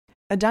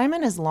A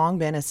diamond has long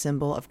been a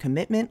symbol of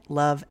commitment,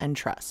 love, and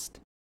trust.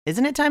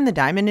 Isn't it time the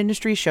diamond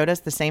industry showed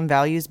us the same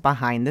values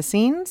behind the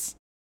scenes?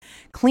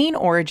 Clean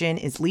Origin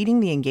is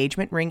leading the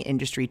engagement ring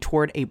industry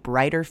toward a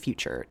brighter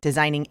future,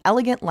 designing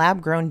elegant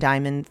lab-grown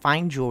diamond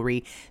fine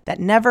jewelry that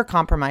never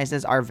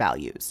compromises our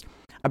values.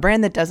 A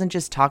brand that doesn't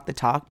just talk the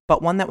talk,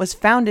 but one that was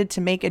founded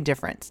to make a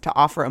difference, to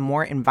offer a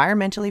more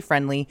environmentally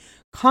friendly,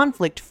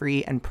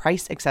 conflict-free, and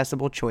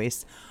price-accessible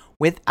choice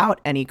without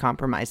any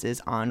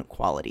compromises on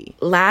quality.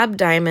 Lab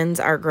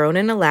diamonds are grown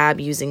in a lab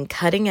using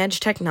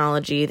cutting-edge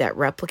technology that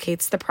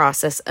replicates the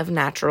process of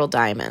natural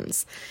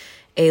diamonds.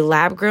 A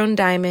lab-grown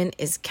diamond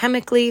is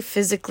chemically,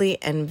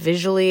 physically, and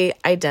visually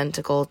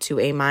identical to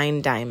a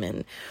mined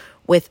diamond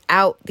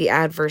without the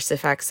adverse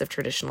effects of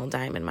traditional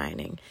diamond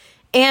mining.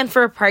 And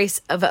for a price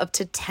of up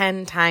to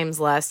 10 times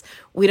less,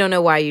 we don't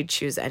know why you'd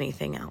choose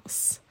anything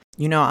else.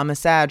 You know, I'm a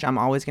Sag. I'm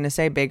always going to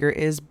say bigger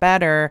is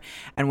better.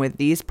 And with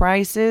these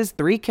prices,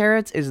 3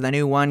 carats is the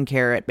new 1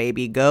 carat,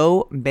 baby.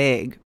 Go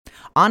big.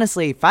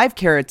 Honestly, 5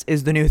 carats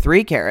is the new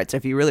 3 carats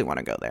if you really want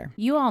to go there.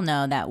 You all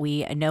know that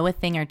we know a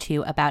thing or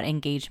two about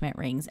engagement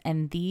rings,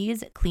 and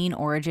these Clean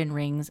Origin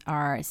rings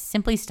are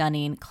simply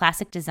stunning,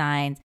 classic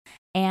designs,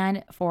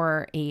 and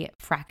for a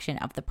fraction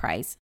of the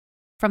price.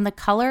 From the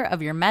color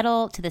of your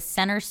metal to the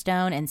center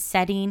stone and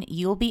setting,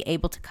 you'll be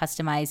able to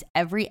customize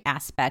every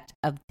aspect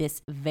of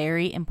this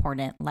very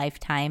important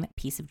lifetime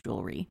piece of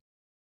jewelry.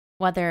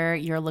 Whether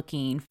you're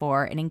looking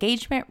for an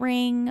engagement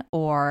ring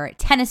or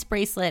tennis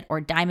bracelet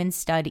or diamond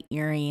stud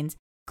earrings,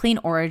 Clean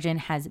Origin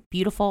has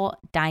beautiful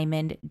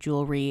diamond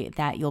jewelry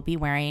that you'll be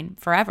wearing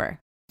forever.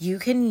 You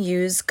can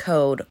use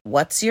code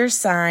What's Your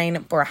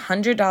Sign for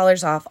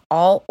 $100 off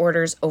all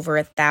orders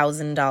over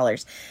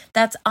 $1,000.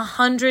 That's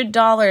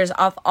 $100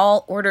 off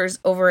all orders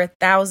over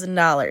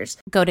 $1,000.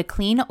 Go to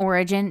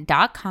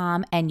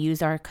cleanorigin.com and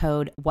use our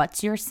code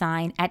What's Your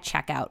Sign at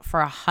checkout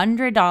for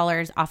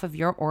 $100 off of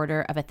your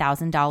order of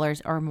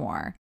 $1,000 or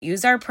more.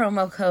 Use our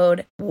promo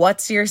code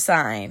What's Your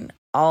Sign,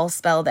 all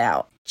spelled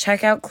out.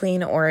 Check out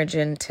Clean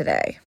Origin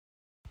today.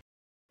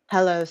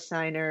 Hello,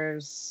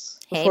 signers.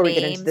 Hey, Before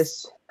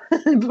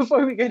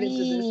we get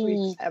into this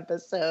week's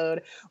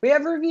episode, we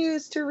have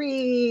reviews to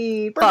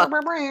read. Fuck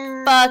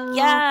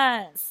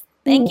yes.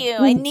 Thank you.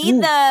 I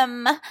need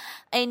them.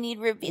 I need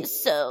reviews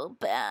so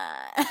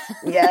bad.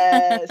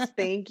 Yes,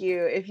 thank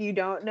you. If you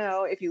don't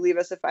know, if you leave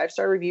us a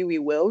 5-star review, we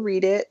will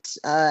read it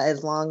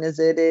as long as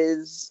it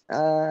is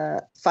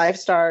 5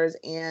 stars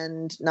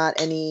and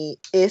not any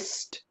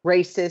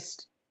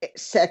racist,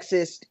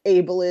 sexist,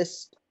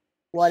 ableist,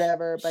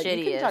 whatever. But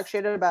you can talk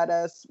shit about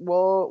us.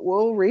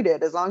 We'll read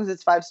it as long as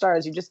it's 5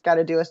 stars. You just got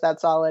to do us that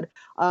solid.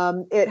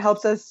 It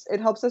helps us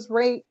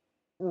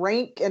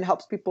rank and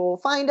helps people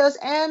find us,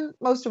 and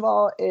most of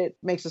all, it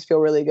makes us feel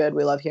really good.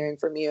 We love hearing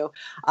from you.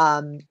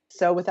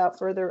 So without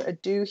further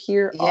ado,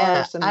 here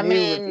are some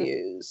new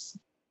reviews.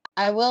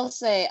 I will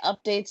say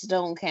updates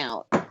don't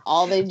count.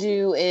 All they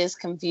do is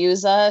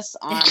confuse us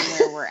on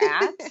where we're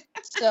at.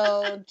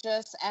 So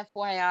just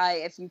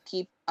FYI, if you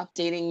keep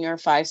updating your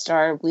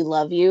 5-star, we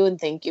love you and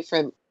thank you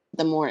for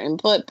the more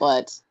input,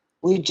 but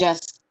we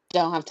just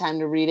don't have time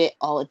to read it.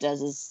 All it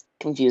does is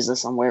confuse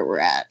us on where we're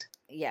at.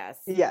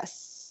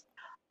 Yes.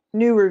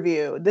 New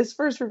review. This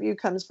first review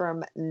comes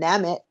from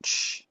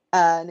Namich,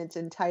 and it's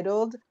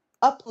entitled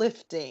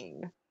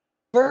Uplifting.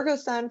 Virgo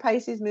Sun,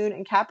 Pisces Moon,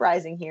 and Cap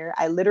Rising here.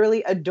 I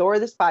literally adore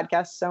this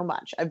podcast so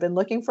much. I've been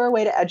looking for a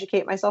way to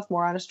educate myself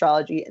more on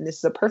astrology, and this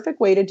is a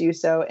perfect way to do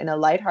so in a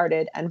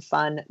lighthearted and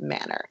fun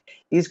manner.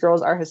 These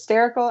girls are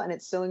hysterical, and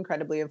it's still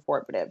incredibly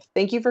informative.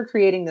 Thank you for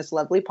creating this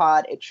lovely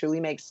pod. It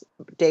truly makes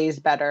days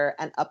better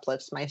and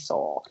uplifts my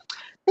soul.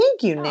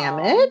 Thank you,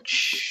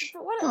 Namich.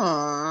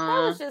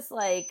 That was just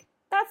like,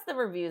 that's the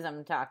reviews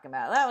I'm talking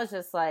about. That was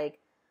just like,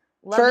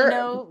 love to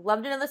know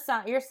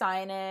your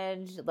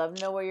signage, love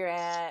to know where you're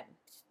at.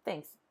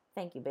 Thanks.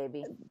 Thank you,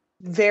 baby.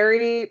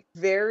 Very,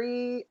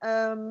 very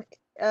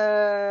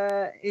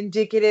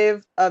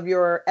indicative of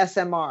your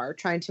SMR,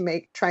 trying to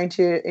make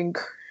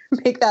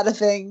that a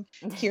thing.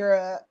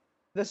 Kira,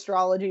 the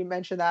astrology,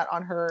 mentioned that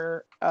on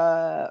her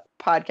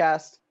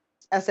podcast.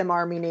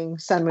 SMR meaning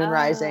Sun Moon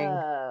Rising.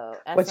 SMR.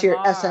 What's your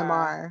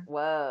SMR?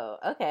 Whoa.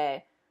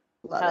 Okay.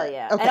 Love Hell it.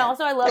 yeah. Okay. And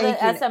also I love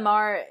Thank that you.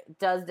 SMR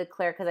does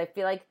declare, because I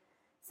feel like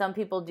some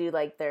people do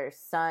like their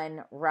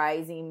sun,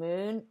 rising,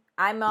 moon.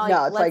 I'm all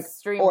No, it's let's like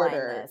streamline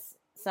order. this.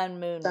 Sun,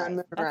 moon,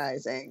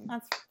 Rising.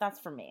 That's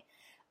for me.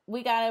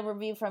 We got a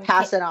review from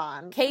Pass it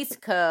on. Case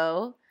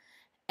Co.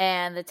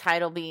 And the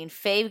title being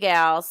Fave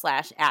Gal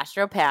 /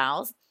 Astro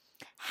Pals.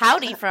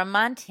 Howdy from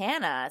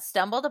Montana.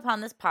 Stumbled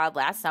upon this pod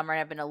last summer and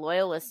have been a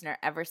loyal listener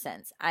ever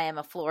since. I am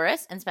a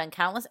florist and spend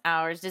countless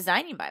hours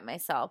designing by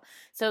myself.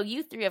 So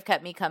you 3 have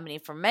kept me company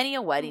for many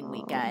a wedding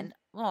weekend.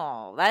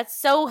 Oh, that's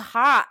so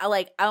hot.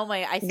 Like, oh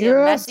my, I see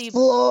You're a messy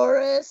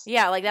florist.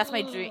 Yeah, like that's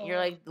my dream. You're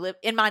like live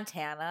in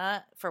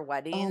Montana for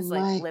weddings,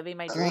 like living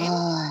my dream.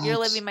 You're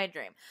living my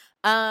dream.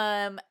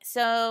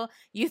 So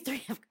you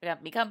three have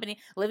kept me company,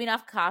 living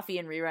off coffee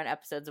and rerun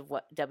episodes of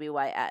what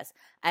WYS.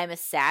 I am a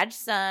Sag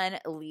Sun,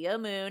 Leo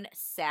Moon,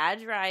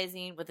 Sag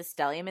Rising with a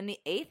stellium in the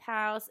 8th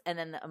house, and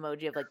then the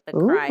emoji of like the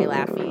cry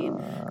laughing.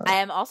 I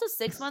am also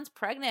 6 months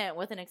pregnant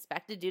with an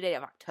expected due date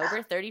of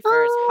October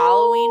 31st,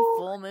 Halloween,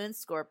 full moon,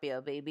 Scorpio,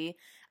 baby.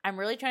 I'm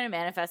really trying to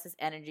manifest this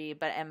energy,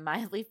 but am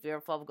mildly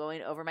fearful of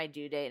going over my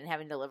due date and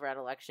having to deliver on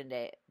election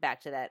day.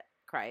 Back to that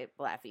cry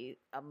laughy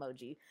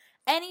emoji.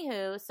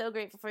 Anywho, so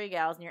grateful for you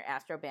gals and your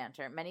astro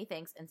banter. Many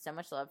thanks and so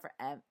much love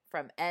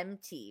from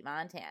MT,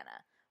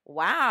 Montana.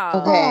 Wow.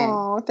 Okay.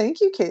 Oh, thank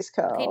you, Case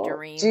Co. Okay,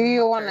 dream. Do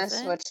you want to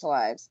person. switch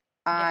lives?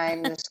 Yeah.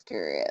 I'm just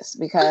curious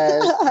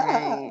because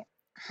I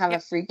have a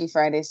Freaky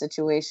Friday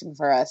situation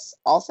for us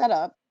all set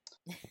up,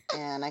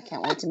 and I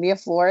can't wait to be a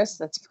florist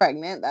that's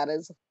pregnant. That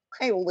is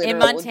my literal in dream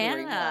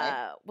Montana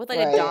life. with like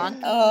Right. a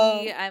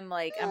donkey. I'm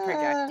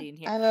projecting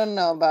here. I don't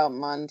know about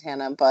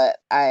Montana, but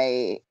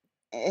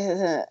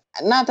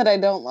not that I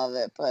don't love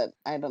it, but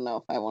I don't know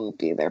if I want to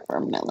be there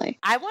permanently.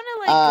 I want to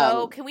like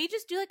go. Can we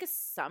just do like a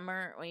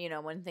summer,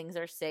 when things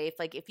are safe?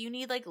 Like if you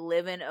need like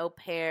live-in au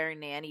pair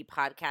nanny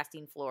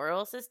podcasting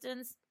floral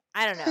assistants,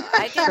 I don't know.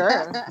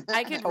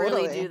 I could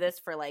really do this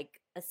for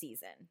like a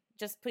season.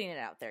 Just putting it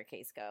out there,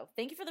 Casco.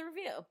 Thank you for the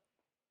review.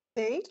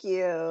 Thank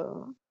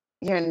you.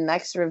 Your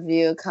next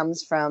review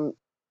comes from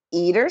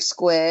Eater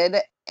Squid,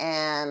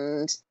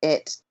 and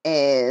it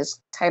is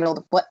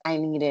titled "What I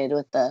Needed"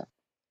 with the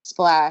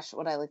splash,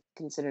 what I like to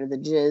consider the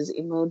jizz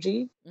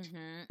emoji.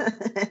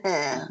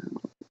 Mm-hmm.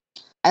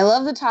 I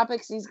love the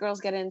topics these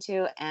girls get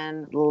into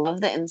and love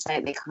the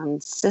insight they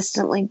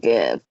consistently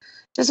give.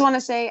 Just want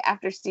to say,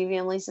 after Stevie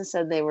and Lisa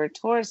said they were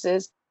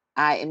Tauruses,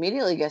 I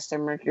immediately guessed their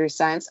Mercury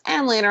signs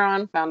and later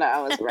on found out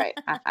I was right.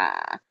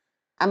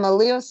 I'm a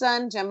Leo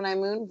Sun, Gemini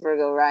Moon,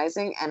 Virgo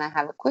Rising, and I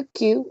have a quick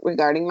cue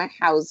regarding my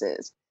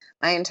houses.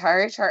 My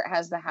entire chart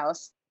has the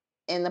house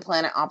in the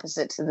planet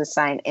opposite to the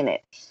sign in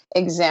it.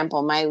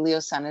 Example, my Leo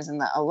Sun is in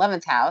the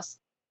 11th house,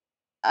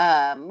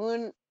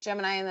 Moon,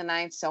 Gemini in the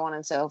 9th, so on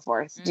and so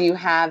forth. Do you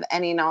have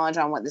any knowledge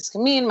on what this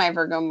could mean? My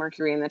Virgo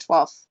Mercury in the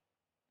 12th.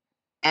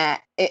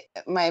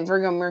 My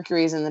Virgo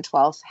Mercury is in the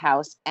 12th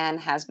house and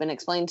has been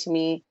explained to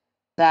me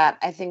that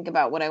I think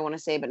about what I want to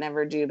say but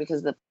never do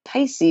because the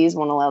Pisces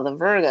won't allow the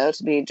Virgo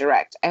to be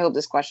direct. I hope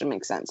this question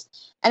makes sense.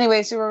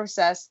 Anyway, super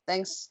obsessed.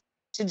 Thanks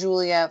to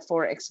Julia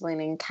for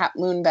explaining Cap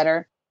Moon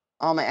better.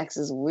 All my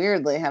exes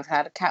weirdly have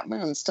had a Cap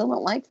Moon. Still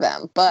don't like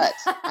them, but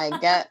I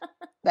get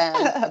them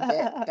a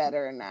bit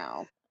better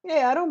now.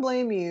 Yeah, I don't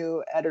blame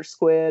you, Eder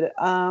Squid.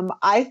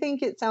 I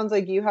think it sounds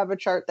like you have a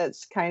chart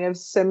that's kind of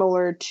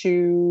similar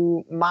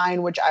to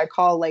mine, which I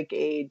call like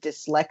a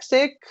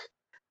dyslexic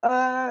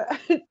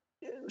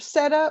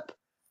setup,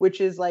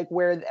 which is like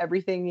where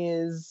everything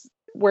is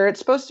where it's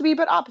supposed to be,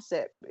 but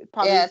opposite.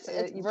 Probably, yeah,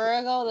 it's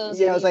Virgo. Those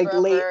yeah, it was like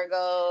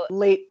Virgo.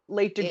 late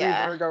degree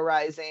Virgo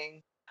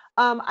rising.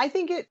 I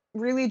think it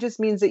really just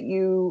means that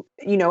you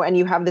know, and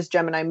you have this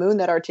Gemini moon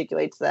that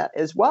articulates that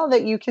as well,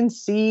 that you can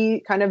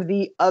see kind of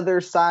the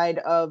other side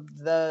of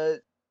the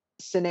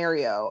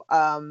scenario.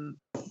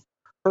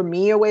 For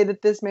me, a way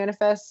that this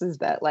manifests is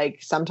that like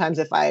sometimes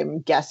if I'm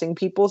guessing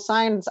people's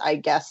signs, I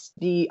guess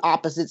the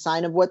opposite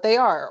sign of what they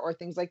are or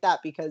things like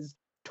that, because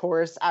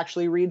Taurus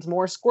actually reads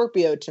more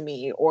Scorpio to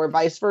me or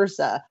vice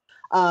versa.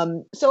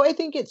 So I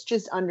think it's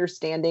just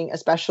understanding,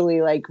 especially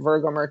like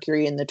Virgo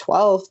Mercury in the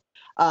 12th,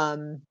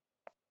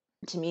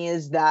 to me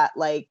is that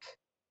like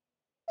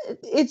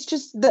it's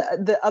just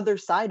the other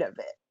side of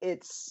it.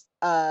 It's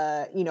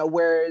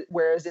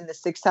whereas in the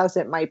 6th house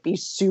it might be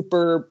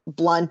super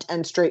blunt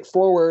and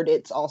straightforward,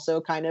 it's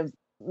also kind of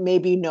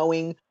maybe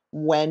knowing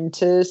when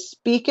to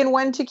speak and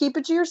when to keep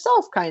it to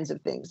yourself kinds of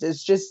things.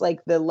 It's just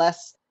like the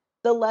less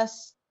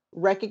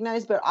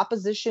recognized, but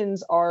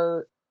oppositions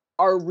are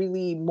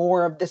really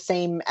more of the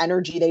same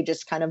energy. They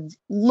just kind of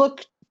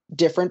look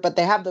different, but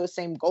they have those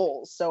same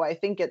goals. So I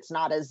think it's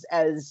not as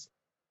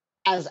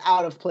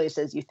out of place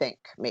as you think,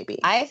 maybe.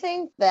 I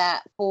think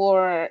that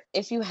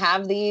if you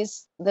have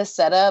this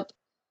setup,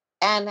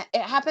 and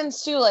it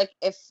happens too, like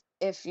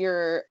if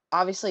you're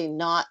obviously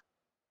not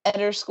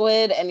Eder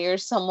Squid and you're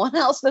someone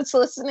else that's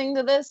listening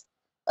to this,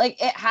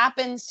 like it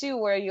happens too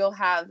where you'll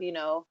have,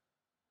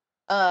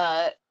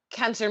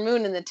 Cancer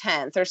moon in the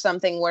 10th or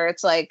something where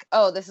it's like,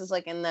 oh, this is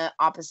like in the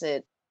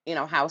opposite,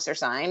 house or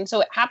sign.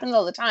 So it happens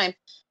all the time.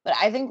 But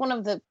I think one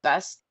of the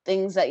best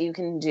things that you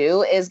can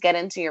do is get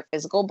into your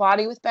physical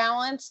body with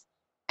balance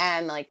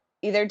and like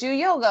either do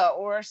yoga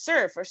or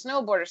surf or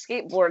snowboard or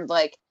skateboard,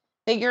 like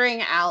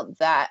figuring out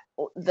that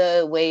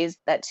the ways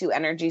that two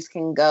energies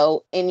can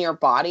go in your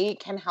body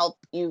can help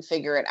you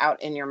figure it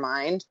out in your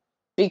mind,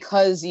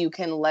 because you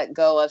can let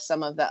go of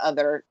some of the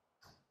other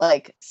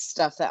like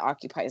stuff that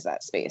occupies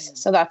that space.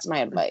 So that's my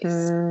advice.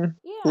 Mm-hmm.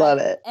 Yeah. Love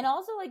it. And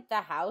also like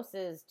the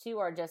houses too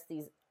are just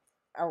these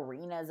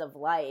arenas of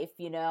life,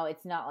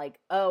 it's not like,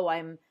 oh,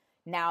 I'm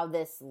now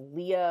this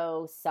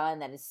Leo sun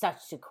that is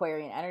such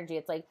Aquarian energy.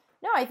 It's like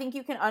No, I think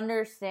you can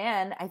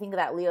understand. I think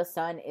that Leo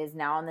Sun is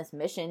now on this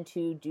mission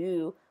to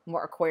do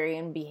more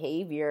Aquarian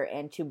behavior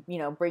and to,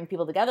 bring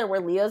people together, where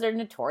Leos are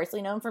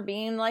notoriously known for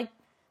being like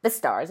the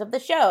stars of the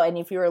show. And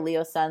if you're a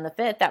Leo Sun the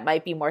 5th, that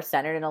might be more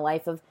centered in a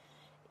life of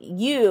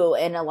you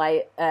and a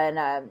life,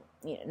 and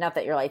not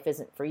that your life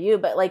isn't for you,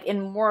 but like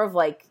in more of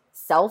like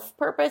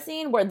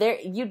self-purposing, where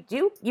you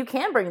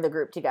can bring the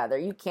group together.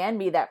 You can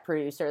be that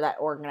producer, that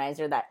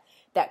organizer,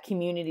 that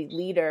community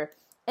leader.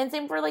 And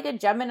same for like a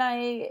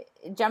Gemini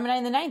in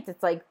the 9th.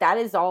 It's like that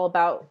is all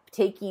about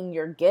taking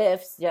your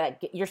gifts. Yeah,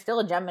 you're still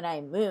a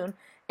Gemini moon,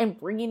 and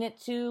bringing it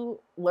to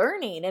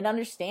learning and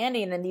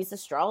understanding and these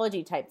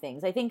astrology type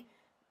things. I think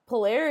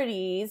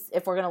polarities,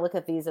 if we're going to look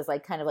at these as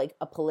like kind of like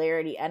a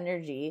polarity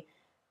energy,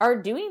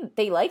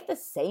 they like the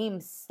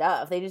same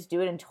stuff. They just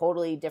do it in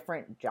totally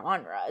different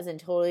genres and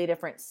totally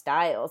different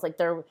styles. Like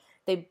they're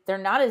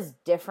not as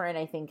different,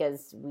 I think,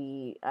 as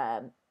we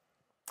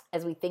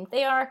think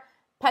they are.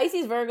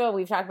 Pisces, Virgo,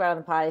 we've talked about on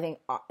the pod, I think,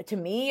 to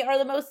me, are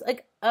the most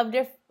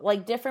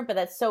different, but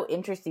that's so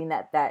interesting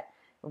that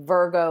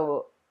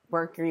Virgo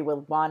Mercury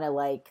would want to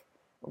like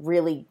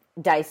really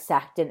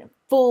dissect and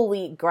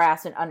fully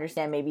grasp and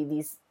understand maybe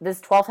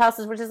this 12th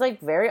houses, which is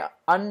like very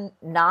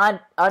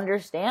not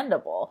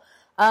understandable.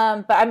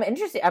 But I'm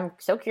interested. I'm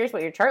so curious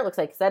what your chart looks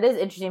like, because that is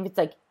interesting. If it's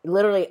like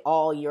literally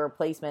all your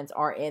placements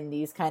are in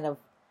these kind of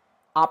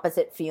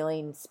opposite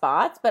feeling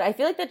spots, but I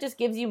feel like that just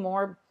gives you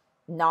more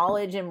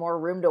knowledge and more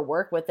room to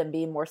work with and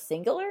being more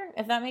singular,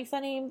 if that makes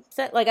any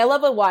sense. Like I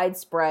love a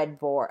widespread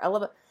board. I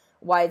love a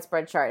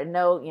widespread chart, and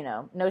no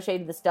shade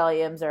to the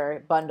stelliums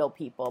or bundle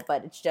people,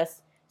 but it's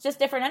just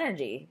different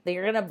energy.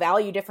 You're gonna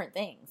value different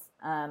things.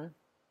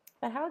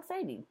 But how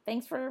exciting!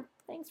 Thanks for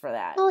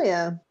that. Oh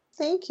yeah,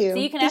 thank you. So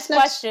you can ask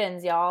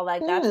questions, y'all.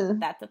 Like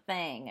that's a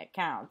thing. It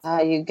counts.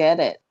 How you get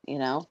it,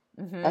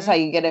 Mm-hmm. That's how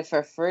you get it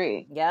for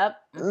free. Yep.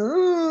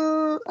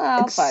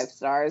 Well, 5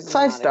 stars.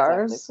 5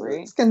 stars. Exactly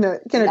free. It's gonna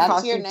That's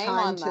cost your you name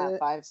time on to that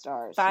 5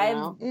 stars. Five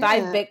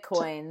Yeah.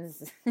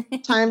 Bitcoins.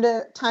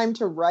 time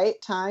to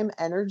write, time,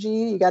 energy.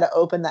 You got to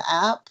open the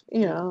app.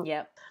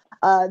 Yep.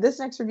 This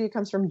next review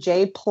comes from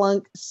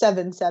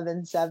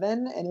jplunk777,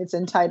 and it's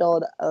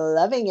entitled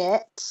 "Loving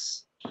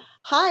It."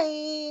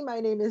 Hi, my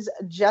name is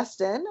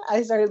Justin.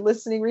 I started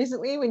listening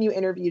recently when you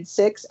interviewed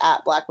Six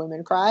at Black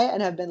Women Cry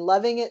and have been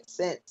loving it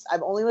since.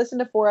 I've only listened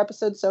to 4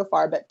 episodes so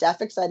far, but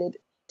deaf excited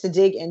to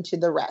dig into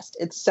the rest.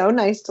 It's so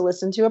nice to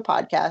listen to a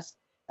podcast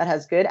that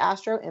has good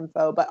astro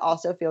info, but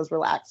also feels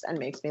relaxed and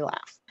makes me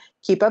laugh.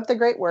 Keep up the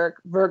great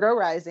work. Virgo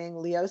rising,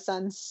 Leo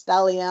sun,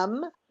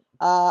 stellium,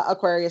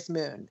 Aquarius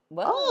moon.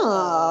 Whoa.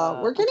 Oh,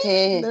 we're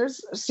getting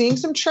there's seeing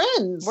some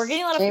trends. We're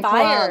getting a lot of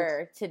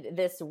fire to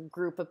this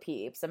group of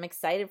peeps. I'm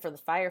excited for the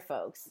fire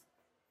folks.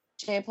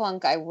 J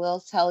Plunk, I will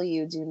tell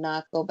you, do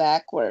not go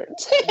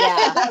backwards.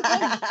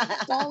 Yeah.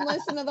 Don't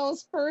listen to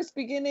those first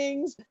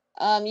beginnings.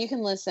 You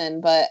can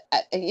listen, but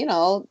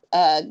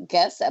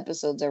guest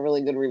episodes are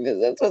really good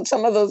revisits, but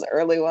some of those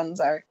early ones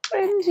are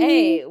cringy.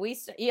 Hey,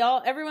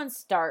 everyone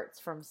starts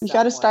from somewhere. You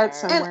got to start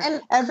somewhere.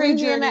 And every cringy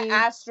in journey. an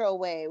astro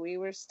way. We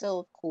were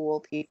still cool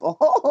people.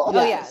 Oh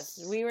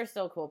yes, we were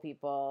still cool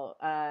people.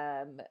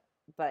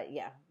 But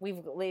yeah,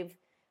 we've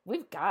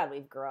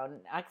grown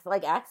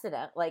like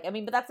accident. Like, I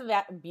mean, but that's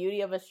the beauty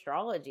of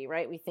astrology,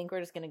 right? We think we're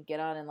just going to get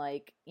on and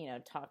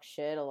talk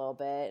shit a little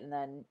bit. And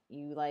then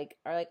you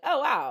are like, oh,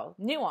 wow,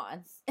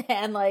 nuance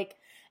and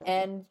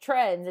and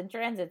trends and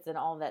transits and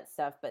all that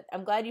stuff. But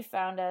I'm glad you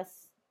found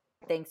us.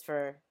 Thanks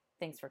for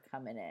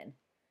coming in.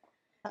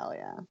 Hell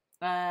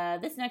yeah.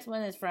 This next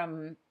one is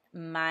from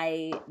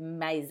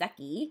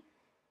Maizaki.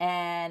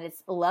 And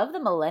it's Love the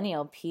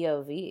Millennial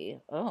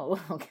POV.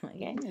 Oh,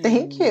 okay.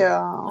 Thank you.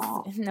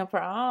 No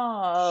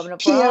problem.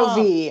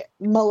 POV,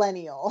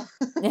 millennial.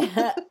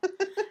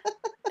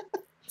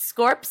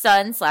 Scorp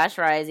Sun /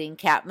 Rising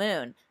Cat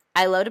Moon.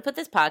 I love to put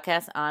this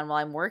podcast on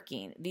while I'm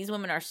working. These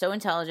women are so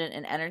intelligent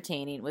and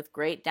entertaining with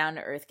great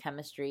down-to-earth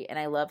chemistry, and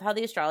I love how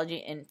the astrology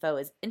info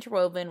is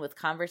interwoven with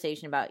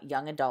conversation about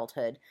young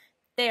adulthood.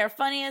 They are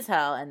funny as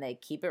hell, and they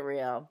keep it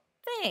real.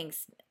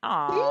 Thanks.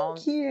 Aww.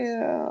 Thank you.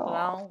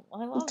 Well,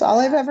 I love That's all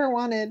I've ever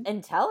wanted.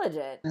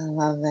 Intelligent. I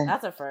love it.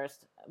 That's a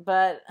first.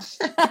 But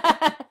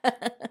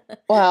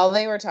well,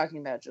 they were talking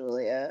about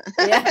Julia.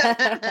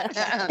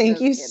 Yeah. Thank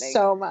you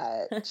so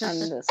much. I'm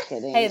just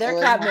kidding. Hey, they're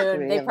crap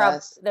moon. They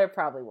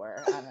probably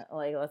were.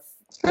 Let's.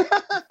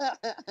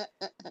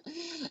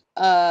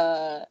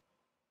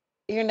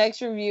 Your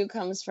next review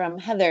comes from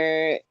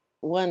Heather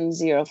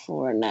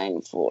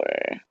 10494.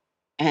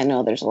 I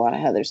know there's a lot of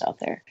Heathers out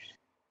there.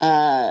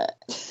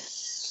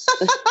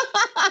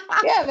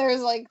 Yeah,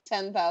 there's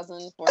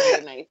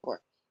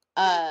 10,494.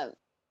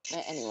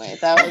 Anyway,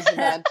 that was a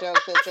bad joke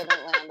that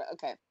didn't land.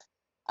 Okay.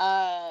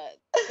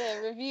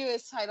 The review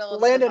is titled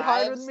Landed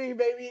hard with me,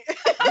 baby.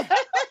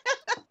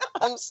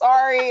 I'm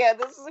sorry.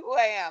 This is who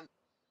I am.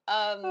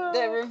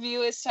 The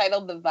review is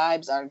titled The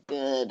Vibes Are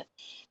Good.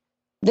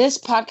 This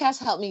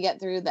podcast helped me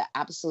get through the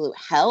absolute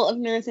hell of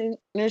nursing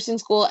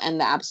school and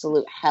the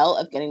absolute hell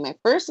of getting my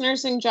first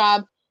nursing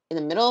job in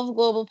the middle of a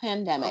global Oh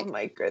pandemic.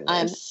 my I'm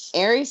goodness.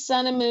 Aries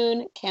Sun and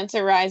Moon,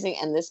 Cancer Rising,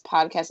 and this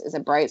podcast is a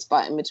bright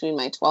spot in between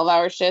my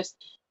 12-hour shifts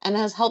and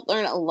has helped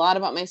learn a lot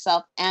about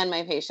myself and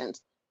my patients.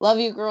 Love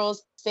you,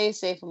 girls. Stay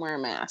safe and wear a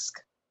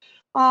mask.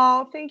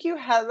 Oh, thank you,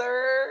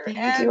 Heather.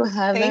 Thank you,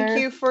 Heather. Thank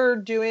you for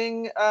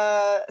doing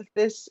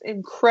this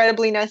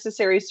incredibly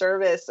necessary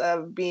service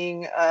of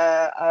being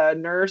a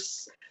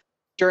nurse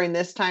during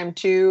this time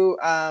too.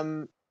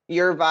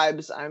 Your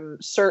vibes, I'm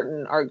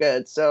certain, are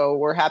good. So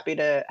we're happy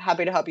to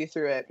help you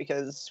through it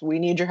because we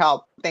need your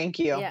help. Thank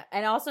you. Yeah,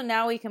 and also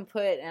now we can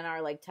put in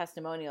our like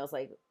testimonials,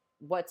 like,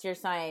 what's your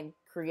sign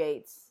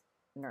creates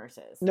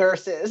nurses.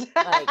 Nurses.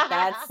 Like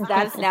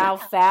that's now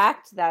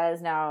fact. That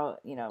is now,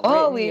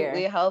 Oh, written we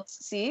here.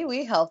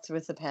 helped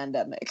with the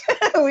pandemic.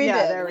 Yeah,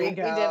 did. there we We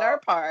go. did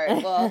our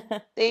part. Well,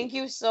 thank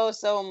you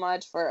so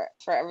much for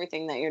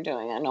everything that you're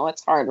doing. I know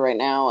it's hard right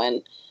now,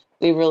 and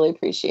we really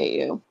appreciate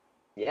you.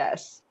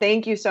 Yes.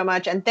 Thank you so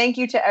much. And thank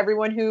you to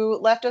everyone who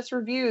left us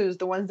reviews,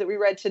 the ones that we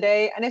read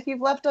today. And if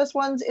you've left us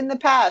ones in the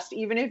past,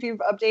 even if you've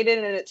updated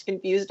and it's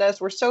confused us,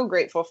 we're so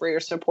grateful for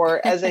your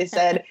support. As I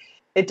said,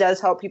 it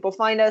does help people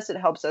find us. It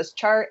helps us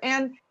chart.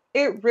 And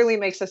it really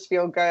makes us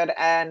feel good.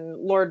 And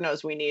Lord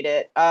knows we need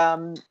it.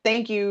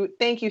 Thank you.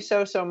 Thank you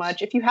so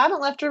much. If you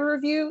haven't left a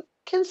review,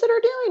 consider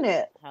doing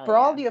it for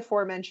all the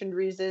aforementioned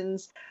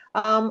reasons.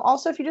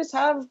 Also, if you just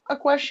have a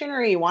question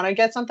or you want to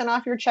get something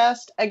off your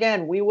chest,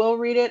 again, we will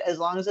read it as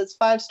long as it's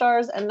 5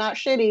 stars and not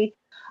shitty.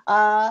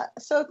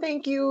 So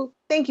thank you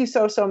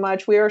so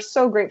much. We are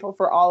so grateful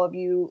for all of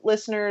you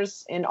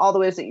listeners in all the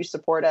ways that you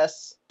support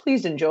us.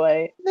 Please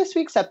enjoy this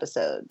week's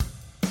episode.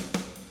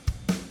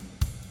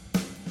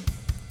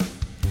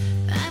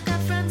 I've got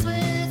friends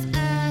with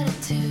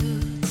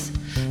attitudes,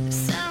 they're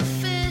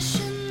selfish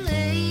and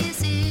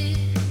lazy.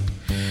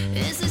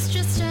 Is this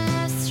just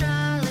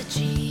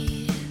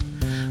astrology?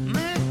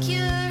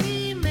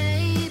 Mercury,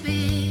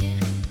 maybe.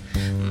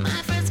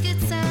 My friends get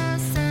so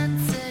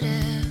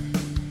sensitive,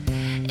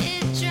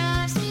 it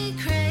drives me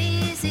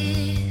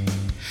crazy.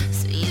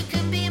 So you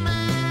can be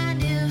my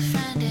new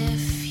friend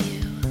if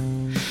you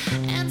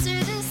answer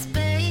this,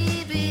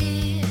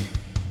 baby.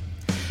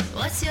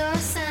 What's your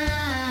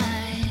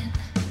sign?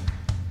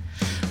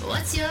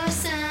 What's your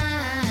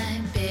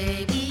sign,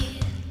 baby?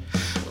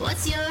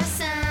 What's your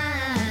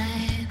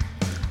sign?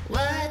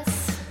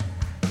 What's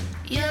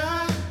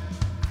your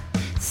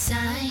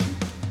sign?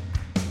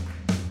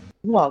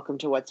 Welcome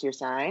to What's Your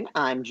Sign?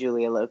 I'm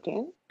Julia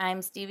Loken.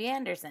 I'm Stevie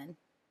Anderson.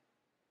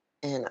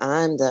 And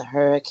I'm the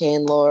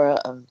Hurricane Laura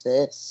of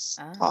this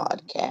Oh.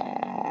 podcast.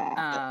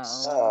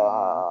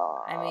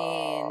 I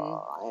mean,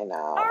 I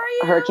know. how are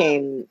you?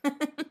 Hurricane I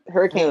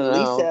don't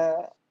know.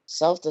 Lisa.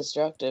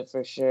 Self-destructive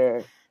for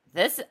sure.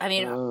 This, I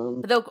mean,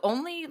 Um, the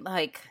only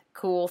like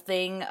cool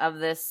thing of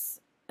this,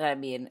 I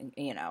mean,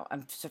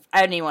 I'm just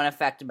anyone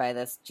affected by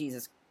this,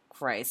 Jesus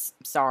Christ,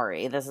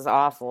 sorry, this is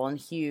awful and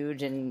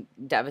huge and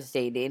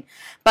devastating.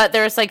 But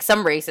there's like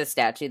some racist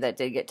statue that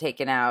did get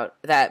taken out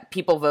that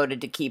people voted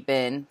to keep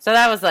in. So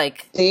that was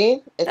like,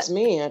 See, it's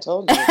me. I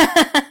told you.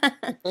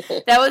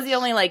 that was the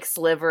only like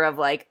sliver of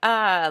like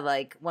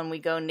when we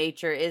go,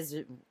 nature is,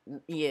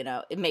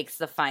 it makes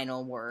the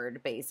final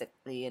word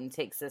basically and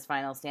takes this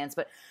final stance.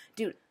 But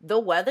dude, the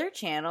Weather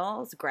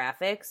Channel's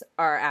graphics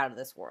are out of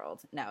this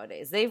world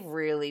nowadays. They've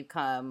really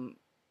come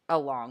a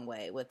long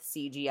way with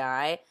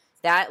CGI.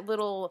 That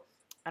little,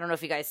 I don't know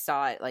if you guys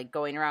saw it, like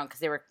going around,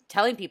 because they were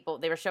telling people,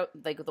 they were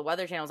like the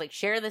Weather Channel was like,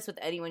 share this with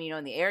anyone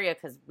in the area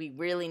because we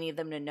really need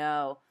them to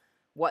know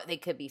what they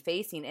could be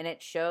facing. And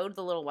it showed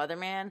the little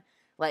weatherman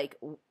like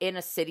in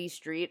a city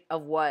street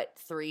of what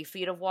 3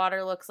 feet of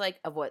water looks like,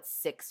 of what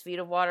 6 feet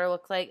of water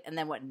looks like, and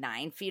then what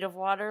 9 feet of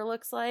water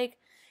looks like.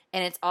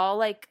 And it's all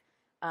like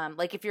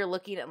if you're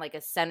looking at like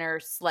a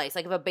center slice,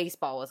 like if a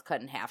baseball was cut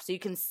in half, so you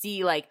can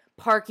see like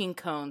parking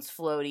cones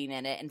floating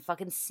in it and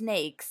fucking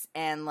snakes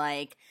and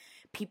like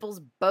people's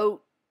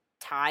boat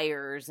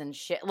tires and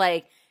shit.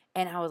 Like,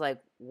 and I was like,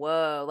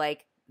 whoa,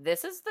 like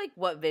this is like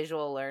what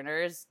visual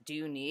learners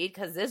do need,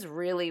 because this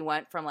really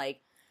went from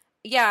like,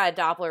 yeah,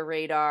 Doppler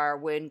radar,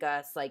 wind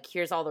gusts, like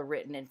here's all the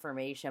written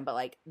information, but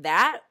like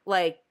that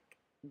like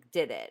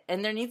did it.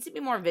 And there needs to be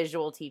more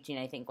visual teaching,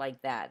 I think,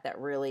 like that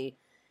really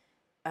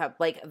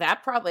like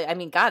that probably, I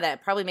mean, God,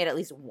 that probably made at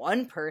least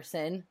one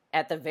person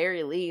at the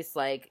very least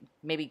like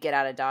maybe get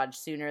out of Dodge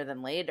sooner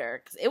than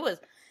later, because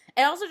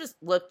it also just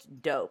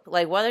looked dope.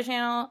 Like Weather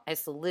Channel, I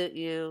salute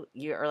you.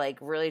 You are like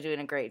really doing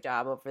a great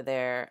job over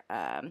there.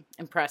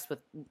 Impressed with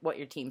what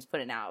your team's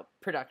putting out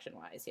production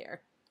wise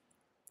here.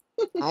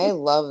 I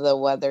love the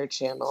Weather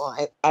Channel.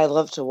 I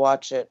love to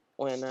watch it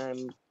when I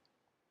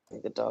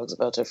think the dog's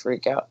about to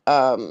freak out.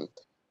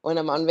 When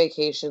I'm on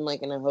vacation,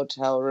 like in a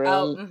hotel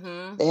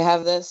room, they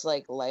have this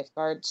like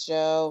lifeguards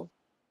show.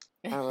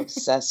 I'm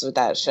obsessed with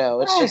that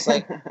show. It's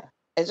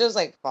just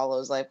like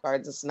follows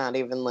lifeguards. It's not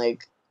even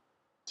like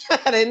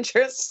that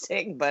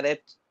interesting,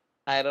 but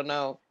I don't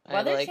know.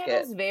 Weather I like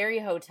Channel's it. very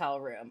hotel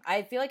room.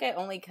 I feel like I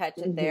only catch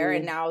it there,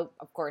 and now,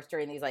 of course,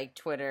 during these like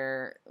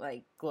Twitter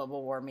like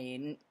global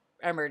warming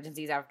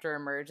emergencies after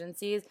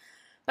emergencies.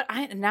 But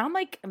I'm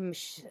like,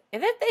 if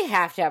they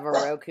have to have a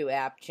Roku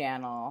app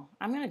channel,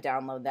 I'm gonna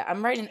download that.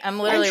 I'm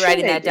literally sure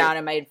writing they that do. down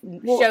in my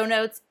show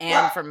notes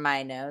and from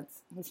my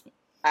notes.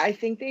 I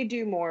think they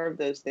do more of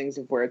those things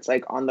of where it's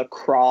like on the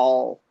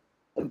crawl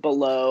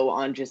below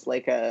on just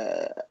like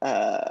a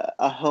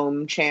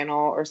home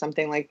channel or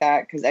something like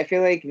that, because I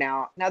feel like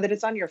now that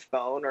it's on your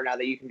phone, or now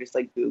that you can just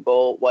like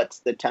Google what's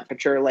the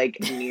temperature like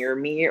near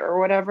me or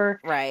whatever,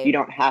 Right. you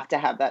don't have to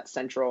have that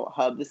central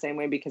hub the same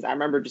way, because I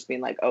remember just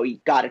being like, oh, you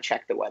got to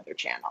check the weather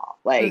channel,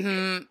 like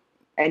Mhm.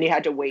 and you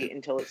had to wait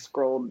until it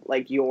scrolled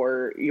like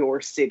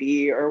your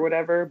city or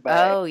whatever.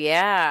 But Oh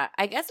yeah,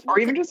 I guess. or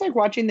even just like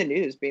watching the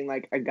news, being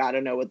like, I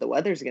gotta know what the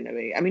weather's gonna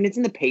be. I mean, it's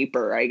in the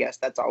paper. I guess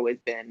that's always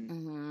been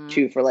Mhm.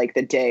 true for like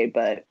the day,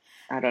 but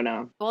I don't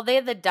know. Well, they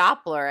had the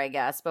Doppler, I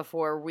guess,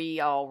 before we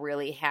all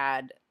really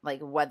had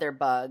like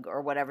WeatherBug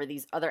or whatever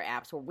these other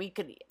apps where we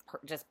could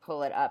just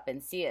pull it up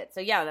and see it. So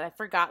yeah, I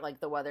forgot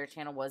like the Weather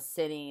Channel was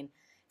sitting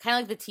kind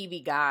of like the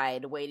TV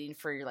Guide, waiting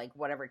for like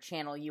whatever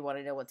channel you want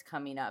to know what's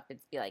coming up.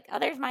 It'd be like, oh,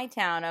 there's my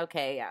town.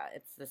 Okay, yeah,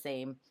 it's the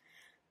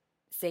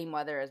same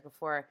weather as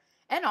before.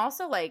 And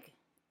also like,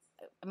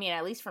 I mean,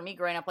 at least for me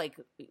growing up, like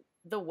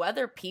the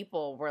weather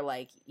people were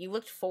like, you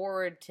looked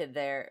forward to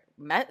their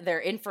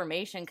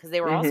information because they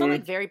were also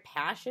like very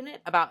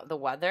passionate about the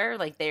weather.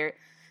 Like they're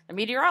the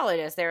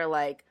meteorologists. They're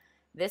like,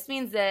 this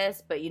means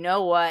this, but you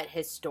know what?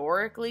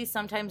 Historically,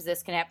 sometimes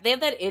this can happen. They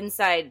have that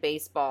inside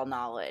baseball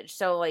knowledge.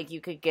 So like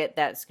you could get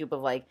that scoop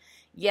of like,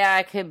 yeah,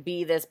 it could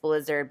be this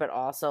blizzard, but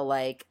also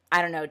like,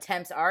 I don't know,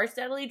 temps are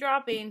steadily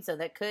dropping, so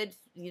that could,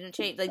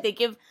 change. Like they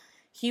give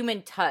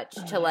human touch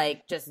to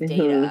like just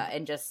data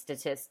and just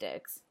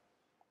statistics.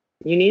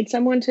 You need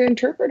someone to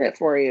interpret it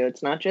for you.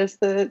 It's not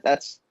just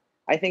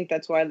I think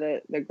that's why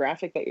the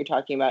graphic that you're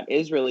talking about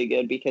is really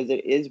good, because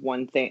it is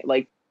one thing,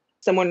 like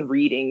someone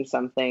reading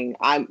something.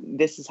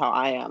 This is how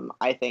I am,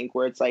 I think,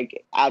 where it's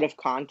like out of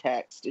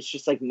context, it's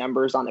just like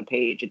numbers on a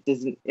page.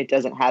 It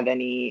doesn't have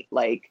any,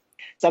 like,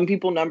 some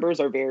people numbers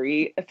are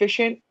very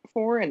efficient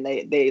for, and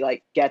they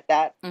like get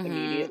that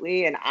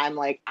immediately, and I'm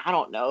like, I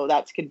don't know,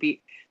 that could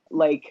be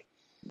like,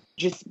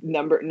 just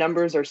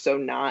numbers are so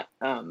not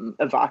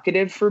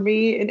evocative for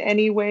me in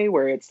any way,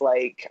 where it's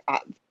like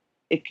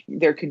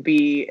there could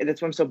be,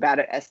 that's why I'm so bad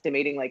at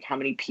estimating like how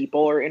many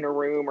people are in a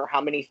room or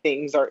how many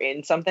things are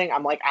in something.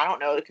 I'm like, I don't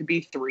know, it could be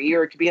 3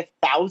 or it could be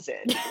 1,000,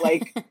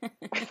 like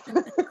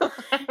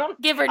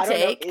give or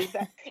take.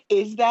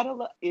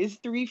 Is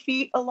 3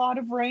 feet a lot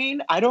of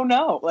rain? I don't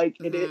know, like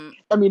it is.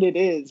 I mean, it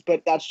is,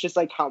 but that's just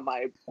like how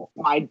my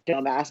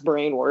dumbass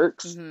brain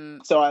works.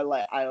 So I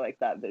like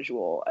that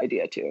visual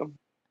idea too.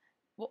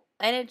 Well,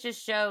 and it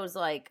just shows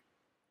like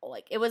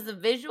it was the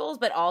visuals,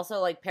 but also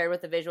like paired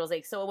with the visuals.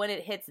 Like, so when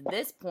it hits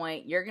this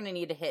point, you're going to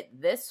need to hit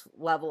this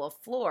level of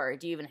floor.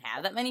 Do you even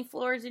have that many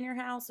floors in your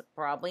house?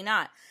 Probably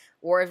not.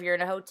 Or if you're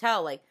in a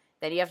hotel, like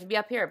then you have to be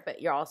up here, but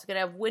you're also going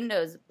to have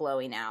windows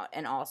blowing out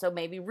and also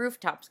maybe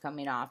rooftops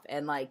coming off.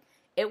 And like,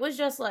 it was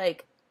just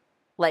like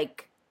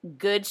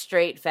good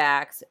straight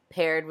facts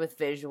paired with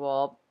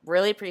visual.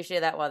 Really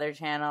appreciate that Weather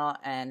Channel.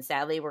 And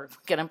sadly, we're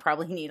going to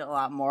probably need a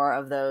lot more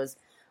of those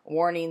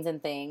warnings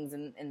and things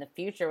in the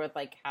future, with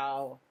like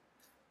how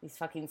these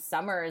fucking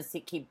summers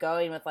keep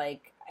going with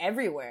like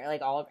everywhere,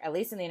 like all, at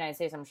least in the United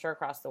States, I'm sure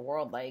across the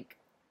world, like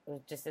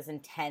with just this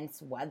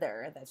intense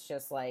weather that's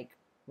just like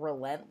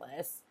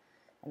relentless,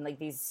 and like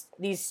these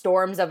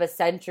storms of a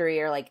century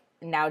are like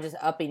now just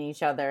upping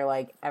each other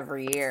like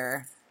every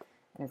year,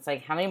 and it's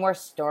like, how many more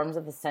storms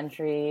of the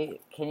century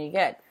can you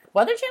get?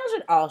 Weather Channel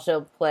should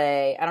also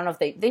play, I don't know if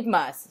they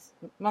must,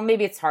 well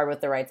maybe it's hard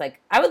with the rights, like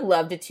I would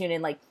love to tune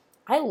in, like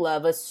I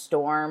love a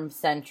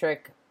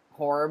storm-centric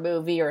horror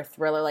movie or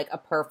thriller, like A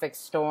Perfect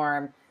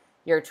Storm,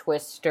 Your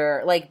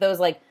Twister, like those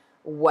like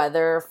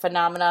weather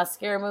phenomena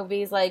scare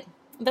movies, like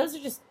those are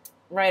just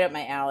right up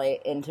my alley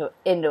into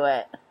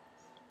it.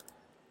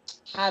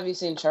 Have you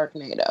seen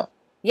Sharknado?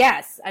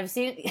 Yes, I've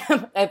seen.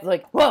 I've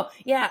like, whoa,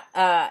 yeah.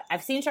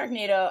 I've seen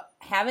Sharknado.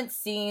 Haven't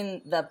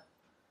seen the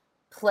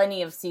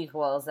plenty of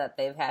sequels that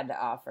they've had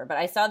to offer, but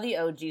I saw the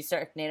OG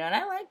Sharknado and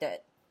I liked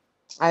it.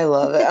 I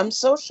love it. I'm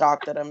so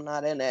shocked that I'm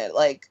not in it.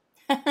 Like,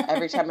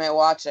 every time I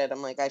watch it,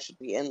 I'm like, I should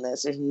be in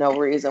this. There's no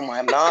reason why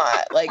I'm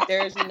not. Like,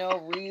 there's no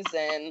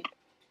reason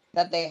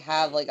that they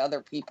have, like,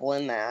 other people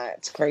in that.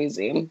 It's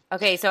crazy.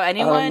 Okay, so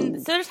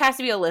anyone... so there has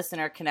to be a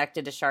listener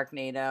connected to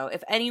Sharknado.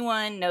 If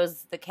anyone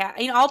knows the cast...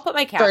 I'll put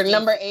my casting... For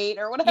number 8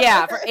 or whatever.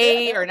 Yeah, for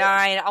 8 or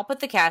 9. I'll put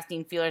the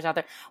casting feelers out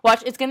there.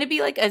 Watch, it's going to be,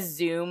 like, a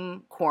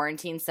Zoom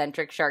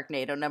quarantine-centric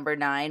Sharknado number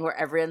 9, where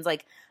everyone's,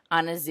 like,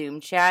 on a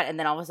Zoom chat, and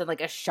then all of a sudden, like,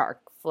 a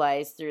shark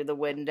flies through the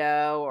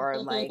window, or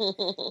like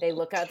they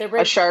look out their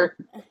a shark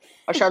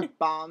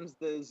bombs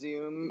the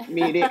Zoom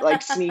meeting,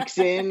 like sneaks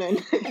in and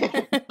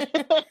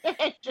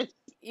just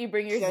you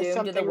bring your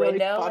Zoom to the really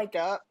window. Like,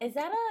 up. Is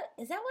that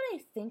what I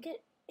think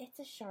it's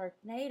a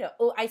Sharknado?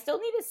 Oh, I still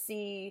need to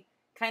see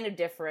kind of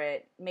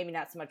different, maybe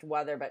not so much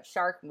weather, but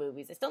shark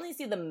movies. I still need to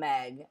see the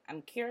Meg.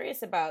 I'm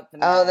curious about the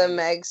Meg. Oh, the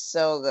Meg's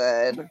so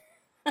good.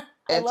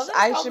 I love that it's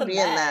I called should the be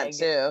in that Meg.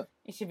 too.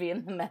 You should be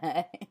in the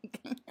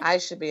Meg. I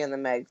should be in the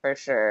Meg for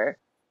sure.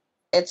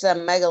 It's a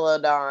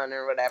megalodon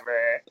or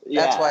whatever.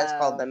 That's why it's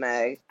called the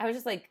Meg. I was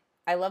just like,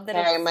 I love that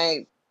Harry, it's...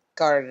 my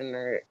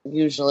gardener,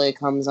 usually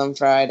comes on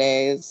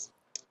Fridays.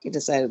 He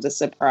decided to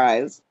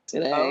surprise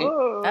today.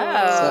 Oh.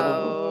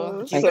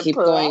 I keep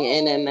going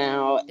in and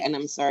out, and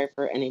I'm sorry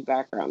for any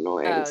background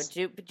Oh, noise.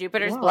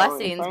 Jupiter's No,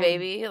 blessings, fine.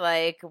 baby!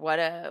 Like what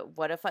a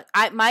fun.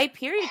 My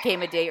period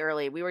came a day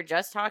early. We were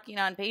just talking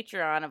on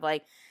Patreon of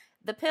like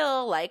the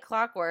pill, like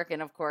clockwork,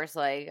 and of course,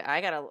 like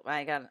I got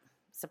a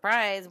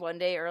surprise one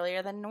day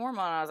earlier than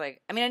normal. And I was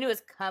like, I mean, I knew it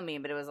was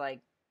coming, but it was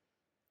like,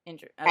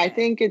 I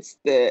think it's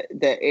the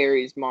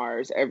Aries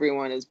Mars.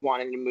 Everyone is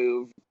wanting to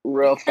move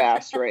real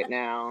fast right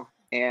now,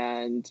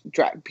 and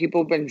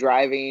people have been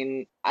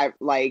driving.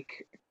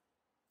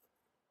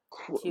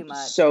 Too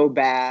much. So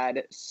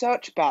bad,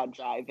 such bad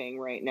driving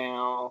right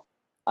now.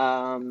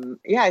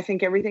 Yeah, I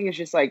think everything is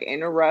just like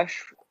in a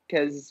rush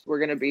because we're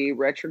gonna be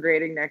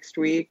retrograding next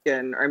week,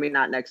 and I mean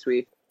not next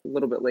week, a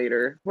little bit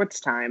later. What's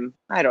time?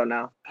 I don't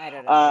know. I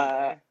don't know.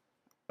 either.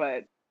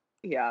 But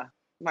yeah,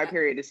 my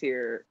period is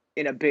here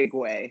in a big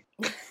way.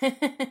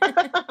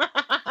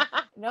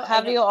 No,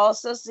 Have you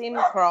also seen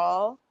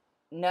Crawl?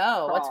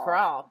 No, what's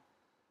crawl?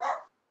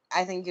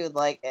 I think you would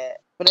like it.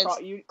 But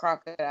it's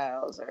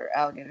crocodiles or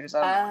alligators.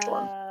 I don't know which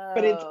one.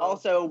 But it's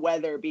also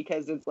weather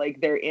because it's like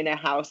they're in a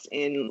house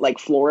in like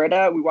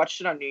Florida. We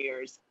watched it on New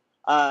Year's.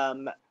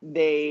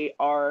 They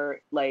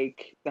are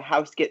like the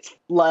house gets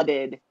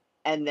flooded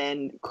and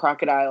then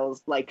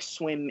crocodiles like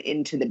swim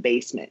into the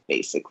basement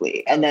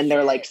basically. And then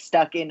they're like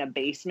stuck in a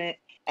basement.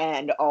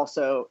 And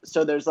also,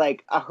 so there's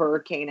like a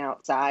hurricane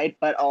outside,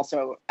 but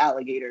also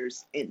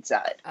alligators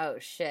inside. Oh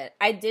shit!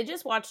 I did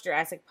just watch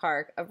Jurassic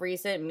Park of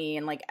recent. Me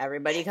and like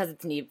everybody because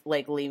it's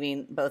like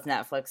leaving both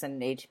Netflix and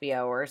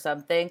HBO or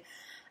something.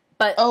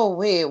 But oh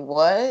wait,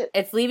 what?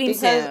 It's leaving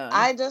because soon.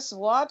 I just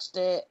watched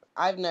it.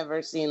 I've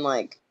never seen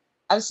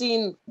I've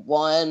seen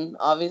one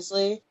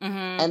obviously,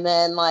 and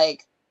then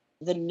like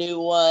the new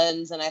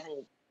ones, and I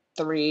think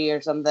 3 or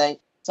something.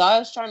 So I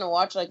was trying to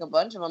watch like a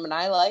bunch of them, and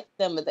I liked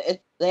them, but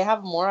they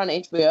have more on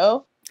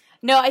HBO.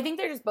 No, I think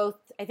they're just both.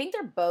 I think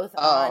they're both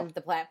on the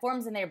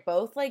platforms, and they're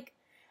both like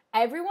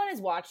everyone is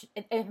watching.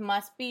 It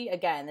must be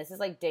again. This is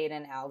like data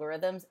and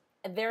algorithms.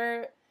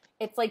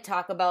 It's like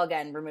Taco Bell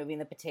again removing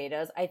the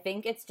potatoes. I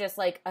think it's just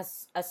like a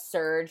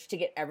surge to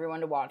get everyone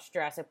to watch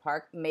Jurassic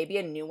Park. Maybe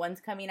a new one's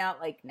coming out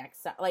like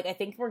next. Like I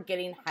think we're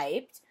getting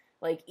hyped.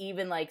 Like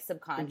even like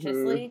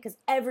subconsciously because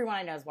everyone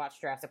I know has watched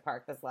Jurassic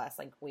Park this last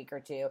like week or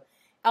two.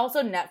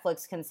 Also,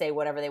 Netflix can say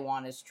whatever they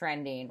want is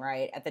trending,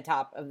 right, at the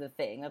top of the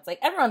thing. That's like,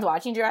 everyone's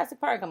watching Jurassic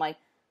Park. I'm like,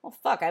 well,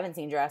 fuck, I haven't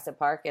seen Jurassic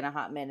Park in a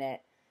hot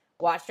minute.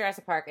 Watch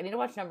Jurassic Park. I need to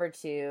watch number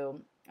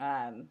 2,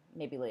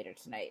 maybe later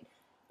tonight.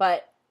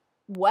 But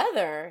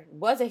weather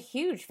was a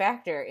huge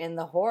factor in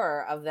the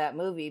horror of that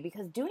movie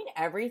because doing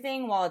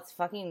everything while it's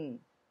fucking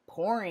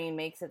pouring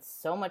makes it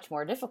so much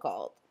more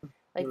difficult.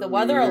 Like, the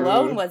weather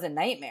alone was a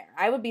nightmare.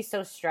 I would be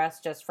so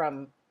stressed just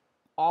from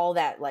all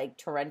that like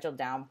torrential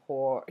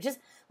downpour, just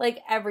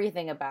like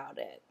everything about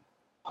it.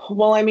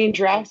 Well, I mean,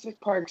 Jurassic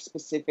Park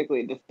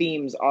specifically, the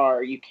themes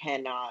are you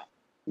cannot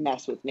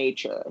mess with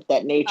nature.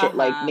 That nature,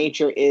 like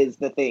nature is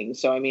the thing.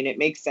 So, I mean, it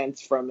makes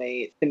sense from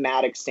a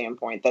thematic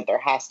standpoint that there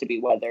has to be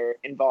weather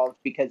involved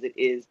because it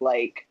is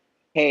like,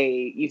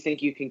 hey, you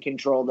think you can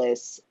control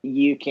this,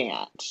 you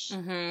can't.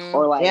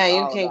 Or like, yeah,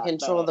 you can't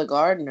control the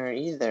gardener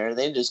either.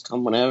 They just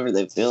come whenever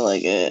they feel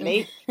like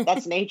it.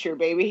 That's nature,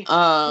 baby.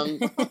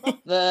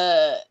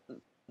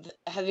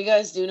 Have you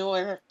guys do know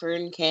where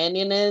Fern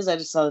Canyon is? I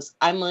just saw this.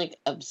 I'm like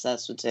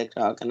obsessed with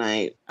TikTok, and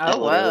I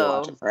literally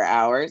watch it for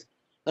hours.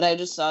 But I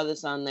just saw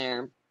this on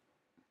there.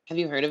 Have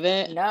you heard of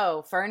it?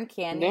 No, Fern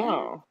Canyon.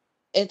 No,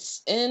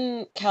 it's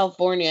in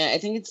California. I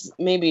think it's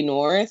maybe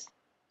north.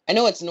 I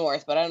know it's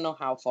north, but I don't know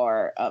how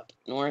far up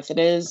north it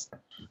is.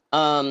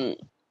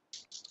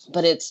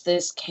 But it's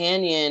this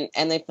canyon,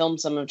 and they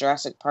filmed some of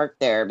Jurassic Park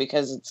there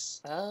because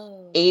it's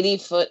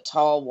 80-foot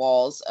tall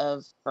walls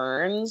of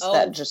ferns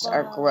that just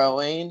are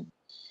growing.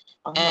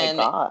 Oh and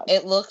my God.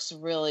 It looks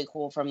really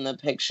cool from the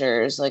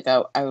pictures. Like,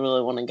 I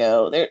really want to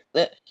go.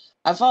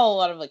 I follow a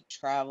lot of, like,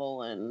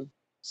 travel and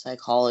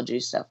psychology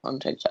stuff on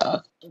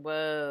TikTok.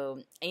 Whoa.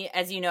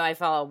 As you know, I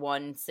follow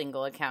one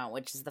single account,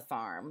 which is the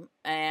farm.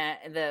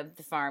 The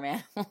farm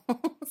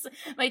animals.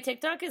 My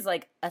TikTok is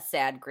like a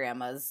sad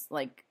grandma's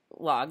like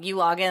log. You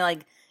log in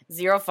like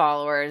 0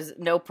 followers,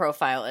 no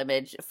profile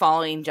image,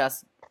 following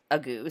just a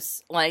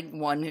goose. Like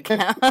one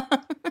account.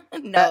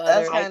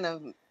 That's kind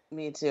of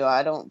me too.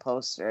 I don't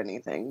post or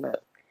anything,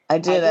 but I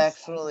did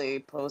actually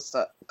post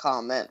a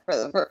comment for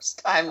the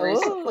first time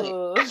recently.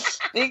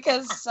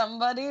 Because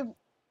somebody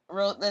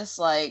wrote this,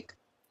 like,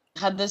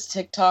 had this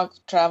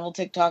travel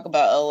TikTok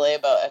about LA,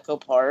 about Echo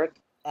Park.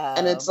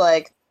 And it's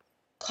like,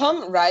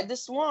 come ride the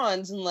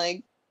swans and,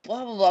 like,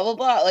 blah, blah, blah, blah,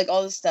 blah, like,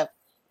 all this stuff.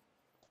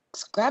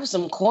 Grab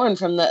some corn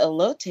from the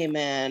elote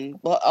man.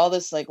 All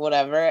this, like,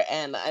 whatever.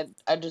 And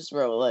I just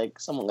wrote, like,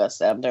 someone got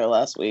stabbed there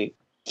last week.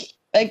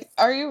 Like,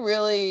 are you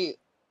really...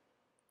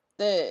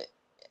 the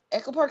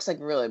Echo Park's like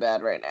really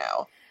bad right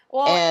now.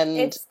 Well, And-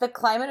 it's the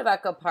climate of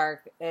Echo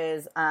Park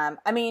is,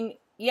 I mean,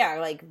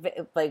 yeah,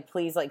 like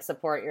please like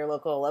support your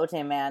local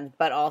Elote man,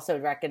 but also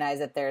recognize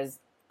that there's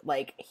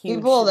like huge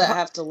People that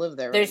have to live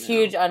there. there's right now.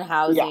 huge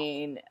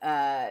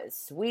unhousing,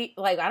 sweep.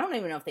 Like I don't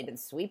even know if they've been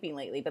sweeping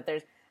lately, but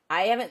there's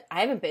I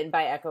haven't been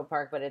by Echo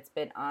Park, but it's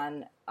been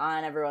on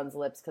everyone's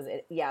lips because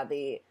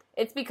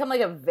it's become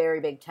like a very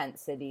big tent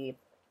city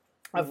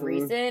of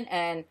recent.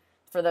 And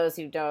for those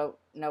who don't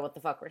know what the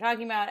fuck we're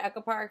talking about,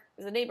 Echo Park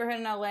is a neighborhood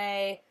in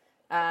LA.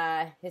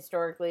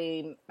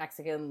 Historically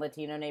Mexican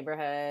Latino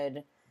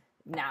neighborhood.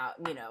 Now,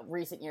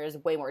 recent years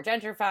way more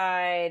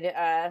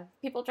gentrified.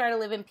 People try to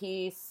live in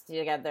peace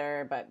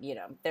together, but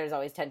there's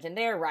always tension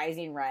there.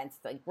 Rising rents,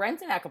 like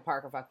rents in Echo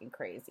Park are fucking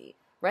crazy.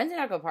 Rents in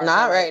Echo Park,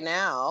 Not are, right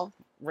now.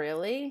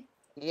 Really?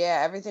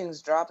 Yeah,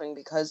 everything's dropping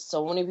because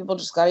so many people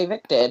just got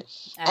evicted,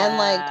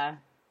 and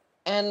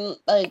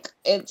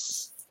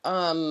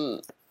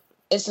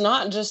it's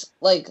not just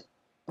like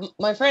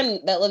my friend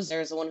that lives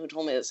there is the one who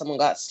told me that someone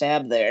got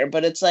stabbed there,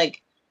 but it's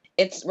like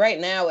it's right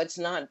now it's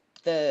not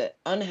the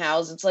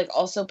unhoused, it's like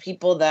also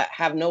people that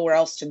have nowhere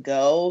else to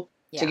go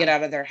to get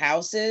out of their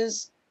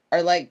houses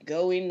are like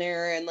going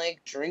there and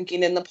like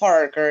drinking in the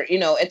park, or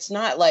it's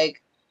not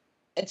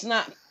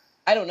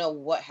I don't know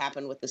what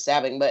happened with the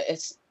stabbing, but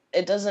it's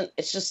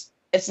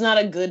not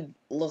a good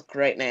look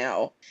right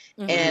now.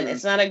 And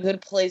it's not a good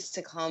place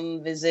to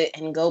come visit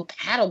and go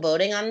paddle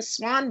boating on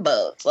swan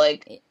boats.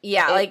 Like,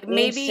 yeah, like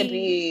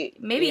maybe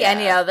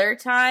any other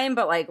time,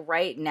 but like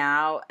right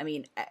now, I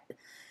mean,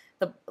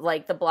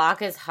 the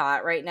block is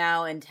hot right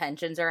now and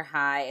tensions are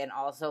high, and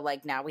also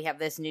like now we have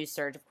this new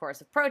surge, of course,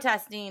 of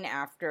protesting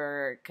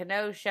after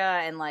Kenosha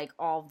and like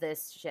all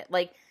this shit.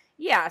 Like,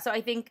 yeah, so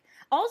I think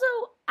also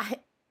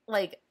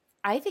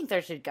I think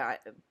there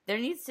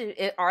needs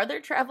to, are there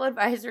travel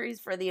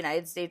advisories for the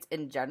United States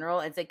in general?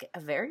 It's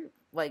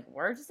like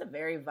we're just a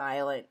very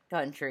violent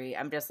country.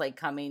 I'm just like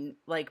coming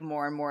like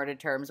more and more to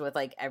terms with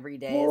like every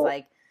day is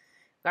like,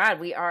 God,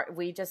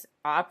 we just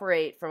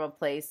operate from a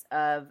place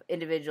of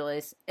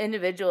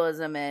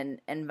individualism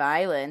and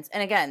violence.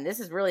 And again,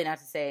 this is really not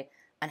to say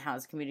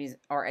unhoused communities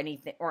or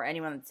anything or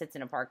anyone that sits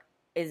in a park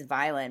is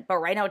violent, but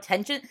right now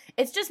tension,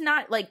 it's just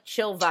not like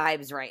chill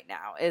vibes right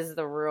now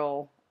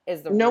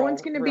no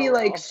one's going to be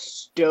like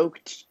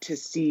stoked to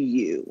see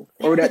you,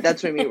 or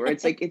that's what I mean, where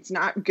it's like it's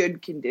not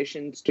good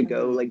conditions to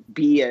go like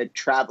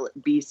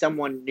be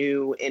someone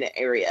new in an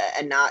area,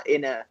 and not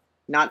in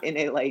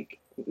a like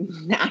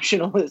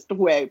nationalist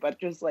way, but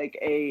just like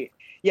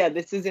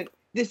this isn't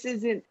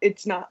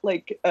it's not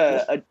like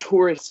a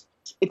tourist,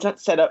 it's not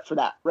set up for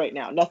that right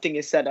now. Nothing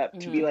is set up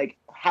to be like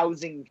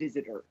housing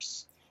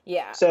visitors.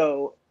 Yeah.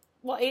 So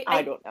well,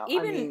 I don't know.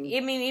 Even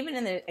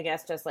in the, I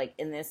guess, just like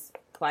in this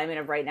climate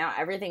of right now,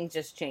 everything's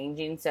just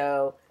changing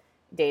so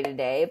day to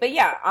day. But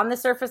yeah, on the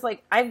surface,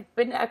 like I've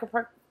been to Echo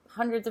Park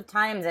hundreds of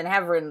times and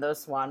have ridden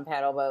those swan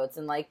paddle boats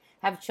and like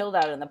have chilled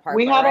out in the park.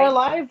 We had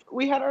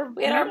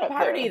our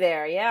party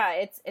there. Yeah,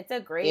 it's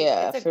a great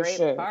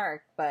sure.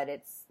 park, but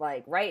it's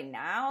like right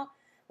now,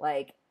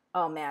 like,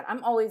 oh man,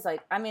 I'm always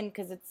like, I'm in,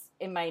 because it's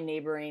in my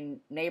neighboring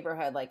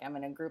neighborhood, like I'm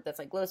in a group that's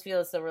like Los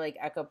Feliz, Silver Lake,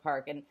 Echo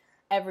Park, and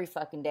every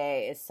fucking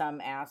day is some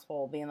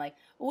asshole being like,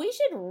 we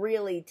should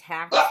really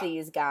tax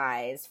these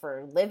guys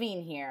for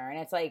living here. And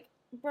it's like,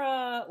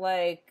 bruh,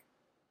 like,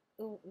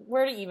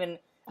 where to even,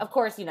 of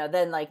course,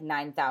 then like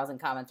 9,000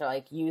 comments are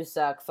like, you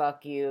suck,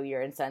 fuck you,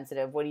 you're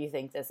insensitive, what do you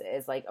think this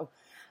is? Like, oh,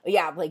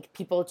 yeah, like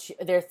people,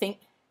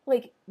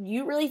 like,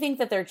 you really think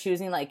that they're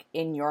choosing, like,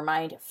 in your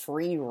mind,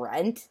 free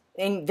rent?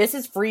 And this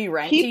is free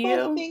rent to you?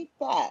 People think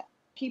that.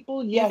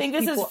 You think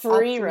this is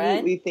free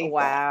rent?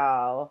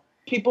 Wow.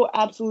 People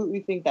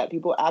absolutely think that.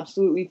 People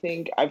absolutely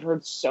think, I've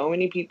heard so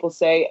many people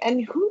say,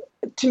 and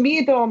to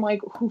me though, I'm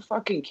like, who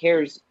fucking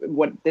cares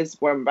what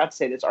I'm about to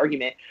say, this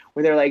argument,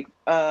 where they're like,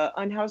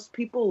 unhoused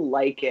people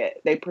like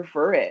it. They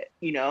prefer it.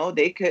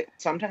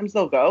 Sometimes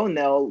they'll go and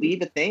they'll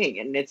leave a thing.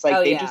 And it's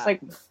like, just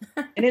like,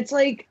 and it's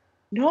like,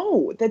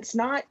 no, that's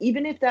not,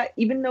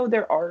 even though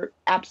there are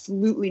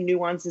absolutely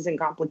nuances and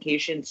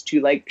complications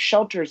to like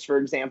shelters, for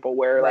example,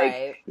 where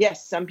like,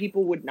 yes, some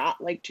people would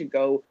not like to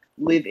go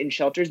live in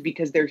shelters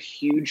because they're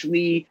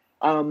hugely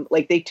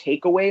like they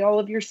take away all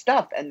of your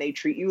stuff and they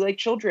treat you like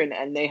children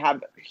and they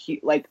have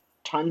like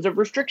tons of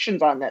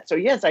restrictions on that. So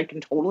yes, I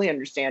can totally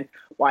understand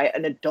why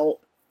an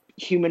adult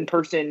human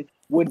person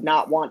would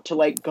not want to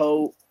like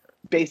go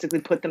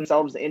basically put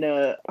themselves in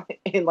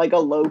like a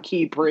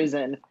low-key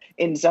prison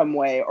in some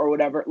way or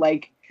whatever,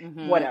 like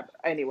whatever.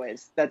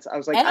 Anyways, I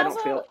was like, and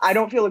I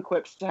don't feel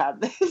equipped to have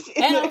this.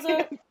 And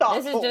also,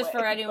 this is just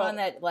for anyone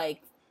that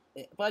like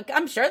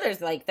I'm sure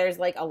there's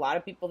like a lot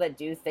of people that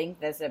do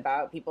think this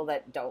about people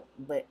that don't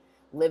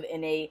live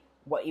in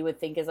what you would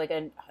think is like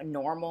a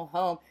normal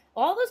home.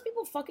 All those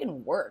people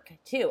fucking work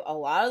too. A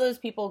lot of those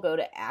people go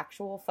to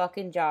actual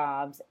fucking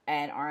jobs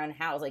and are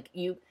unhoused. Like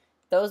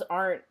those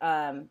aren't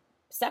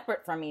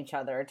separate from each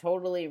other,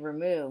 totally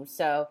removed.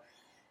 So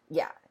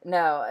yeah,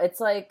 no,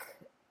 it's like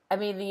I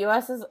mean, the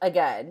U.S. is,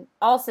 again,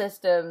 all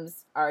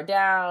systems are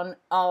down.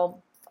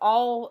 All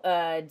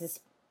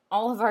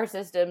of our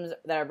systems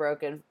that are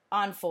broken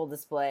on full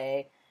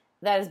display.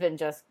 That has been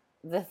just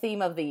the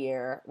theme of the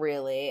year,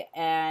 really.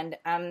 And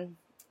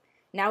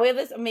now we have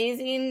this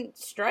amazing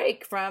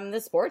strike from the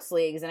sports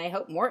leagues, and I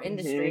hope more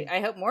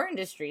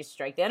industries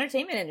strike. The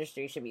entertainment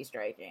industry should be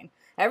striking.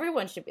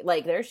 Everyone should be,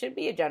 like, there should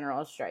be a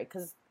general strike,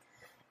 because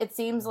it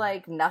seems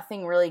like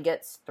nothing really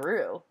gets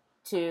through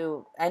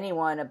to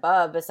anyone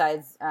above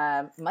besides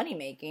money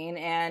making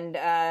and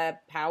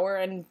power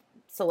and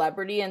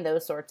celebrity and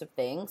those sorts of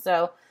things.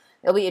 So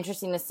it'll be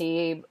interesting to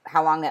see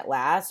how long that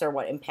lasts or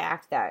what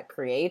impact that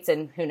creates.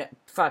 And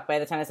by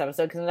the time this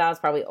episode comes out, it's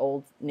probably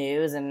old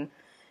news, and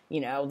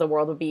the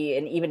world would be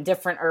an even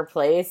differenter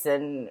place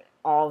and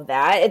all of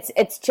that.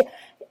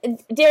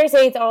 Dare I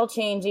say, it's all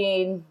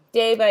changing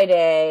day by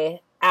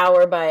day,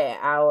 hour by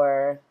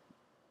hour,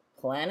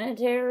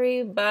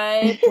 planetary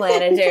by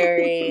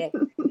planetary.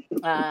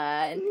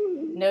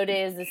 No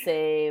day is the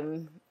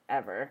same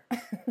ever.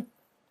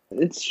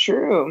 It's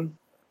true.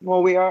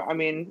 Well, we are. I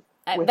mean,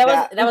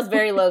 that was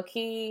very low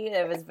key.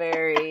 It was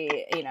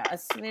very, a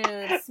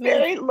smooth,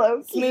 very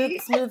low key,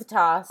 smooth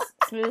toss.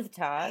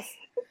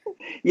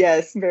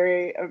 Yes, a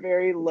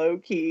very low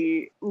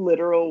key,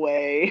 literal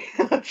way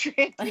of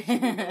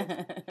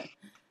transitioning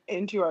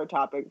into our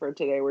topic for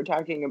today. We're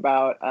talking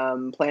about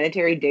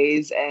planetary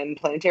days and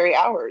planetary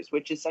hours,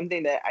 which is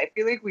something that I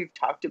feel like we've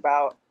talked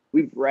about,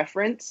 we've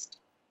referenced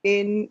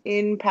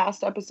in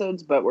past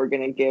episodes, but we're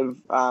going to give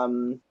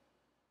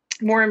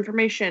more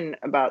information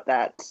about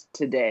that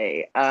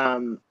today.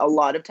 A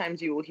lot of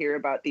times you will hear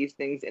about these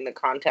things in the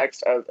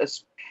context of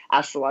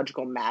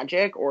astrological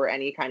magic or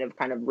any kind of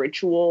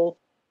ritual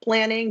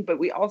planning, but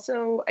we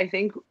also,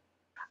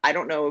 I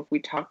don't know if we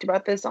talked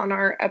about this on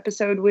our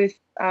episode with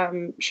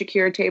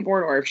Shakira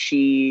Taborn, or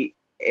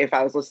if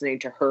I was listening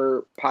to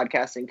her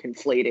podcast and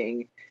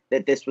conflating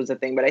that this was a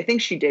thing, but I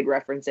think she did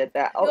reference it.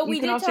 We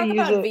did talk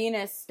about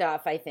Venus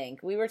stuff. I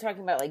think we were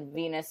talking about like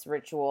Venus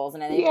rituals,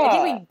 and I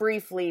think we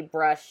briefly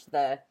brushed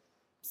the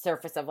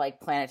surface of like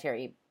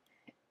planetary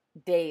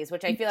days,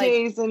 which I feel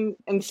days and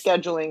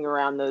scheduling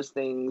around those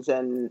things.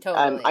 And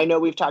totally. I know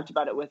we've talked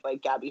about it with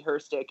like Gabby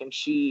Herstick, and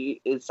she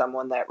is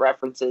someone that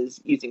references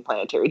using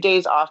planetary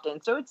days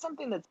often. So it's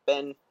something that's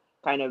been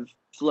kind of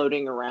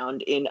floating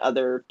around in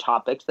other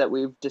topics that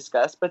we've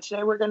discussed. But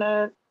today we're going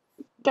to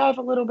dive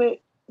a little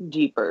bit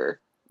deeper.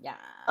 Yeah.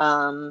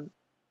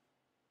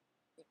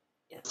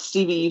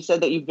 Stevie, you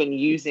said that you've been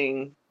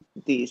using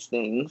these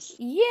things.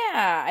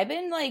 Yeah, I've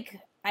been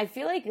I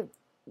feel like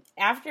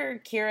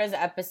after Kira's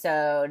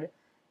episode,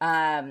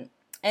 and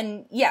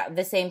yeah,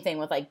 the same thing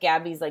with like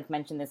Gabby's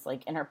mentioned this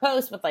in her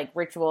post with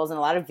rituals and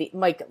a lot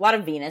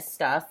of Venus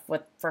stuff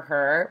for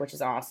her, which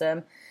is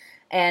awesome.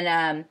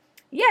 And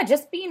yeah,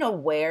 just being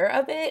aware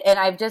of it. And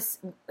I've just,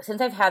 since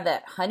I've had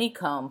that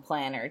honeycomb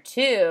planner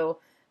too,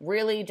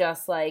 really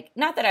just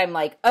not that I'm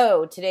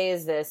oh, today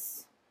is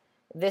this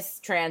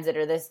transit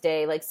or this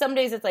day. Some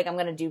days it's I'm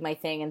going to do my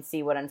thing and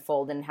see what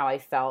unfolded and how I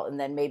felt. And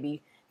then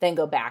maybe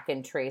go back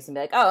and trace and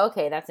be oh,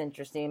 okay, that's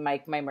interesting.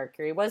 My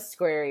Mercury was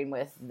squaring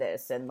with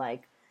this. And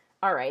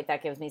all right,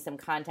 that gives me some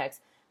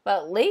context.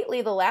 But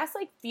lately, the last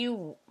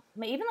few,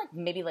 even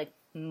maybe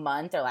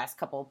month or last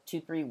couple,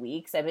 2-3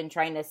 weeks, I've been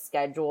trying to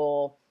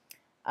schedule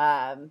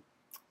the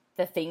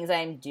things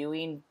I'm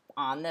doing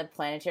on the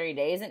planetary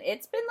days. And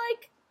it's been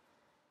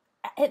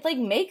it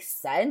makes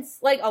sense.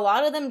 A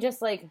lot of them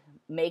just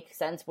make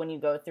sense when you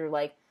go through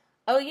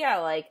oh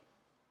yeah,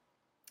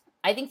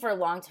 I think for a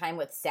long time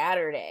with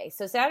Saturday.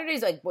 So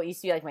Saturday's what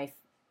used to be my,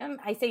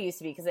 I say used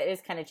to be because it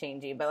is kind of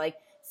changing, but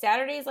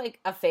Saturday's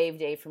a fave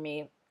day for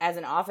me. As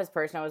an office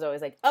person, I was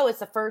always oh, it's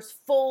the first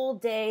full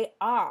day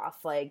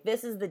off.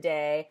 This is the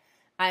day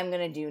I'm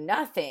going to do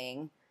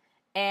nothing.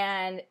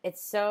 And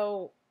it's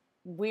so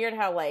weird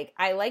how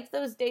I liked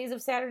those days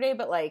of Saturday,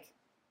 but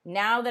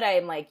now that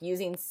I'm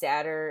using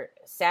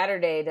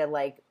Saturday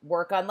to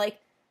work on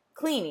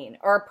cleaning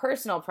or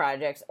personal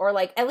projects, or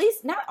at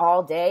least not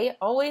all day,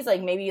 always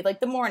maybe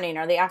the morning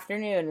or the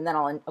afternoon, and then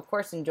I'll of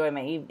course enjoy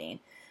my evening.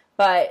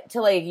 But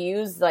to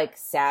use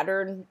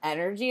Saturn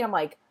energy, I'm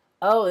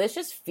oh, this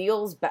just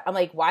feels I'm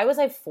why was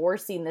I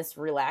forcing this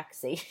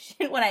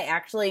relaxation when I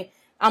actually,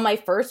 on my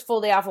first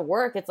full day off of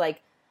work, it's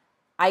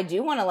I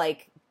do want to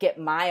get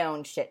my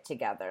own shit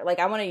together.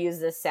 I want to use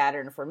this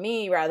Saturn for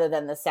me rather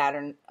than the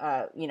Saturn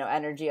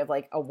energy of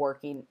a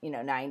working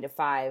 9 to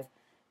 5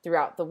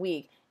 throughout the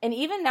week. And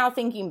even now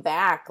thinking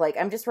back,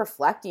 I'm just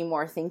reflecting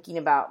more, thinking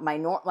about my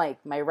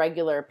my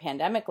regular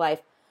pandemic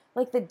life,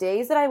 the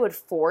days that I would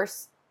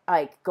force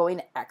going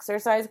to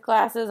exercise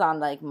classes on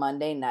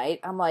Monday night,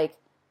 I'm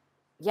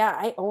yeah,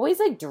 I always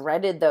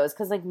dreaded those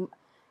because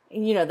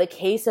the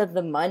case of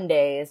the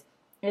Mondays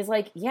is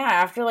yeah,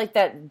 after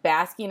that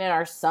basking in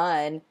our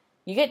sun,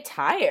 you get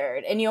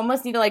tired and you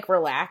almost need to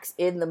relax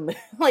in the moon,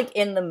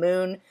 in the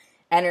moon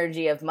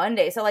energy of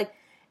Monday. So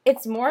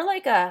it's more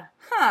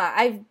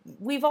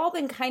we've all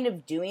been kind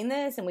of doing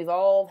this, and we've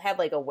all had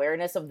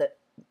awareness of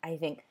I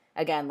think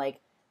again,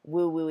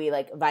 woo-woo-y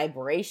like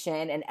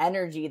vibration and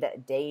energy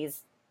that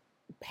days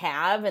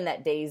have and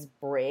that days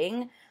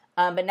bring.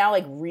 But now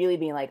like really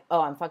being like,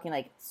 oh, I'm fucking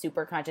like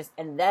super conscious.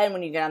 And then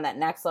when you get on that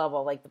next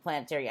level, like the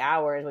planetary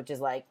hours, which is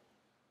like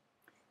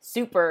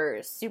super,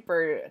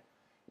 super,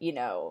 you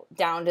know,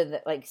 down to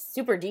the like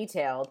super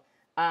detailed.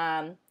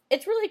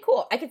 It's really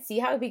cool. I could see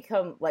how it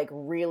become like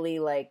really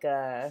like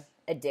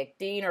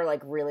addicting or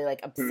like really like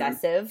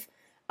obsessive.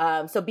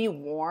 So be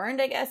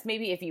warned, I guess,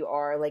 maybe if you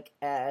are like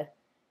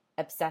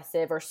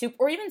obsessive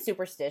or even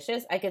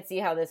superstitious, I could see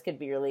how this could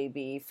really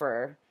be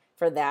for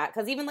that.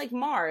 Because even like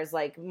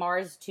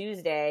Mars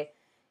Tuesday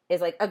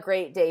is like a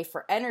great day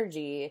for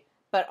energy,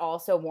 but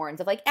also warns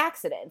of like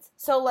accidents.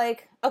 So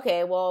like,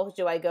 okay, well,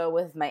 do I go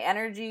with my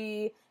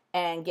energy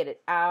and get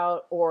it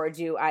out, or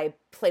do I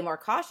play more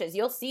cautious?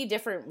 You'll see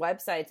different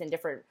websites and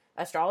different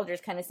astrologers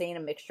kind of saying a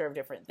mixture of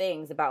different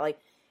things about like,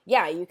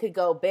 yeah, you could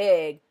go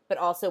big, but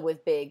also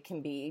with big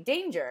can be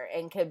danger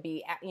and could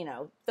be, you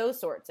know, those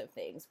sorts of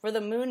things. For the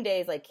moon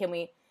days, like,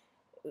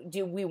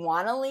 do we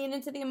want to lean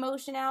into the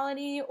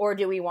emotionality, or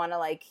do we want to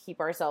like keep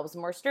ourselves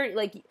more sturdy?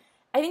 Like,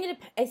 I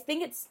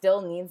think it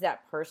still needs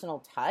that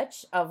personal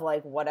touch of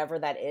like whatever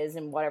that is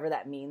and whatever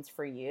that means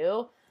for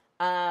you.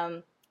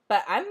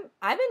 But I've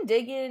been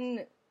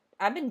digging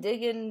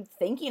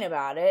thinking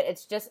about it.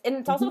 It's just, and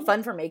it's also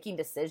fun for making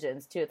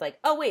decisions too. It's like,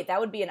 oh wait, that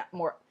would be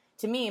more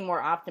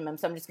optimum.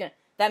 So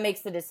that makes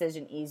the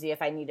decision easy.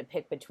 If I need to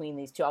pick between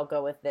these two, I'll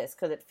go with this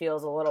because it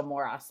feels a little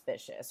more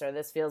auspicious, or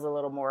this feels a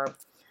little more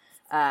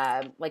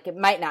like it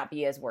might not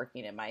be as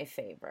working in my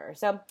favor.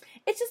 So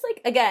it's just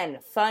like, again,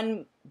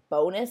 fun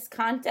bonus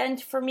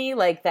content for me.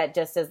 Like that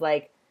just is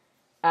like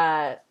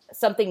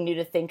something new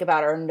to think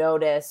about or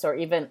notice, or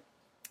even,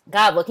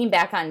 God, looking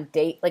back on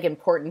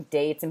important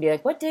dates and be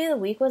like, what day of the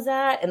week was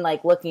that? And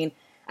like I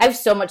have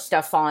so much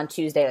stuff fall on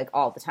Tuesday, like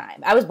all the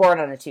time. I was born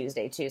on a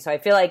Tuesday too. So I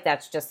feel like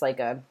that's just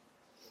like I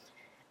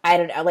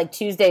don't know, like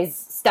Tuesdays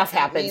stuff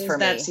happens for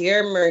me. That's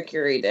your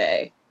Mercury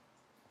day.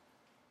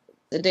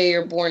 The day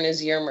you're born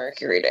is your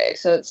Mercury day.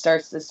 So it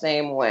starts the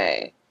same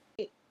way.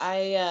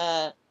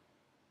 I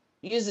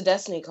use the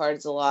Destiny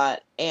cards a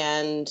lot,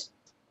 and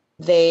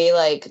they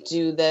like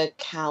do the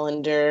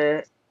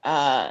calendar,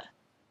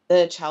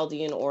 the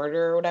Chaldean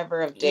order or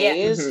whatever of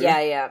days.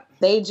 Yeah.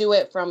 They do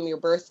it from your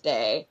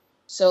birthday.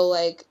 So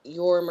like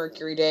your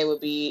Mercury day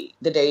would be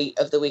the day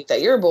of the week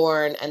that you're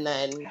born, and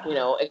then, you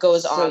know, it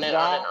goes on and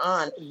on and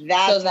on.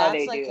 That's how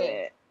they do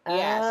it.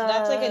 Yeah, so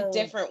that's like a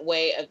different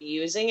way of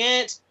using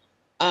it.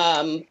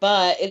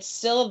 But it's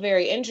still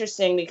very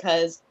interesting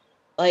because,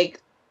 like,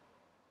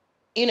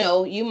 you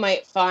know, you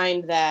might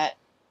find that,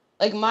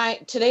 like,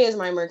 today is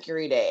my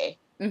Mercury day.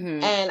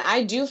 Mm-hmm. And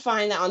I do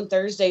find that on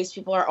Thursdays,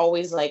 people are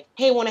always like,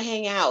 hey, want to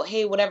hang out?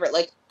 Hey, whatever.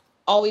 Like,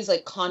 always,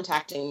 like,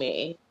 contacting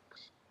me.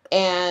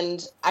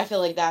 And I feel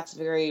like that's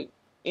very,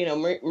 you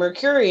know,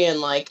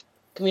 Mercurian, like,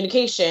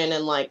 communication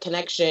and, like,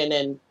 connection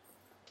and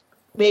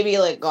maybe,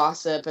 like,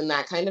 gossip and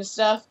that kind of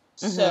stuff.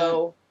 Mm-hmm.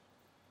 So...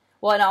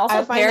 Well, and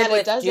also paired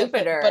with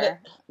Jupiter,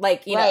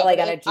 like, you know, like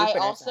on a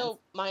Jupiter.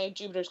 My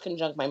Jupiter's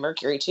conjunct my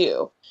Mercury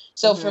too.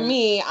 So for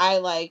me,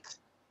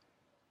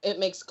 it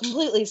makes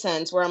completely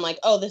sense where I'm like,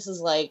 oh, this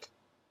is like,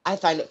 I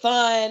find it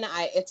fun.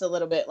 It's a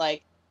little bit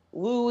like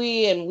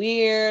wooey and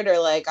weird, or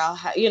like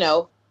you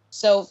know.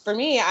 So for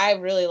me, I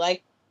really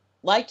like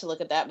to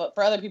look at that. But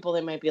for other people,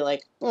 they might be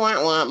like,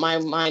 wah, wah, my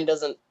mind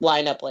doesn't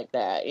line up like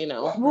that, you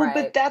know. Well, right.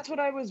 But that's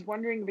what I was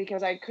wondering,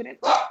 because I couldn't.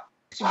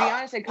 To be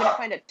honest, I couldn't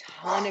find a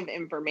ton of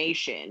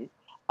information.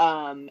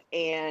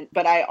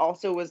 But I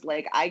also was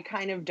like, I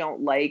kind of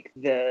don't like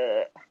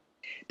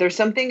there's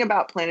something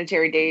about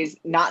planetary days,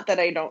 not that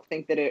I don't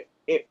think that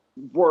it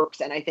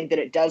works, and I think that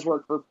it does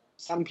work for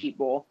some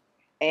people.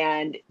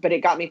 But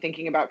it got me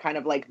thinking about kind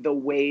of like the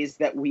ways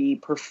that we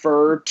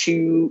prefer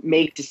to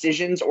make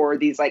decisions, or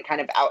these like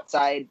kind of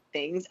outside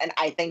things. And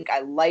I think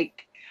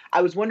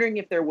I was wondering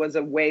if there was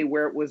a way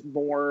where it was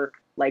more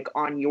like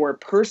on your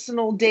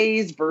personal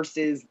days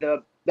versus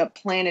the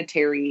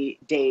planetary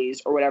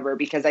days or whatever,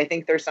 because I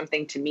think there's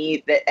something to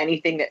me that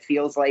anything that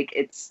feels like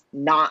it's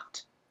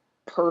not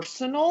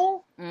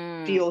personal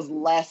feels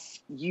less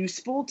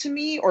useful to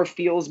me, or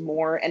feels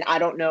more, and I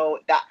don't know,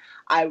 that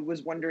I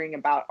was wondering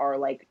about our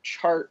like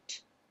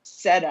chart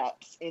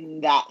setups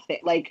in that thing,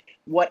 like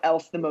what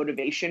else the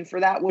motivation for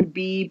that would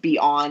be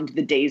beyond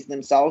the days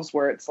themselves,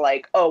 where it's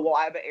like, oh, well,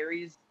 I have an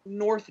Aries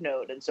North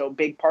node, and so a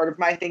big part of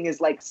my thing is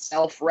like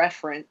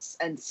self-reference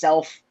and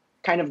self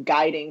kind of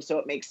guiding, so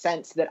it makes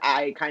sense that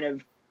I kind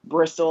of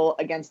bristle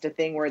against a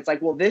thing where it's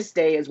like, well, this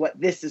day is what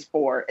this is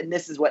for, and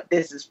this is what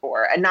this is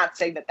for, and not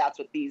saying that that's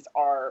what these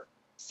are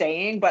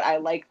saying, but I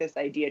like this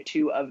idea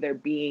too of there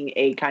being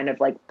a kind of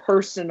like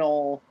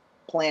personal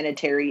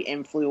planetary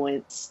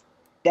influence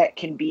that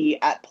can be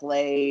at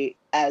play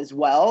as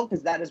well,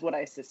 because that is what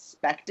I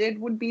suspected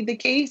would be the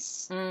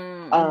case.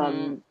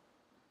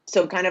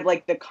 So kind of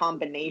like the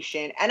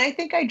combination, and I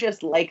think I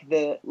just like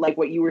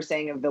what you were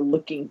saying of the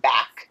looking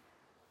back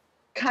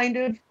kind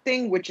of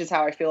thing, which is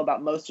how I feel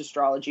about most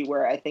astrology,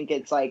 where I think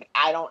it's like,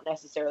 I don't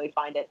necessarily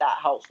find it that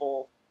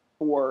helpful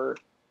for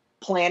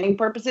planning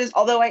purposes,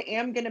 although I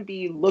am going to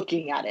be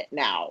looking at it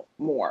now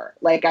more.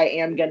 Like I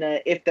am going to,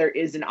 if there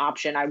is an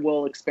option, I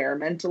will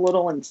experiment a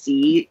little and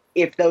see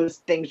if those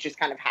things just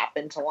kind of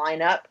happen to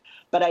line up.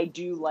 But I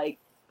do like,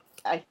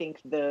 I think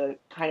the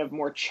kind of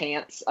more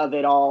chance of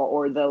it all,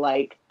 or the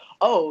like,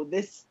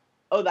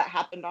 that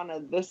happened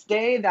on this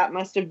day, that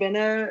must have been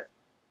a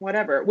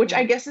whatever, which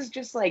I guess is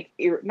just like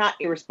not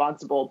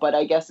irresponsible, but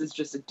I guess is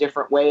just a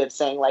different way of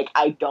saying like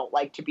I don't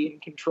like to be in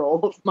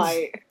control of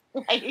my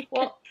like,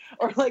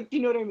 or like, do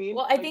you know what I mean?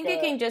 Well, I think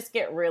it can just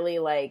get really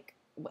like,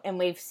 and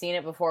we've seen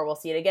it before, we'll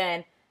see it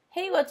again.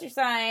 Hey, what's your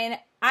sign?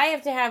 I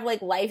have to have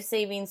like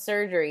life-saving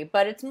surgery,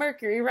 but it's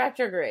Mercury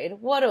retrograde.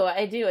 What do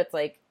I do? It's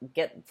like,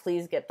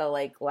 please get the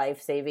like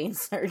life-saving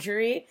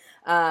surgery.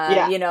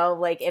 You know,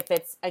 like if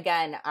it's,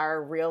 again,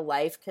 our real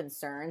life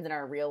concerns and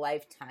our real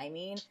life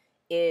timing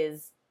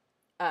is,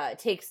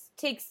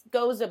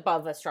 goes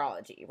above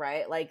astrology,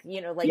 right? Like,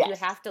 you know, like you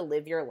have to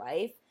live your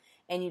life.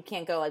 And you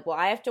can't go like, well,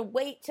 I have to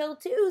wait till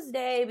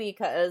Tuesday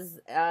because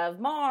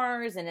of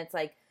Mars. And it's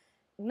like,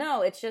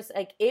 no, it's just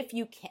like, if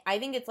you can, I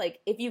think it's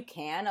like, if you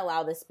can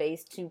allow the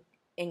space to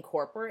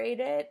incorporate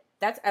it,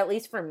 that's, at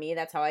least for me,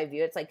 that's how I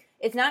view it. It's like,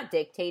 it's not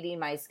dictating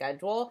my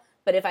schedule,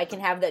 but if I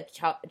can have the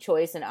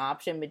choice and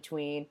option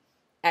between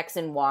X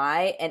and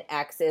Y, and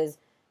X is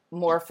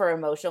more for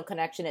emotional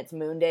connection, it's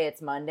Moon Day,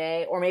 it's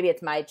Monday, or maybe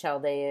it's my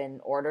Chaldean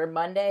order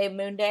Monday,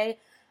 Moon Day.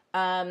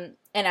 And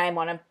I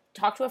want to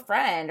talk to a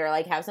friend or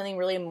like have something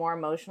really more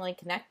emotionally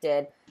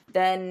connected,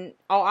 then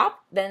I'll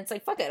opt. Then it's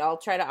like, fuck it, I'll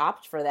try to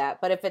opt for that.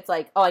 But if it's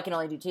like, oh, I can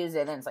only do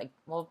Tuesday, then it's like,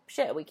 well,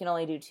 shit, we can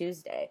only do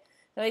Tuesday.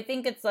 So I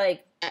think it's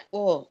like,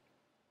 well,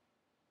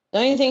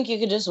 don't you think you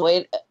could just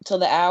wait till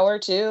the hour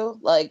too?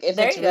 Like if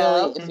it's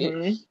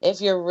really, if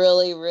you're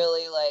really,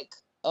 really like,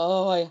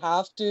 oh, I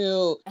have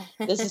to,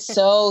 this is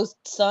so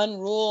sun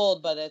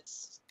ruled, but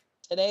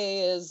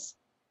today is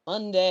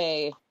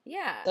Monday.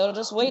 Yeah. So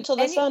just wait till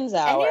the sun's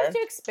out. And you have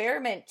to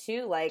experiment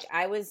too. Like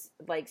I was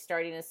like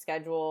starting to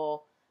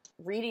schedule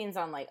readings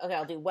on like, okay,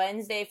 I'll do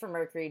Wednesday for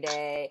Mercury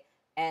Day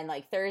and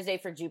like Thursday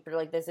for Jupiter,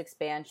 like this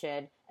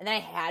expansion. And then I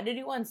had to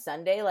do on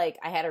Sunday, like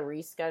I had to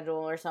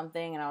reschedule or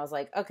something. And I was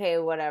like, okay,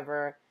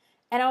 whatever.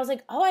 And I was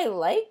like, oh, I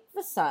like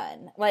the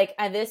sun. Like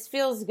this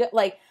feels good.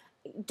 Like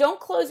don't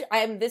close.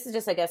 This is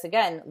just, I guess,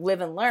 again, live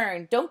and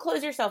learn. Don't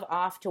close yourself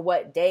off to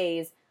what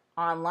days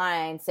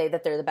online say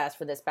that they're the best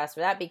for this, best for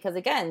that, because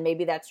again,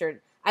 maybe that's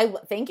I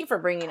thank you for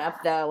bringing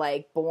up the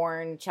like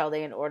born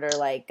Chaldean order,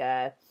 like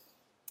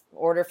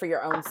order for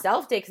your own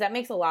self day, because that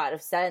makes a lot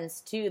of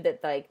sense too, that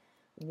like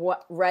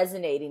what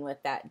resonating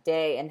with that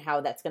day and how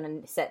that's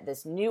going to set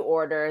this new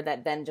order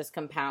that then just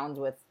compounds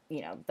with,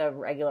 you know, the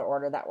regular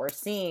order that we're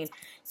seeing.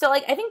 So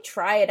like I think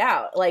try it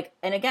out, like,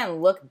 and again,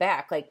 look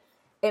back, like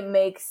it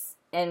makes.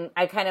 And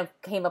I kind of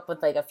came up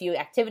with like a few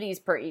activities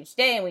per each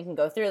day, and we can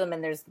go through them,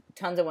 and there's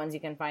tons of ones you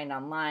can find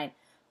online.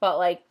 But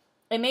like,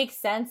 it makes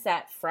sense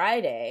that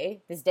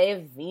Friday, this day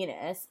of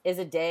Venus, is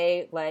a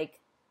day like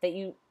that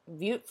you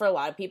view for a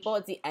lot of people.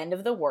 It's the end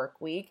of the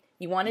work week.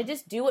 You want to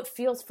just do what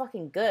feels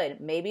fucking good.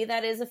 Maybe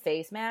that is a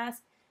face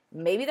mask.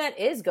 Maybe that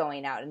is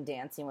going out and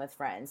dancing with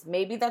friends.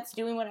 Maybe that's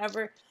doing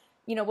whatever,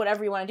 you know,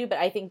 whatever you want to do. But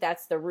I think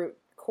that's the root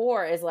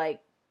core is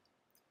like,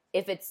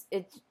 if it's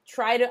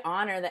try to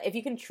honor that. If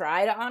you can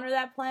try to honor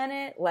that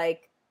planet,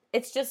 like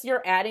it's just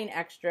you're adding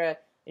extra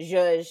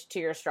zhuzh to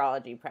your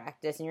astrology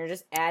practice, and you're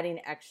just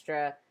adding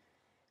extra,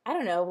 I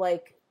don't know,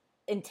 like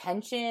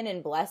intention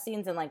and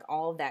blessings and like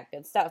all of that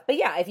good stuff. But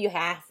yeah, if you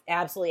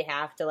absolutely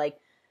have to like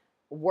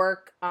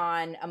work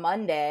on a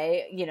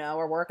Monday, you know,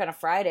 or work on a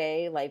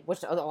Friday, like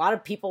which a lot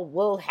of people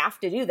will have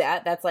to do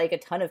that. That's like a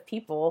ton of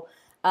people.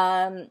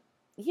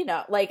 You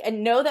know, like,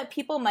 and know that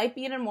people might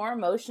be in a more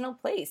emotional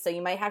place, so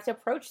you might have to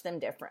approach them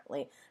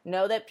differently.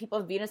 Know that people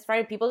have Venus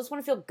Friday, people just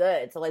want to feel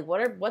good. So like,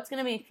 what's going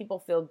to make people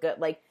feel good?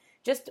 Like,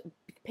 just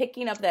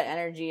picking up that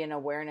energy and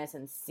awareness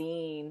and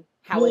seeing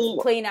how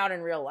it's playing out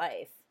in real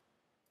life.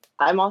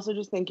 I'm also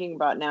just thinking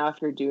about now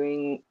if you're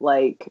doing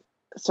like,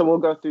 so we'll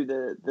go through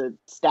the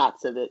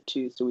stats of it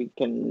too, so we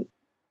can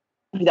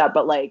do that.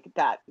 But like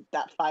that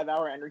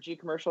 5-hour energy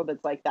commercial,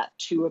 that's like that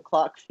 2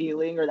 o'clock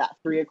feeling or that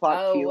 3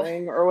 o'clock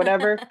feeling or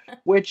whatever,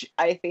 which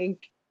I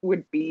think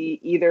would be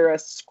either a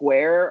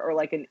square or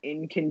like an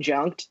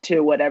inconjunct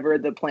to whatever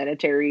the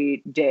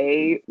planetary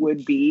day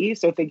would be.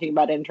 So thinking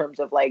about it in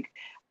terms of like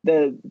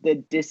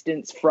the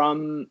distance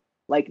from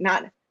like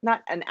not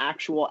an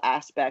actual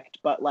aspect,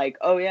 but like,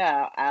 oh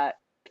yeah, at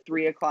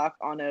 3 o'clock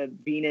on a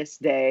Venus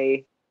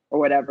day or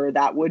whatever,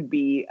 that would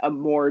be a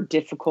more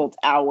difficult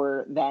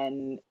hour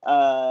than,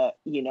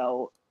 you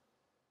know,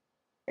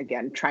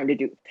 again, trying to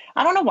do,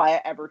 I don't know why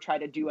I ever try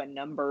to do a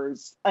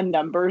numbers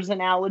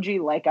analogy,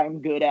 like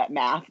I'm good at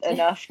math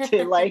enough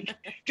to like,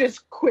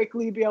 just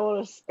quickly be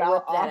able to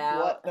spout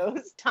off what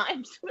those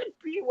times would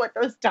be, what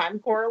those time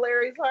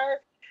corollaries are.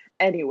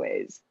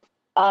 Anyways.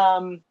 I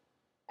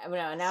don't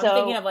know. Now I'm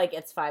thinking of like,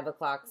 it's 5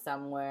 o'clock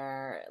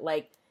somewhere,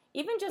 like,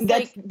 even just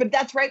but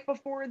that's right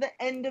before the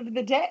end of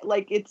the day.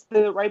 Like it's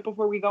the right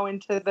before we go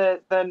into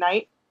the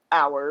night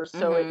hours.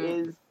 So it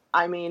is,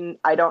 I mean,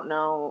 I don't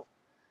know.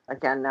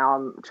 again, now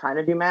I'm trying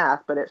to do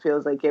math, but it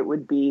feels like it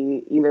would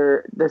be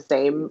either the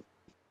same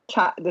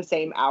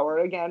hour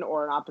again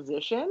or an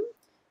opposition.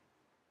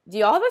 Do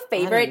y'all have a don't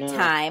favorite know.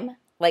 time,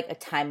 like a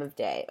time of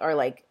day, or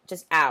like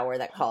just hour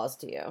that calls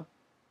to you?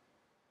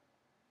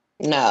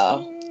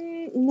 No.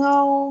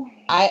 No.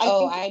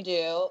 I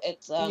do.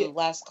 It's Yeah.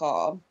 last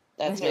call.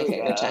 That's my There we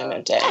favorite go. time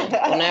of day.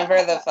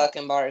 Whenever the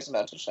fucking bar is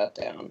about to shut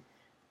down.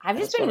 I've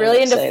just That's been what I really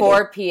would into say.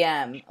 4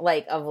 p.m.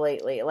 like of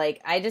lately.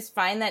 Like I just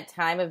find that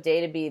time of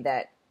day to be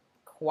that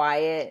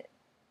quiet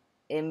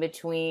in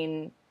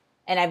between,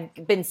 and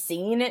I've been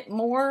seeing it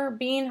more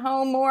being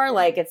home more.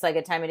 Like it's like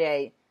a time of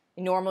day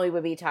I normally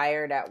would be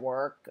tired at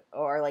work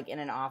or like in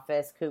an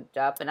office cooped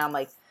up, and I'm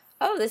like,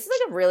 oh, this is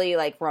like a really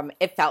like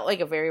it felt like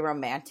a very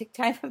romantic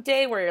time of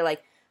day where you're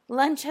like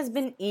lunch has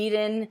been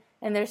eaten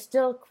and there's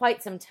still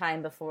quite some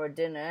time before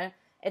dinner.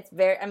 It's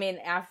very, I mean,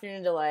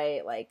 afternoon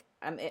delight, like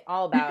I'm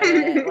all about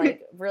it.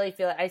 Like really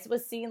feel it. I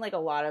was seeing like a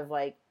lot of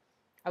like,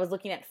 I was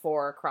looking at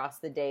 4 across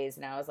the days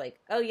and I was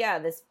like, oh yeah,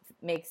 this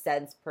makes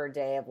sense per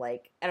day of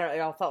like, I don't know, it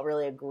all felt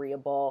really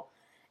agreeable.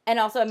 And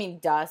also, I mean,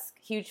 dusk,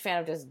 huge fan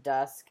of just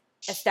dusk,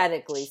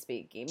 aesthetically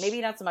speaking. Maybe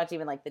not so much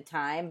even like the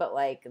time, but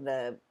like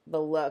the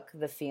look,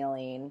 the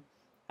feeling.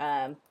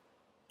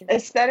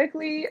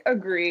 Aesthetically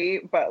agree,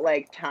 but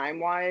like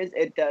time wise,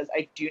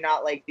 I do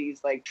not like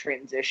these like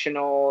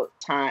transitional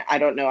time. I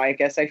don't know. I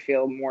guess I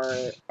feel more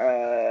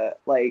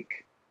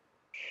like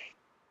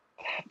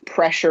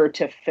pressure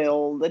to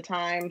fill the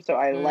time. So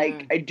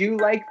I do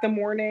like the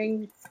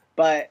morning,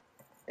 but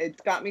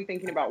it's got me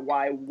thinking about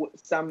why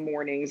some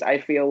mornings I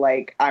feel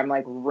like I'm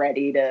like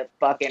ready to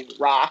fucking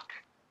rock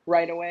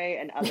right away,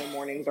 and other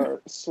mornings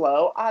are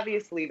slow.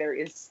 Obviously, there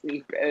is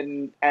sleep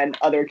and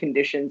other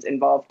conditions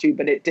involved too,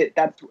 but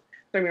that's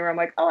something where I'm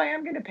like, oh, I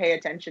am going to pay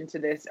attention to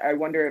this. I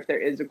wonder if there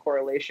is a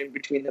correlation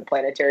between the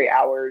planetary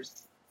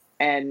hours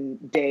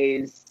and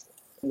days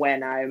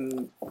when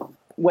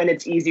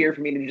it's easier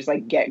for me to just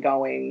like get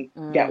going,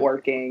 get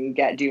working,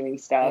 get doing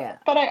stuff. Yeah.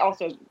 But I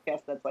also guess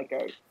that's like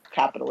a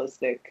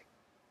capitalistic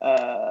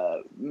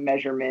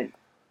measurement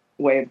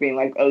way of being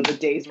like, oh, the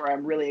days where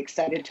I'm really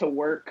excited to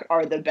work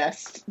are the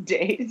best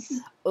days.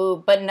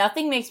 Ooh, but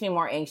nothing makes me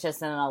more anxious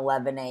than an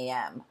 11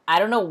 a.m. I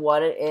don't know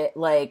what it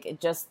like,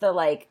 just the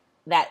like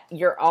that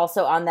you're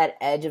also on that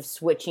edge of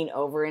switching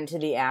over into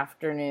the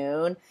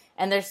afternoon.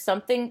 And there's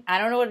something, I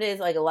don't know what it is,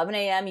 like 11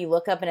 a.m., you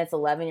look up and it's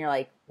 11, you're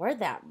like,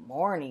 where'd that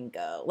morning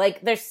go? Like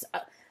there's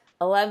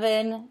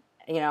 11,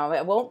 you know,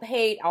 it won't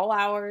hate, all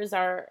hours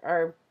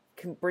are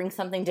can bring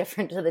something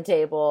different to the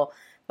table.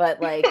 But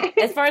like,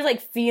 as far as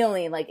like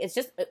feeling, like it's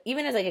just,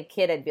 even as like a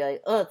kid, I'd be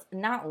like, oh, it's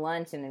not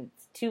lunch and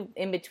it's too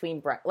in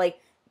between,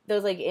 like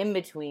those like in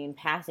between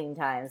passing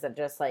times that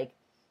just like,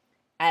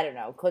 I don't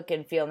know, click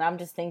and feel. Now I'm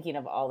just thinking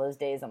of all those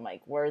days. I'm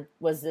like,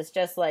 was this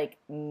just like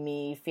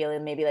me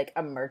feeling maybe like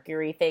a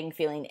Mercury thing,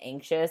 feeling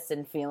anxious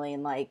and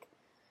feeling like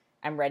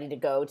I'm ready to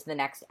go to the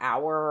next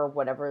hour or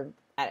whatever.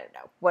 I don't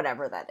know,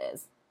 whatever that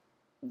is.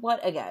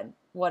 What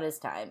is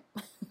time?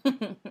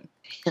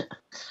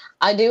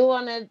 I do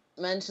want to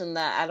mention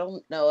that I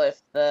don't know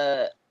if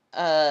the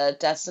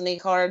Destiny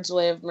cards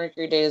way of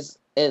Mercury days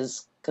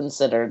is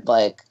considered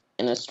like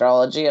in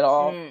astrology at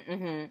all.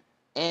 Mm-hmm.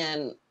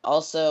 And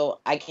also,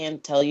 I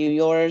can't tell you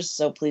yours,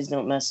 so please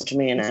don't message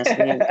me and ask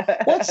me,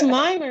 what's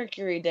my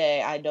Mercury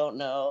day? I don't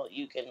know.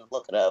 You can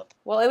look it up.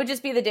 Well, it would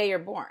just be the day you're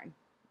born.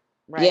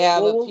 Right. Yeah,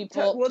 Well,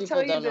 but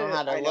people don't know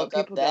how to look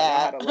up people don't know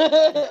how that. to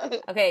look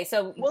that Okay,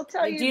 so We'll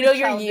tell you do you the know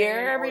your Chaldean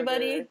year,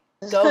 everybody? order.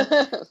 Go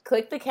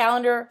click the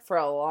calendar for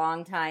a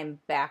long time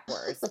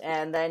backwards,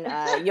 and then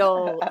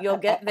you'll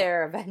get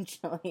there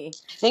eventually.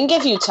 I think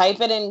if you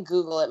type it in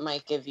Google, it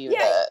might give you the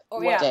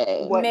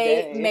day. What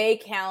day? May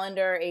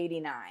calendar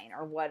 89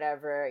 or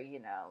whatever,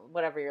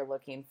 whatever you're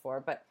looking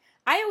for. But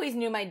I always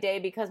knew my day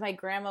because my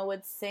grandma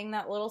would sing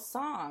that little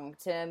song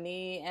to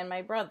me and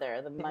my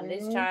brother. The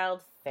Monday's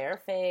child, fair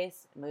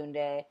face, moon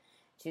day.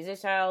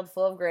 Tuesday's child,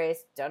 full of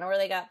grace. Don't know where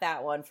they got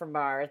that one from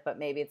Mars, but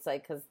maybe it's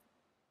like because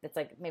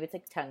maybe it's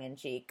like tongue in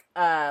cheek.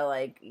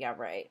 Yeah,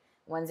 right.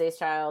 Wednesday's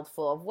child,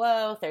 full of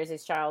woe.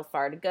 Thursday's child,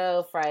 far to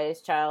go.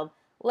 Friday's child,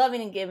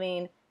 loving and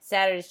giving.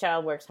 Saturday's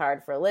child works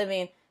hard for a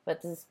living.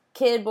 But this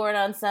kid born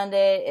on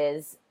Sunday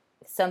is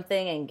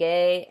something and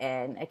gay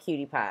and a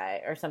cutie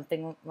pie or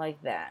something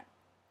like that.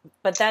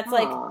 But that's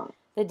like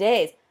the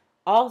days.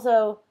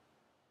 Also,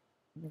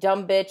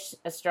 dumb bitch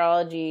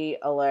astrology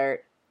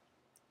alert.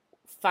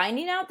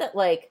 Finding out that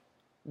like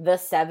the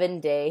 7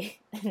 day,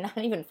 not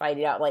even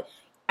finding out, like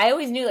I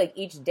always knew like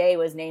each day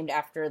was named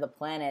after the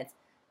planets.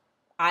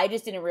 I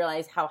just didn't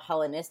realize how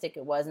Hellenistic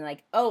it was, and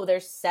like, oh,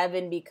 there's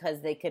 7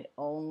 because they could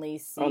only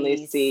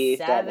see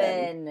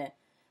 7.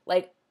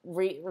 Like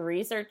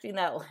researching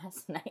that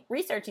last night,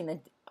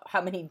 researching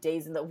how many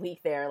days in the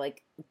week there,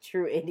 like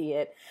true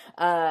idiot.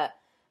 I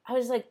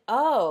was like,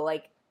 oh,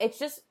 like it's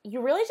just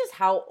you realize just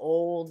how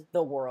old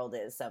the world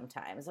is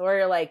sometimes. Where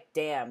you're like,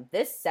 damn,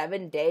 this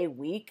 7-day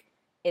week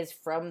is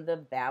from the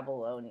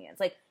Babylonians.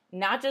 Like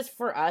not just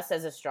for us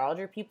as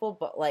astrologer people,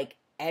 but like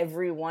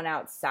everyone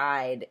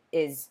outside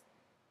is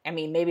I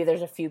mean, maybe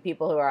there's a few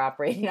people who are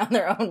operating on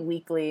their own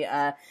weekly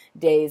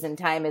days and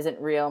time isn't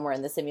real and we're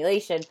in the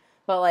simulation.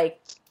 But like,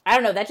 I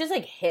don't know, that just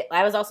like hit.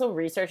 I was also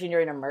researching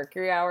during a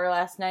Mercury hour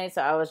last night.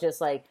 So I was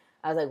like,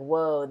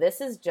 whoa,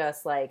 this is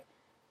just like,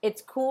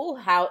 it's cool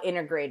how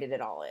integrated it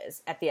all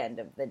is at the end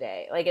of the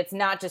day. Like, it's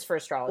not just for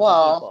astrology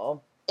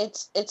people.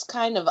 It's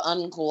kind of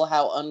uncool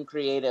how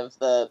uncreative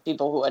the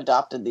people who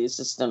adopted these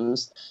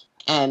systems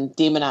and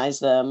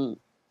demonized them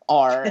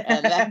are,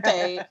 and that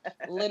they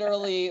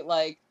literally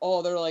like,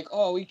 they're like,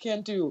 we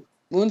can't do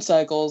moon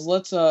cycles.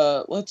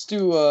 Let's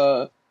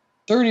do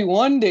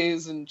 31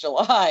 days in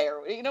July,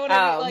 or you know what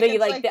I mean?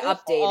 Like the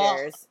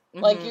updaters.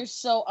 Like, you're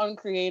so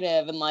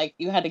uncreative, and like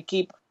you had to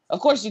keep. Of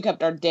course, you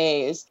kept our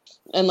days,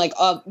 and like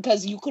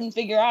because you couldn't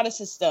figure out a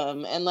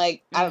system, and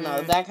like I don't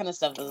know, that kind of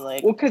stuff is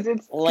like because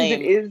it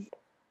lame. is.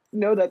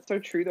 No, that's so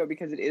true though,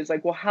 because it is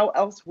like, well, how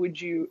else would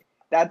you?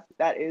 That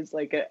is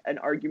like an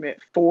argument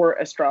for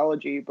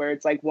astrology, where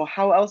it's like, well,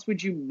 how else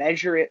would you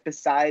measure it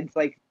besides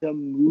like the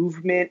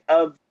movement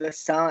of the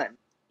sun?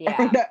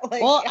 Yeah.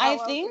 Like, well, I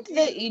think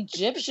the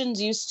Egyptians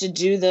used to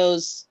do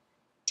those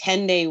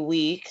 10-day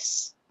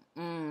weeks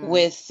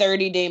with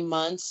 30-day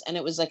months, and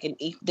it was like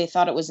they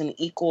thought it was an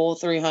equal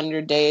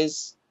 300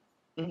 days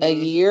a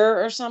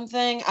year or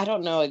something. I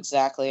don't know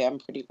exactly. I'm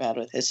pretty bad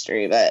with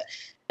history, but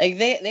like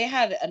they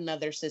had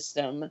another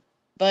system,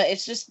 but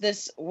it's just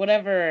this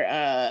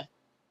whatever.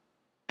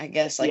 I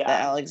guess like the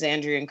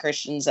Alexandrian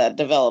Christians that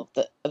developed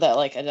that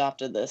like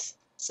adopted this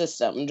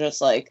system,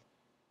 just like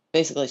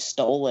basically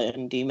stole it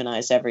and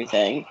demonized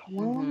everything.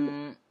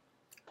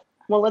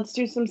 Well, let's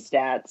do some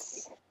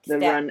stats.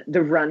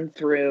 The run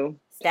through.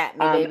 Stat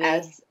me, baby.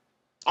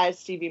 As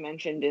Stevie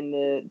mentioned in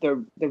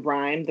the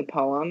rhyme, the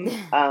poem.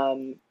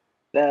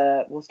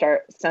 We'll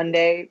start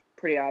Sunday.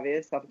 Pretty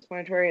obvious,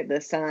 self-explanatory.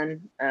 The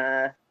sun,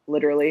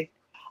 literally.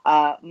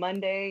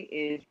 Monday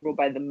is ruled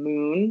by the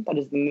moon. That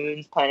is the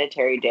moon's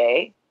planetary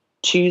day.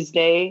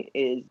 Tuesday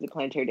is the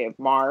planetary day of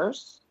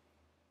Mars.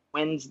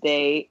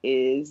 Wednesday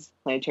is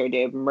planetary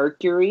day of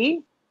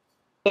Mercury.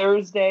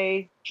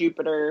 Thursday,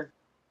 Jupiter.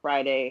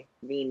 Friday,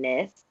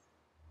 Venus.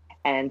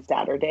 And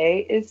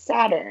Saturday is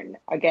Saturn.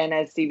 Again,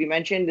 as Stevie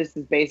mentioned, this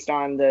is based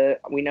on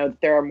we know that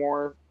there are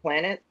more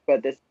planets,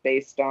 but this is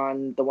based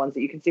on the ones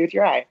that you can see with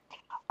your eye.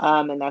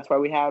 And that's why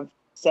we have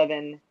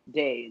 7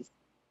 days.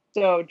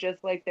 So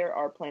just like there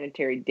are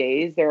planetary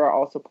days, there are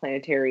also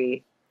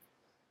planetary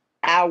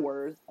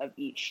hours of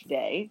each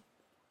day.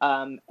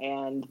 And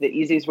the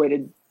easiest way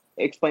to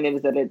explain it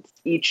is that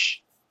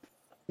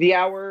the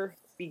hour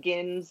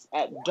begins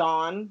at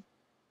dawn.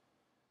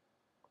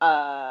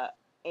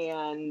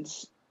 And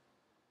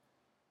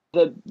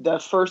the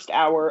first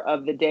hour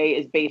of the day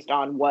is based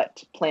on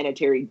what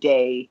planetary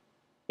day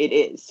it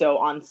is. So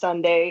on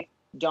Sunday,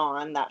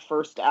 dawn, that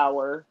first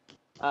hour,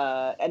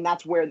 and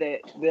that's where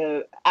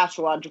the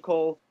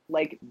astrological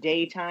like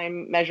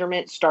daytime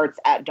measurement starts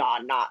at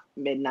dawn, not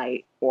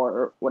midnight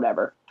or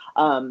whatever.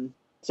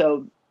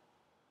 So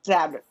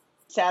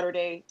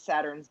Saturday,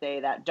 Saturn's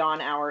day, that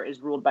dawn hour is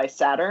ruled by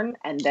Saturn,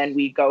 and then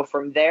we go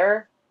from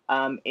there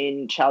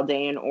in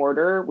Chaldean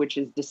order, which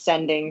is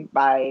descending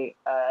by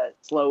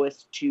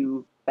slowest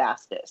to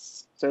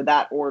fastest. So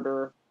that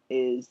order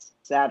is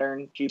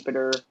Saturn,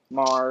 Jupiter,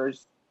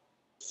 Mars,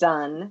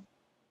 Sun,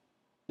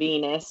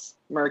 Venus,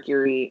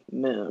 Mercury,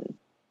 Moon,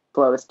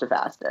 slowest to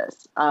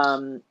fastest.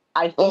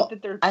 I think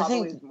that there's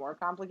probably more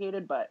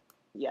complicated, but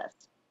yes.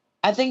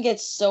 I think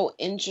it's so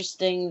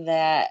interesting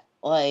that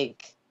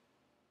like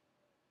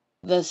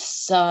the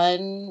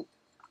sun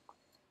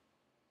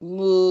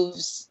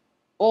moves.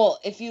 Well,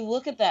 if you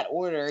look at that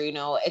order, you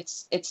know,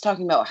 it's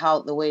talking about how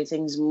the way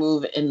things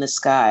move in the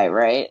sky,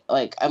 right?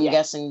 Like, I'm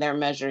guessing they're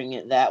measuring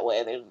it that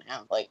way. They didn't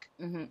have, like,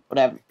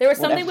 whatever. There was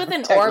something with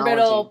an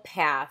orbital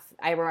path,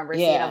 I remember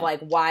seeing, Yeah. of, like,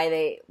 why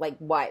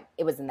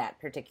it was in that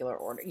particular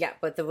order. Yeah,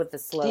 but with the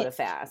slow to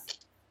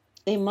fast.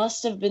 They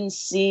must have been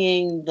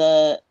seeing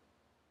the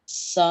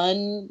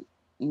sun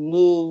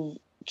move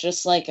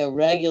just like a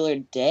regular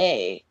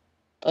day.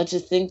 But to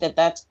think that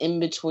that's in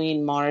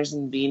between Mars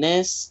and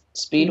Venus,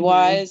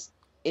 speed-wise,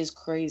 is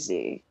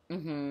crazy.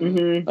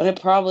 But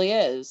it probably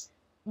is.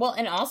 Well,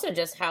 and also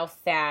just how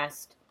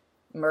fast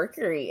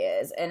Mercury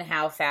is and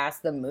how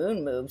fast the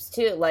moon moves,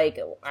 too. Like,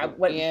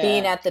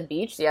 being at the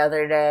beach the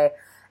other day,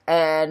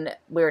 and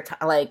we were,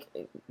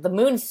 the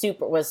moon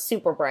was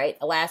super bright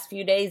the last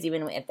few days,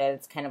 even if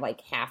it's kind of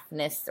like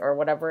halfness or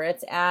whatever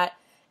it's at.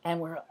 And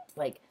we're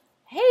like,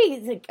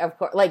 hey, of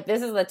course, like,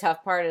 this is the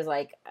tough part is,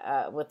 like,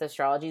 with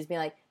astrology is being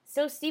like,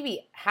 so,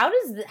 Stevie, how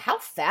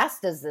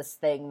fast does this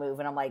thing move?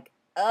 And I'm like,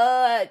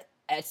 a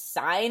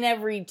sign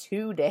every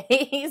 2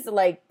 days,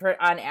 like,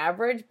 on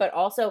average. But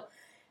also,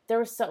 there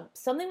was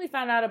something we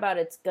found out about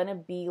it's going to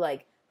be,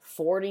 like,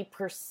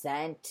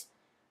 40%,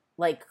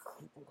 like,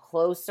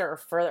 closer or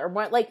further. Or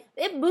more, like,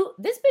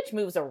 this bitch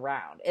moves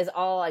around is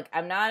all, like,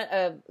 I'm not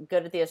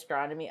good at the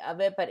astronomy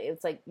of it, but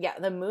it's, like, yeah,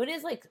 the moon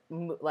is,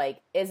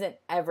 like, isn't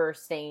ever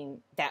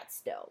staying that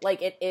still.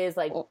 Like, it is,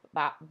 like,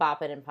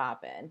 bopping and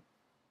popping.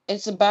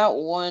 It's about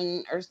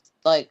 1 or,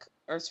 like,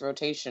 Earth's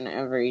rotation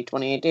every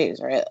 28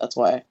 days, right? That's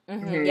why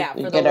Yeah,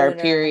 we for the get our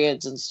lunar.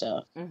 periods and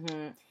stuff.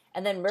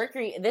 And then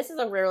Mercury, this is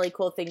a really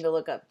cool thing to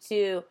look up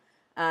too,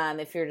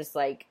 if you're just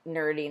like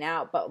nerding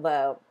out, but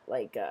the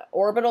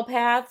orbital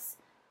paths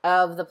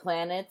of the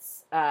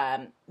planets,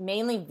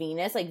 mainly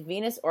Venus, like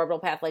Venus orbital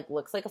path like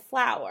looks like a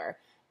flower,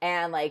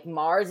 and like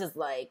Mars is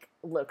like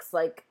looks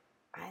like,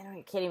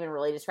 I can't even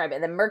really describe it.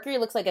 And then Mercury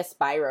looks like a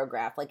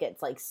spirograph, like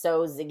it's like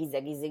so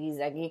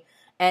ziggy,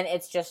 and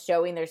it's just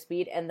showing their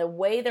speed, and the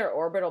way their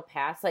orbital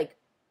paths like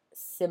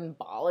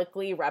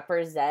symbolically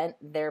represent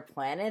their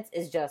planets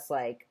is just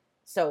like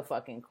so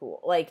fucking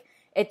cool. Like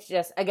it's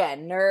just,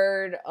 again,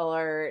 nerd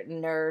alert,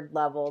 nerd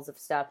levels of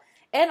stuff.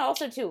 And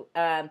also too,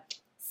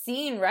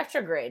 seeing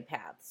retrograde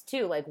paths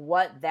too, like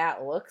what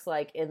that looks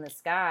like in the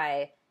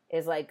sky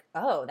is like,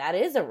 oh, that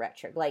is a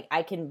retrograde. Like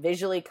I can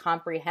visually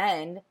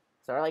comprehend,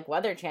 sort of like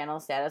Weather Channel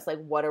status, like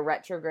what a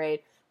retrograde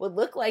would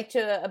look like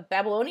to a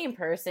Babylonian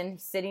person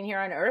sitting here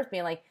on Earth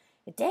being like,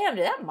 damn,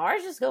 did that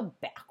Mars just go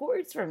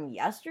backwards from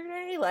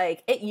yesterday?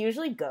 Like, it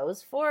usually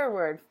goes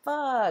forward.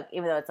 Fuck.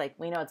 Even though it's like,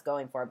 we know it's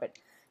going forward, but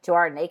to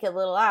our naked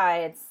little eye,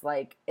 it's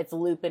like, it's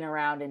looping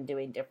around and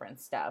doing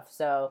different stuff.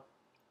 So,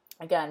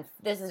 again,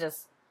 this is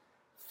just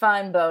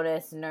fun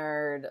bonus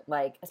nerd,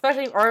 like,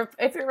 especially, or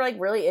if you're like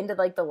really into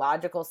like the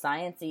logical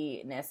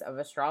science-y-ness of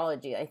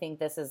astrology, I think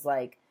this is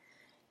like,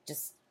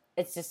 just,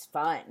 it's just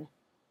fun.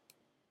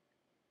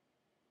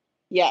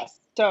 Yes.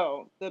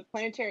 So the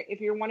planetary,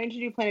 if you're wanting to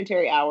do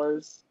planetary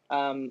hours,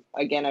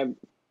 again, I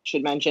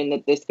should mention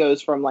that this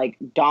goes from like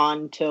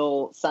dawn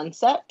till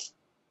sunset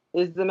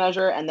is the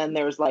measure. And then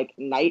there's like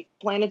night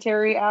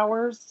planetary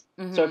hours.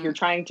 So if you're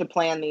trying to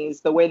plan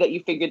these, the way that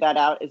you figure that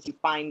out is you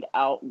find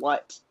out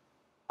what,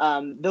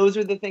 those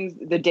are the things,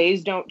 the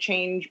days don't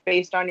change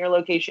based on your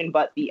location,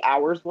 but the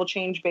hours will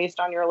change based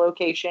on your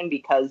location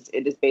because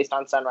it is based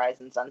on sunrise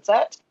and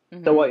sunset.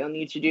 So what you'll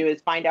need to do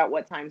is find out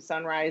what time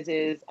sunrise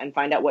is and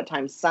find out what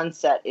time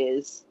sunset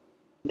is.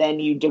 Then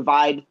you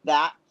divide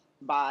that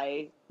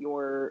by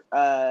your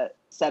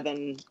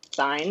 7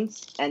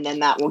 signs, and then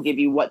that will give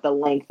you what the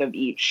length of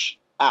each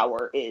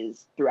hour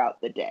is throughout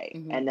the day.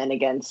 And then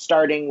again,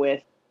 starting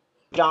with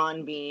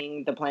dawn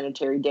being the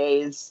planetary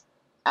days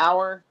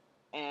hour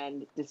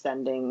and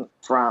descending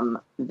from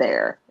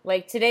there.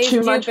 Like today's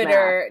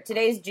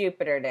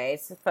Jupiter day.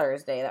 It's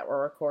Thursday that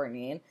we're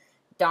recording.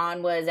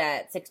 Dawn was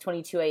at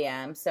 6:22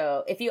 a.m.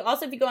 So if you go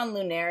on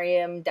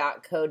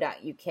lunarium.co.uk,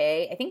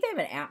 I think they have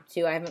an app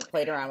too. I haven't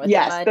played around with it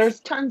much. Yes, there's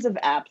tons of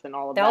apps and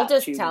all of that. They'll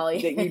just too, tell you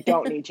that you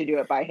don't need to do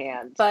it by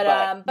hand.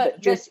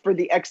 But just for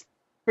the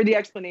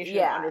explanation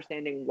of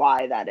understanding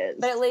why that is.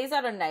 But it lays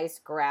out a nice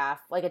graph,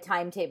 like a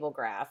timetable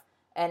graph,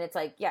 and it's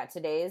like, yeah,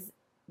 today's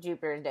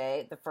Jupiter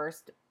day, the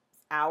first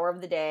hour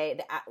of the day,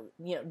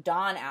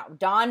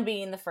 dawn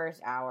being the first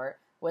hour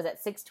was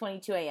at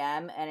 6:22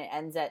 a.m. and it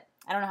ends at,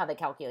 I don't know how they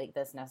calculate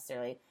this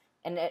necessarily,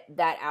 and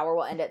that hour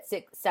will end at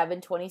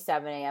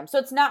 7:27 a.m. So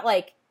it's not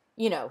like,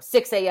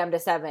 6 a.m. to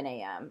 7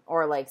 a.m.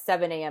 or like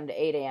 7 a.m. to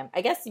 8 a.m.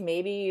 I guess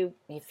maybe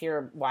if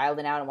you're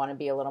wilding out and want to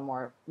be a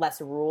little less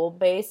rule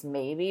based,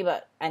 maybe.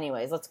 But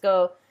anyways, let's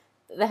go.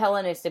 The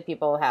Hellenistic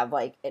people have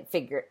like it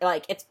figured,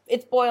 like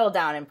it's boiled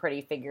down and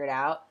pretty figured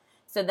out.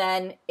 So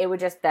then it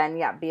would just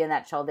be in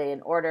that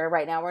Chaldean order.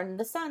 Right now we're in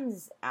the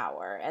sun's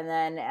hour, and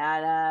then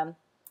at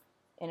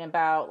in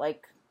about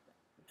like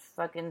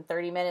fucking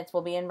 30 minutes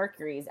we'll be in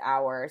Mercury's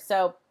hour.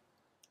 So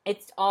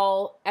it's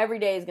all, every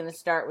day is going to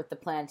start with the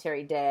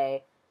planetary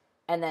day,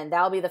 and then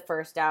that'll be the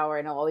first hour,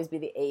 and it'll always be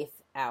the 8th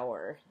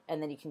hour,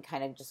 and then you can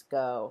kind of just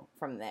go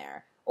from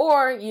there.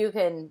 Or you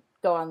can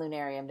go on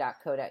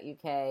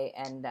lunarium.co.uk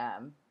and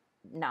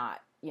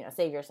not,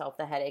 save yourself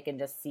the headache and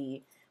just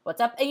see what's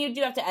up. And you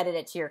do have to edit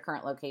it to your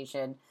current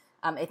location.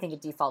 I think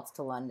it defaults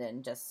to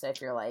London, just so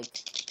if you're like,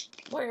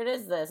 where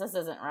is this? This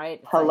isn't right.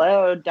 It's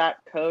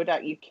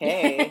hello.co.uk.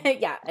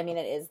 Yeah, I mean,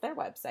 it is their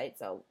website,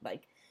 so,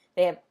 like,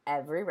 they have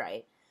every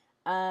right.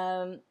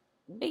 But,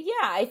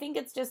 yeah, I think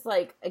it's just,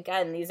 like,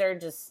 again, these are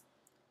just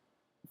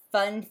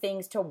fun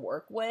things to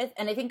work with.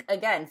 And I think,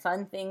 again,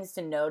 fun things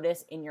to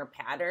notice in your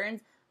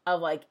patterns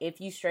of, like,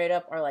 if you straight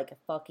up are, like,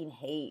 fucking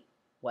hate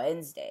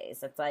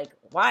Wednesdays. It's like,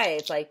 why?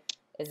 It's like,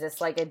 is this,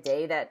 like, a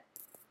day that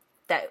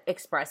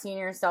expressing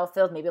yourself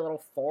feels maybe a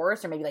little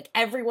forced, or maybe like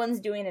everyone's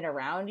doing it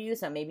around you,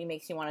 so maybe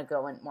makes you want to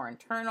go in more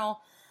internal.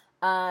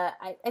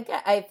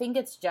 I think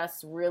it's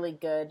just really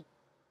good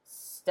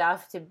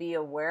stuff to be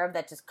aware of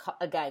that just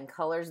again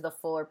colors the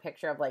fuller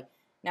picture of like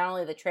not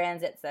only the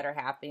transits that are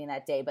happening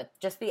that day, but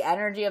just the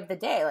energy of the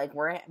day. Like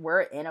we're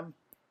in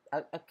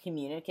a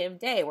communicative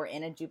day. We're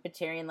in a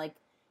Jupiterian like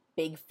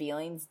big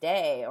feelings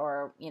day,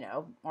 or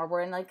or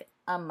we're in like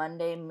a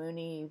Monday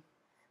moony.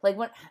 Like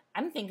what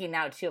I'm thinking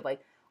now too,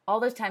 like all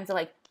those times of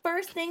like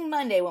first thing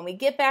Monday when we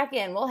get back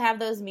in, we'll have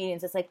those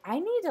meetings. It's like I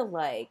need to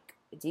like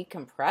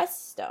decompress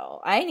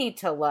still. I need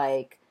to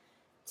like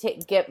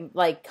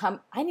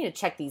I need to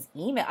check these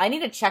emails. I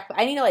need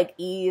to like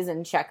ease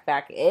and check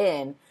back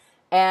in.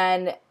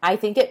 And I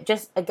think it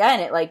just again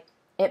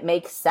it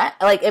makes sense.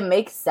 Like it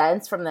makes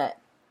sense from the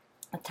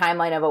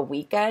timeline of a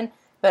weekend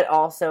but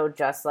also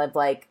just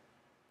like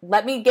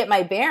let me get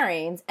my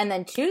bearings, and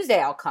then Tuesday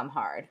I'll come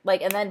hard.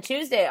 Like, and then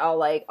Tuesday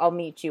I'll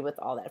meet you with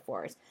all that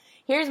force.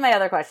 Here's my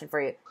other question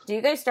for you. Do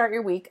you guys start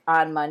your week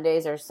on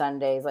Mondays or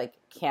Sundays, like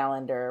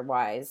calendar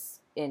wise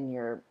in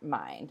your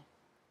mind?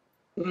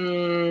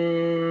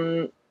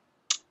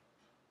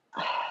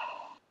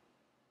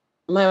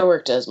 My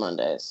work does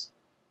Mondays.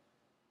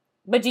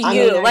 But do I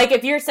you, mean, like,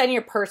 if you're setting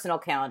your personal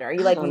calendar, are you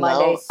like I don't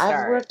Monday know. start?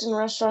 I've worked in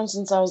restaurants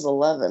since I was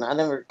 11. I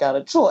never got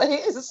a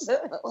choice.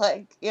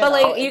 Like, you But know,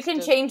 like you it's can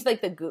just- change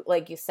like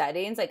like your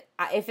settings. Like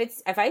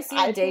if I see a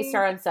I day think-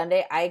 start on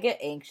Sunday, I get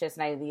anxious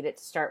and I need it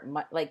to start.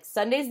 Like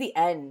Sunday's the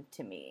end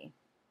to me.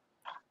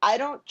 I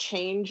don't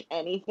change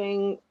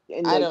anything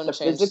in I like, don't the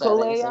change physical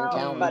settings in layout,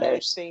 but I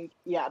calendars.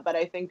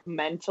 think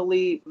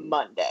mentally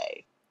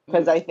Monday,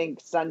 because I think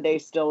Sunday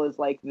still is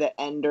like the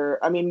ender.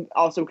 I mean,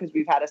 also because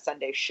we've had a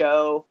Sunday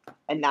show,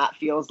 and that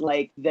feels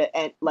like the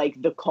end,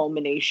 like the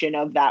culmination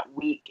of that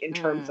week in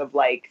terms of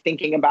like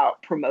thinking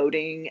about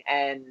promoting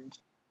and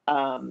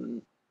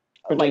like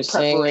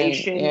Producing and-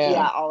 preparation,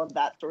 yeah. all of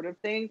that sort of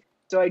thing.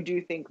 So I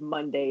do think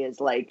Monday is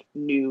like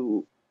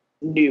new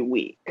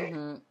week.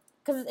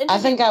 Because I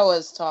think I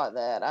was taught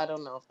that. I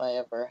don't know if I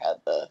ever had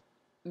the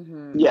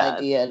Yeah.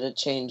 idea to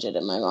change it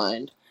in my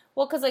mind.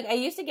 Well, because like I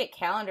used to get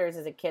calendars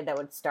as a kid that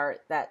would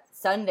start that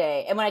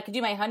Sunday, and when I could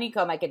do my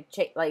honeycomb, I could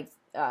do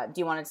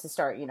you want it to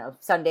start? You know,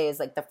 Sunday is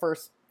like the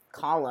first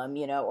column,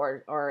 you know,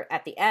 or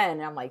at the end.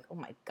 And I'm like, oh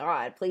my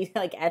god, please,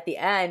 like at the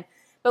end.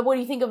 But what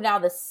do you think of now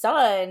the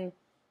sun,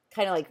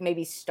 kind of like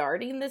maybe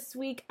starting this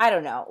week? I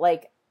don't know.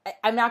 Like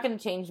I'm not going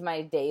to change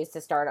my days to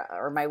start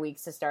or my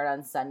weeks to start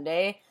on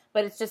Sunday,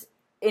 but it's just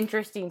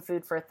interesting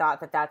food for thought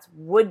that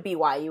would be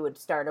why you would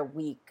start a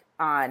week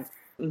on.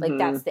 Like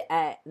that's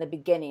the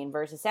beginning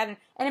versus Saturn,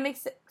 and it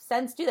makes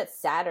sense too that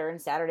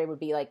Saturday would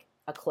be like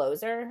a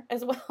closer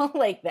as well,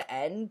 like the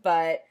end.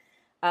 But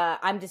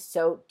I'm just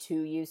so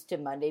too used to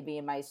Monday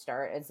being my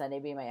start and Sunday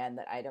being my end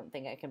that I don't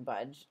think I can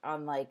budge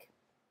on like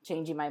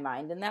changing my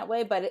mind in that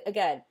way. But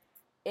again,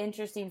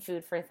 interesting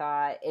food for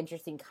thought,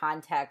 interesting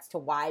context to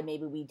why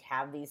maybe we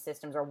have these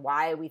systems or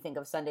why we think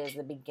of Sunday as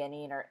the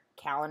beginning or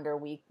calendar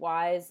week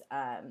wise.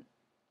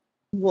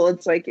 Well,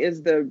 it's like,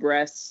 is the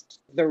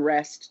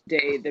rest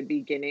day the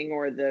beginning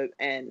or the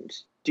end?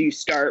 Do you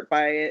start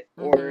by it,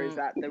 or is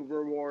that the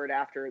reward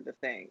after the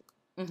thing?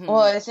 Well,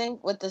 I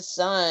think with the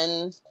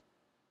sun,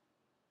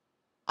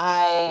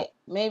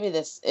 maybe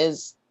this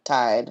is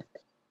tied,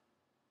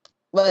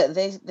 but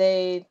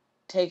they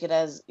take it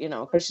as, you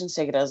know, Christians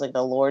take it as like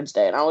the Lord's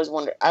Day, and I always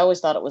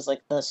thought it was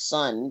like the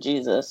Son,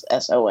 Jesus,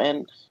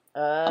 SON.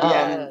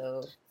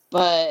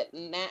 But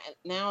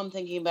now I'm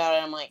thinking about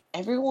it, I'm like,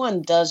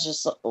 everyone does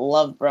just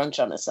love brunch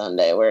on a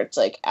Sunday where it's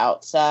like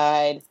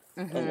outside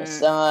in the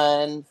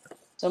sun.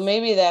 So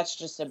maybe that's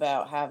just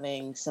about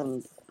having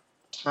some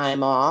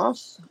time off.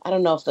 I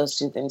don't know if those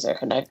two things are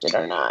connected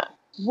or not.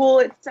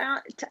 Well,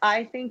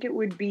 I think it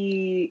would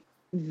be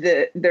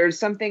there's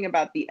something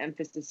about the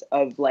emphasis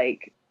of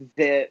like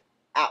the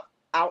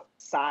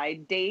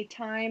outside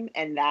daytime,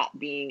 and that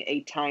being a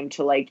time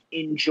to like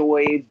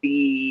enjoy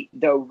the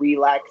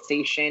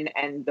relaxation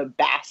and the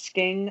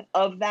basking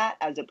of that,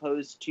 as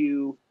opposed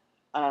to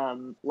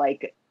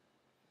like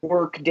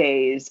work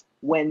days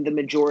when the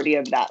majority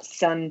of that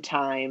sun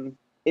time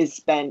is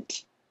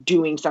spent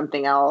doing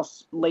something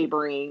else,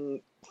 laboring,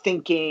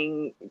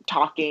 thinking,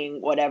 talking,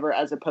 whatever,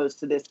 as opposed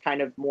to this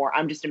kind of more,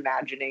 I'm just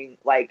imagining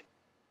like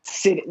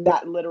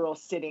that literal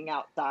sitting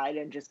outside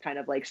and just kind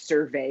of like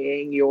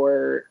surveying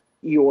your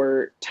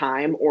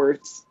time, or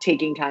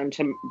taking time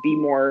to be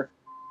more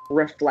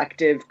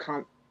reflective,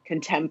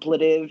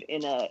 contemplative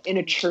in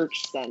a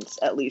church sense,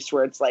 at least,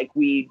 where it's like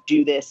we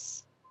do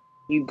this,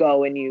 you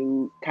go and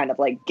you kind of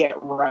like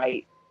get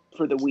right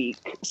for the week,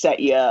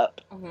 set you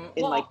up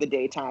in like the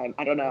daytime.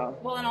 I don't know.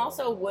 Well, and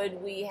also,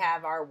 would we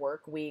have our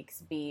work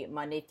weeks be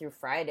Monday through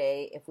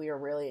Friday if we were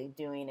really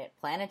doing it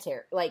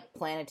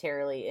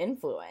planetarily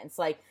influenced?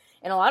 Like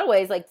in a lot of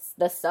ways, like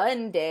the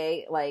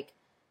Sunday, like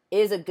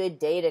is a good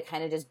day to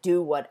kind of just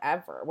do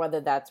whatever, whether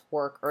that's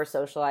work or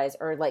socialize,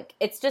 or like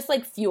it's just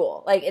like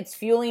fuel. Like it's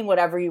fueling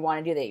whatever you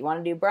want to do. That you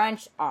want to do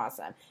brunch,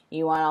 awesome.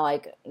 You want to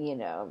like, you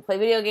know, play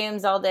video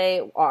games all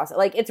day, awesome.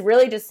 Like it's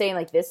really just saying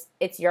like this,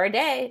 it's your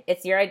day.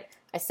 It's your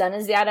a sun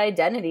is that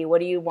identity.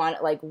 What do you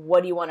want? Like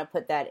what do you want to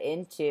put that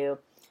into?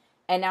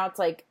 And now it's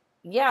like,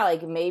 yeah,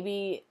 like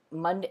maybe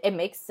Monday. It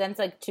makes sense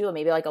like too.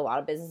 Maybe like a lot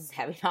of businesses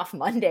having off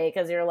Monday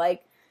because you're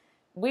like,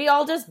 we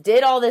all just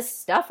did all this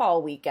stuff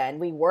all weekend.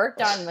 We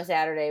worked on the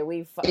Saturday.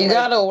 You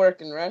gotta work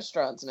in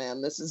restaurants,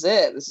 man. This is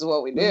it. This is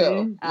what we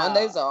do.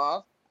 Monday's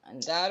off.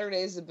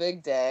 Saturday's a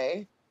big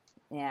day.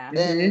 Yeah.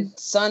 Then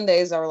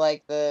Sundays are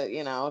like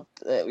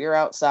you're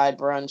outside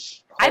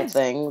brunch whole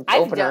thing.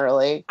 Open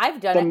early. I've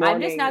done it.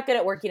 I'm just not good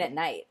at working at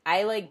night.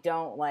 I like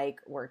don't like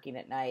working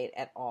at night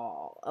at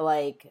all.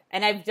 Like,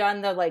 and I've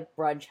done the like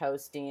brunch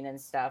hosting and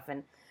stuff,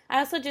 and I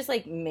also just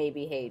like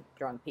maybe hate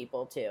drunk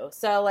people too.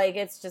 So like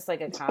it's just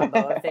like a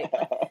combo of things.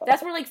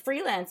 That's where like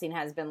freelancing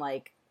has been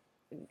like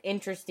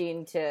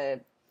interesting to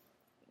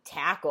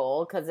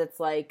tackle, because it's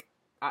like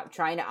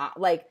trying to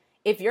like,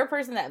 if you're a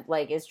person that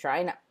like is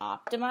trying to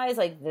optimize,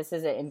 like this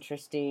is an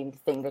interesting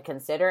thing to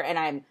consider. And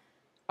I'm,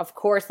 of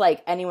course,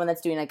 like anyone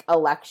that's doing like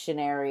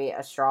electionary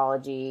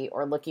astrology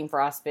or looking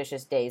for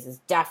auspicious days is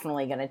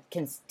definitely going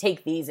to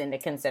take these into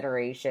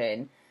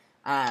consideration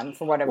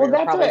for whatever you're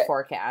probably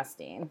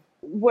forecasting.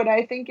 What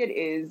I think it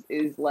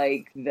is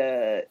like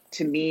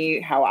to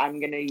me, how I'm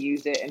going to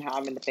use it and how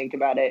I'm going to think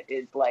about it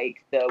is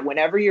like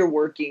whenever you're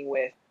working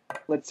with,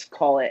 let's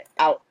call it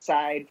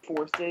outside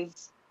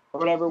forces or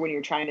whatever, when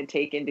you're trying to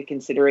take into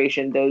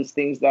consideration those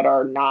things that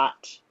are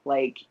not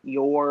like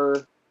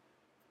your,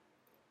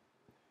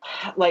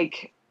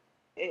 like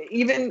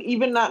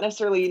even not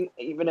necessarily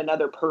even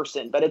another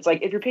person, but it's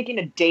like if you're picking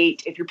a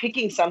date, if you're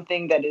picking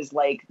something that is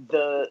like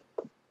the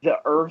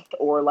earth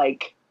or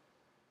like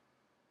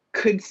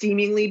could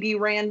seemingly be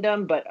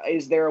random, but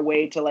is there a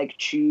way to like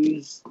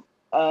choose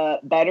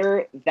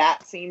better?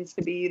 That seems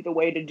to be the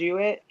way to do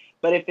it.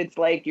 But if it's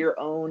like your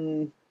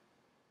own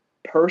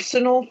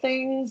personal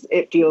things,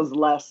 it feels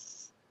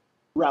less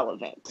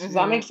relevant. Does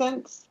that make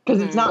sense?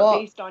 Because it's not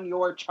based on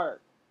your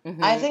chart.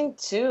 I think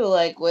too,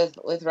 like with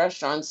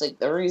restaurants, like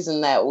the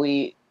reason that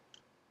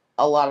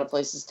a lot of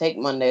places take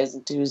Mondays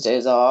and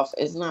Tuesdays off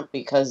is not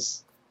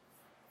because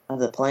of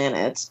the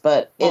planets,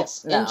 but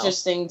it's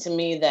interesting to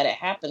me that it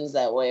happens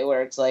that way,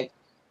 where it's like,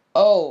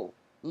 oh,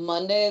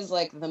 Monday is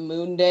like the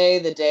moon day,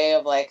 the day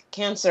of like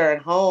Cancer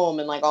and home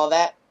and like all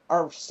that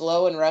are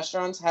slow in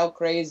restaurants. How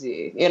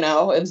crazy,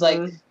 it's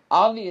like,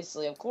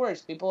 obviously, of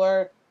course, people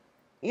are,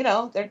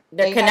 they're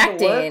connecting, have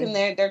to work and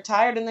they're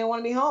tired and they want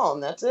to be home.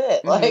 That's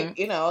it. Like,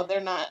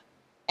 they're not,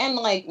 and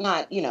like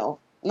not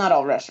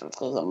all restaurants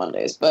close on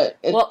Mondays, but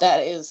that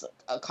is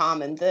a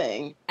common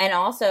thing. And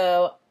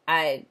also,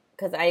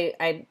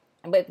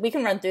 but we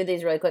can run through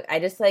these really quick. I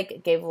just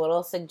like gave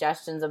little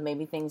suggestions of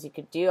maybe things you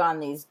could do on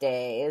these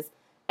days.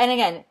 And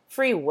again,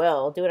 free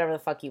will, do whatever the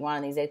fuck you want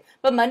on these days.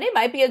 But Monday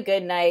might be a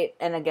good night.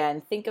 And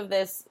again, think of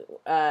this,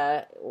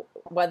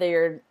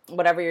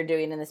 whatever you're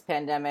doing in this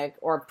pandemic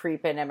or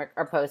pre-pandemic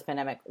or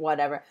post-pandemic,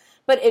 whatever.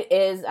 But it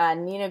is,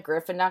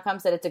 NinaGriffin.com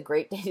said it's a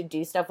great day to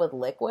do stuff with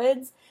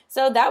liquids.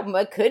 So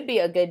that could be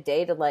a good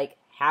day to like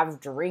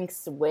have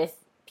drinks with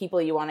people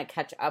you want to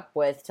catch up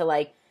with, to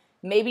like,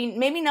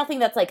 maybe nothing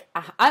that's like,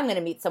 I'm going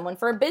to meet someone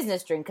for a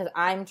business drink because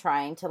I'm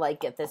trying to like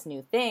get this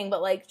new thing,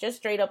 but like just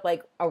straight up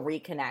like a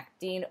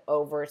reconnecting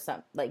over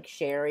some like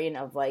sharing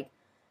of like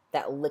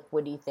that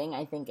liquidy thing,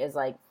 I think is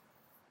like,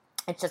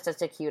 it's just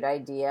such a cute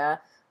idea.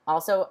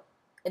 Also,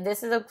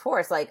 this is of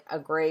course like a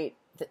great,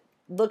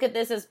 look at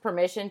this as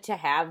permission to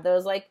have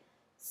those like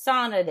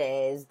sauna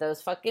days,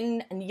 those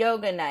fucking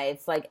yoga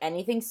nights, like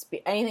anything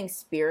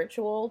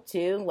spiritual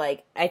too.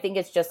 Like, I think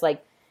it's just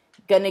like,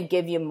 gonna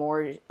give you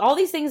more. All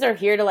these things are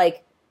here to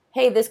like,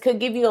 hey, this could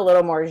give you a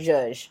little more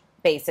zhuzh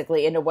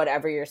basically into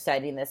whatever you're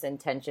setting this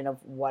intention of,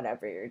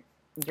 whatever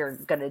you're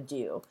gonna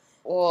do.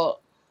 Well,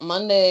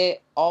 Monday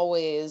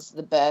always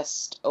the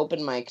best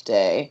open mic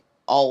day,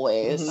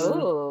 always.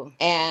 Ooh.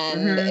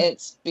 And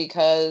it's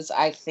because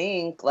I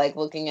think, like,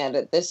 looking at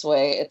it this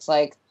way, it's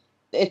like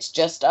it's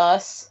just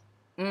us,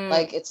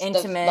 like it's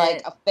intimate,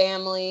 like a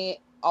family.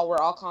 We're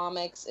all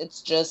comics.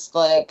 It's just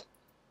like,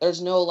 there's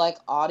no, like,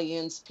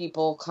 audience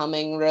people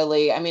coming,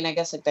 really. I mean, I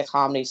guess, like, the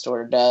Comedy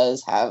Store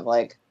does have,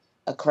 like,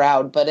 a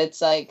crowd, but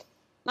it's like,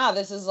 nah,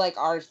 this is, like,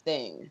 our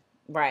thing.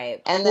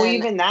 Right. And then,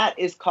 even that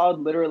is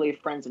called literally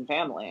friends and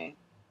family.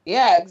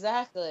 Yeah,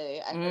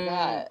 exactly. I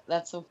forgot.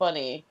 That's so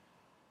funny.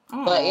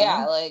 Aww. But,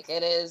 yeah, like,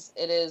 it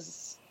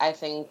is, I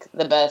think,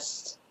 the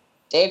best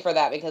day for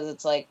that, because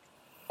it's, like,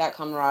 that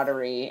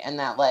camaraderie and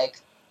that, like...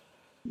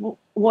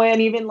 Well,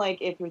 and even like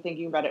if you're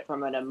thinking about it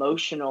from an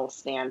emotional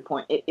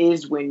standpoint, it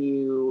is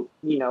when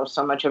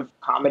so much of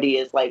comedy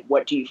is like,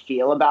 what do you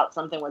feel about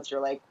something? What's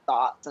your like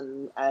thoughts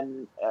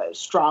and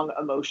strong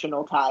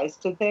emotional ties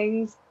to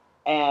things?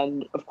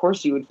 And of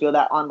course, you would feel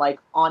that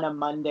on a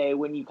Monday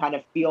when you kind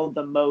of feel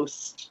the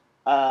most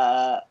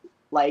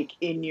like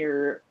in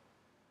your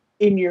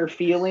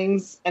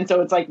feelings. And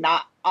so it's like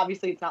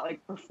obviously it's not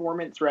like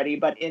performance ready,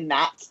 but in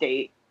that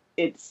state,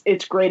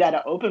 it's great at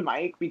an open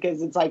mic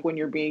because it's like when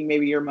you're being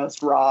maybe your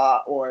most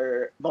raw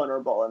or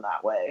vulnerable in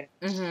that way.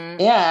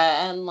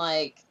 Yeah, and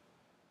like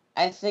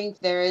I think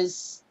there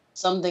is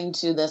something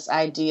to this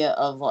idea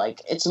of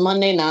like, it's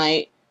Monday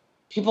night,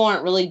 people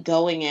aren't really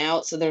going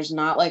out, so there's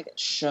not like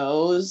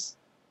shows,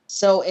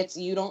 so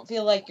you don't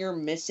feel like you're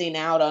missing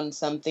out on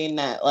something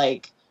that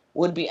like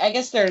would be, I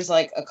guess there's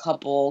like a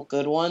couple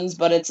good ones,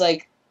 but it's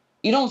like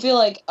you don't feel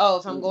like, oh,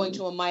 if I'm going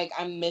to a mic,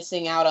 I'm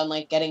missing out on,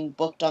 like, getting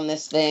booked on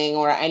this thing,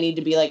 or I need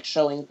to be, like,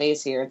 showing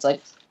face here. It's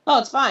like, oh,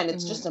 it's fine.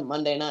 It's just a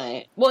Monday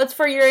night. Well, it's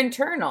for your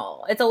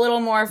internal. It's a little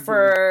more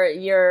for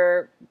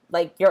your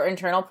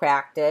internal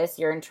practice,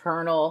 your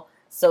internal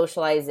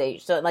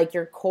socialization, so, like,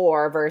 your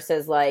core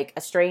versus, like,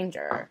 a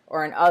stranger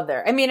or an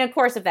other. I mean, of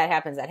course, if that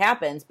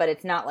happens, but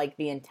it's not, like,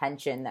 the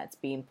intention that's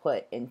being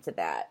put into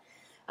that.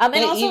 And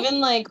also,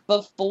 even, like,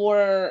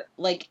 before,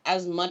 like,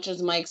 as much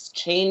as mics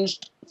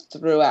changed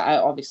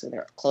throughout, obviously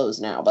they're closed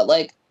now, but,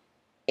 like,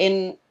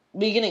 in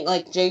beginning,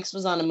 like, Jake's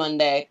was on a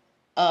Monday,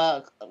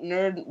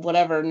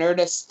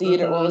 Nerdist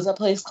Theater. What was that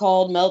place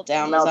called?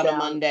 Meltdown was on a Meltdown.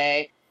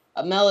 Monday.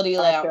 A Melody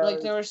Lab. Like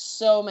Echoes. there were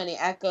so many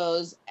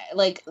Echoes.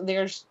 Like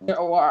there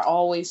are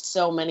always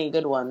so many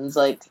good ones.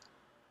 Like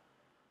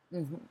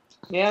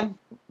yeah.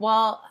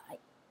 Well,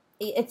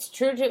 it's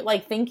true to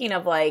like thinking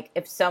of like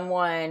if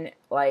someone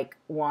like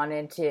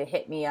wanted to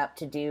hit me up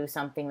to do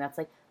something that's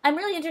like I'm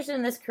really interested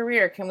in this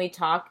career. Can we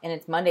talk? And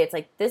it's Monday. It's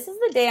like this is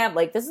the day I'm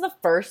like this is the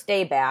first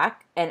day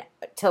back and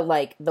to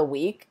like the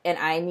week, and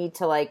I need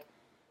to like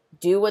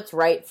do what's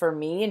right for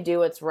me and do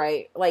what's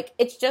right. Like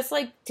it's just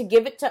like to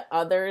give it to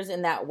others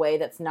in that way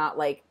that's not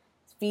like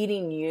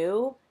feeding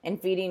you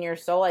and feeding your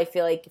soul. I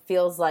feel like it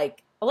feels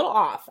like a little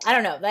off. I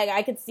don't know. Like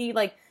I could see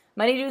like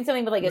Money doing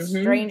something with like a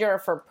stranger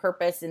for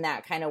purpose in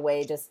that kind of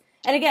way. Just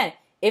and again,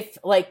 if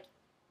like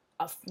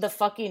the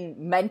fucking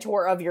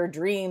mentor of your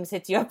dreams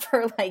hits you up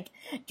for like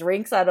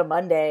drinks on a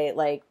Monday,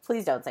 like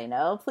please don't say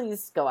no.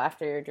 Please go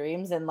after your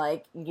dreams and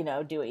like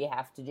do what you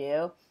have to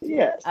do.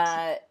 Yes.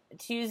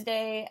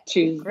 Tuesday,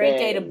 Tuesday. great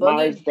day to boogie.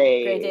 Mars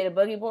Day. Great day to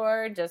boogie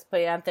board. Just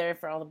put it out there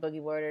for all the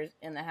boogie boarders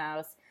in the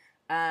house.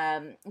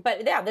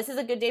 But yeah, this is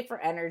a good day for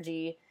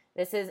energy.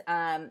 This is,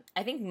 I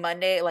think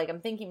Monday, like I'm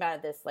thinking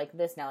about this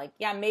now, like,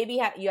 yeah,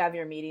 maybe you have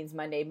your meetings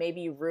Monday,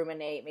 maybe you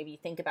ruminate, maybe you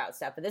think about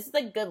stuff, but this is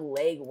like good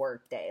leg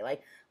work day.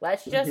 Like,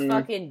 let's just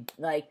fucking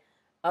like,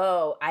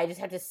 oh, I just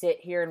have to sit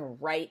here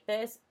and write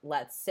this.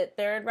 Let's sit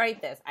there and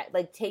write this.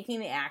 Like taking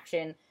the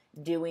action,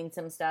 doing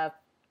some stuff.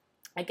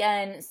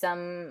 Again,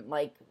 some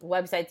like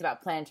websites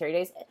about planetary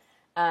days,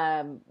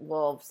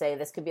 will say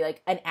this could be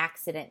like an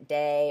accident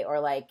day or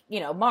like,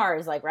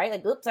 Mars, like, right?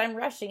 Like, oops, I'm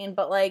rushing,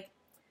 but like,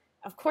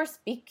 of course,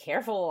 be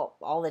careful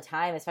all the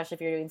time, especially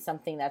if you're doing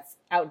something that's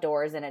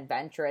outdoors and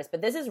adventurous.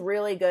 But this is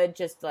really good.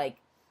 Just like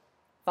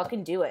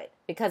fucking do it,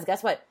 because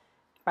guess what?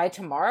 By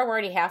tomorrow, we're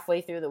already halfway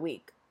through the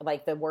week,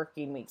 like the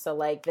working week. So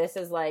like this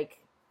is like,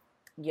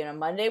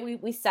 Monday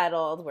we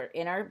settled. We're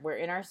in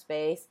our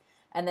space,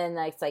 and then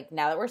like it's like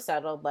now that we're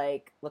settled,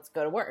 like let's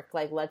go to work.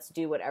 Like let's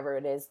do whatever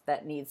it is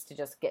that needs to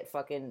just get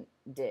fucking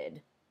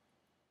did.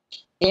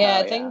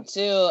 Yeah, I think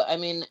too. I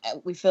mean,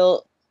 we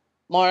feel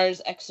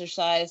Mars,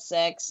 exercise,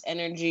 sex,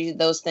 energy,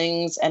 those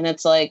things. And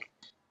it's like,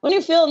 when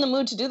you feel in the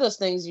mood to do those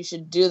things, you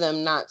should do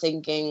them, not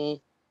thinking,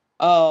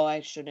 oh, I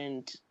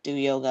shouldn't do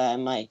yoga, I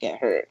might get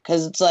hurt.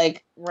 Because it's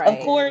like, Right.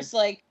 of course,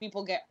 like,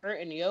 people get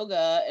hurt in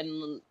yoga,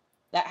 and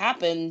that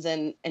happens,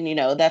 and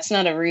that's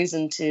not a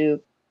reason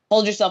to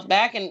hold yourself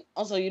back. And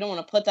also, you don't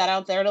want to put that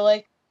out there to,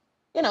 like,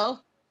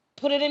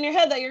 put it in your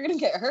head that you're going to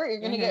get hurt,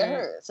 you're going to get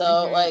hurt.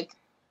 So, like,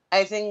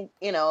 I think,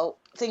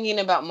 thinking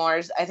about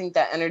Mars, I think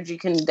that energy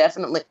can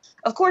definitely,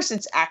 of course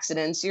it's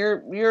accidents.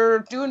 You're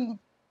doing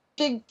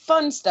big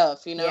fun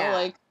stuff, Yeah.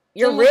 like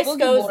Your same with risk boogie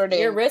goes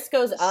boarding.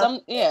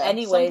 up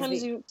anyways,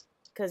 Sometimes you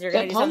because you're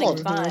going to get do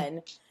something pummeled.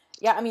 fun.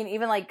 Yeah, I mean,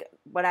 even like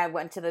when I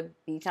went to the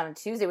beach on a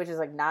Tuesday, which is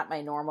like not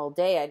my normal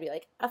day, I'd be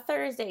like, a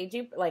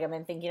Thursday, like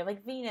I'm thinking of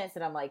like Venus,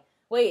 and I'm like,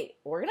 wait,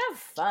 we're gonna have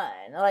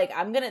fun. Like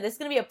this is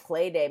gonna be a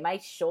play day. My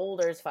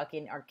shoulders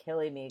fucking are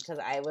killing me because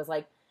I was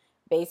like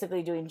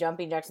basically doing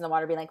jumping jacks in the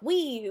water, being like,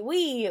 we,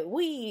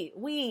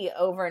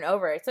 over and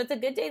over. So it's a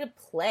good day to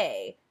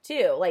play,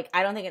 too. Like,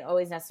 I don't think it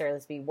always necessarily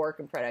has to be work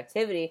and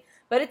productivity,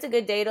 but it's a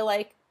good day to,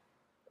 like,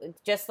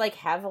 just, like,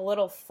 have a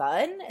little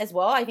fun as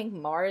well. I think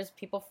Mars,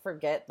 people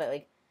forget that,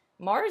 like,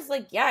 Mars,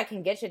 like, yeah, it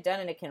can get shit done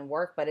and it can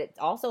work, but it's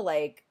also,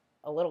 like,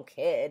 a little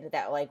kid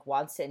that, like,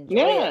 wants to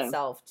enjoy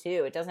itself,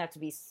 too. It doesn't have to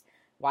be,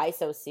 why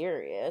so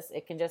serious?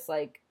 It can just,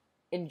 like,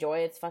 enjoy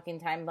its fucking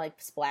time, like,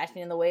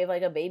 splashing in the wave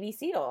like a baby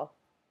seal.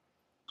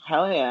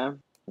 Hell yeah.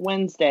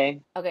 Wednesday.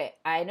 Okay,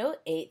 I know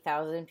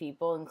 8,000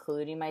 people,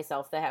 including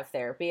myself, that have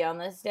therapy on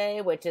this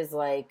day, which is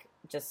like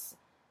just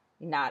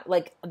not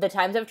like the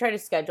times I've tried to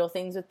schedule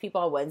things with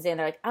people on Wednesday, and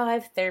they're like, "Oh, I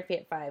have therapy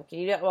at 5. Can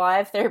you do it?" Well, I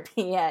have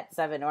therapy at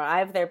 7, or I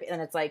have therapy,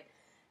 and it's like,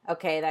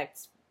 okay,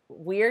 that's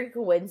weird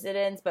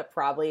coincidence, but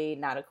probably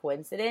not a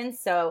coincidence.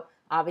 So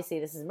obviously,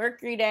 this is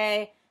Mercury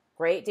Day,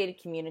 great day to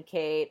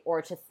communicate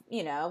or to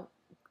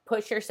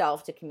push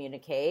yourself to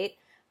communicate.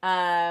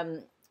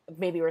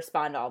 Maybe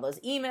respond to all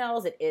those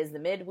emails. It is the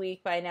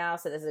midweek by now,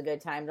 so this is a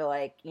good time to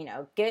like,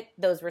 get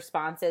those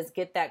responses,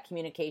 get that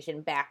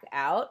communication back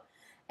out.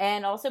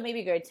 And also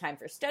maybe a good time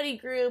for study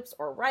groups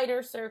or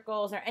writer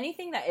circles or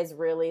anything that is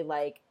really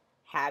like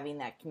having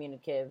that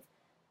communicative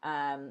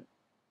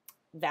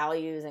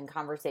values and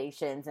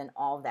conversations and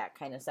all that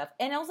kind of stuff.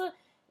 And also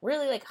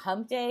really like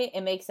hump day,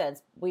 it makes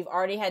sense. We've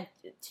already had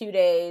 2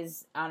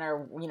 days on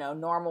our,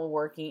 normal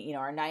working,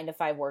 our 9 to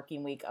 5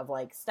 working week of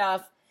like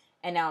stuff.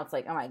 And now it's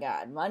like, oh my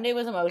God, Monday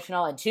was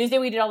emotional, and Tuesday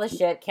we did all this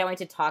shit. Can't wait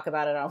to talk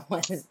about it on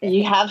Wednesday.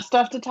 You have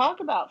stuff to talk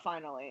about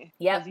finally.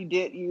 Yeah.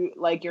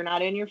 You're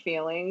not in your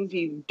feelings.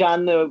 You've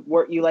done the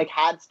work. You like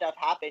had stuff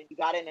happen. You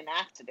got in an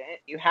accident.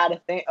 You had a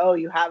thing. Oh,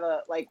 you have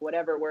a like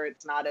whatever where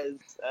it's not as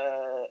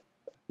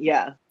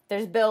yeah.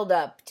 There's build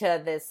up to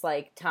this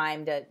like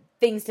time to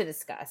things to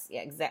discuss.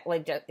 Yeah,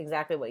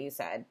 exactly what you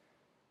said.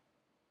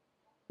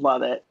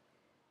 Love it.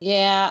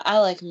 Yeah, I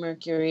like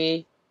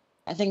Mercury.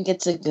 I think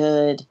it's a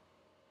good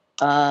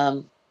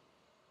I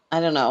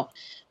don't know.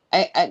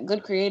 I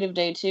good creative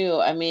day too.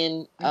 I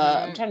mean,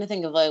 I'm trying to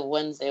think of like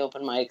Wednesday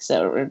open mics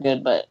that were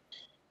good, but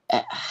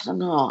I don't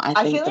know.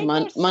 I think feel the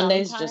like there's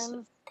Monday's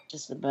sometimes-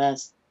 just the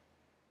best.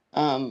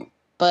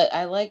 But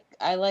I like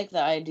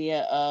the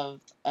idea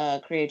of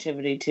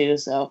creativity too.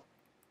 So,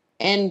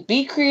 and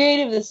be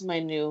creative. This is my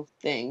new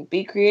thing.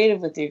 Be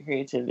creative with your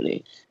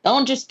creativity.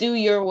 Don't just do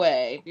your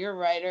way. If you're a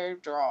writer,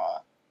 draw.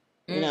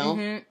 You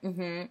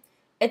know.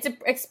 It's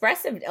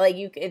expressive. Like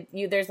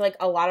you there's like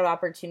a lot of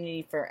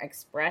opportunity for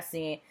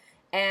expressing,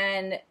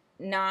 and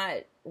not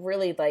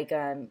really like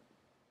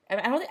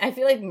I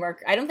feel like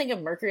I don't think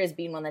of Mercury as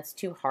being one that's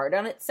too hard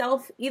on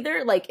itself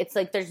either. Like it's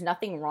like there's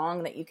nothing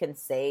wrong that you can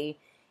say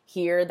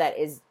here that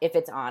is, if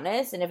it's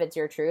honest and if it's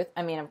your truth.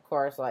 I mean, of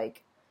course,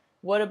 like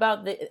what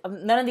about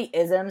none of the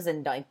isms,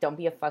 and like don't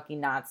be a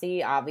fucking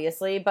Nazi,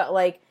 obviously, but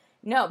like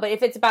no, but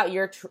if it's about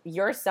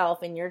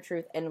yourself and your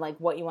truth and like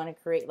what you want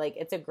to create, like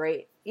it's a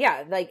great,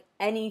 yeah, like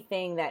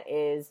anything that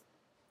is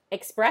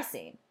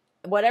expressing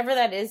whatever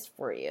that is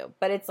for you.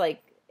 But it's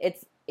like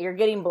you're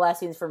getting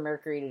blessings from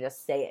Mercury to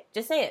just say it.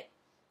 Just say it.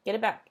 Get it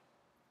back.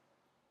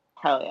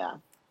 Hell yeah.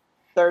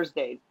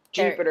 Thursday,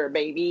 Jupiter,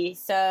 baby.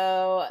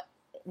 So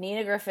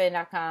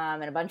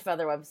NinaGriffin.com and a bunch of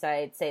other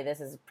websites say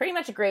this is pretty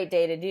much a great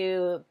day to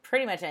do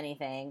pretty much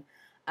anything.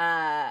 When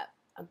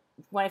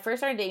I first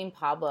started dating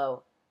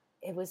Pablo,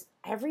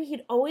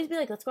 he'd always be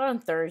like, let's go out on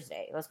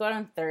Thursday. Let's go out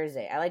on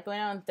Thursday. I like going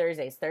out on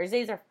Thursdays.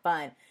 Thursdays are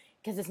fun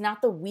because it's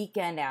not the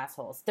weekend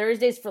assholes.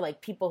 Thursdays for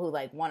like people who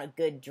like want a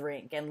good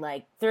drink, and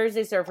like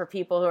Thursdays are for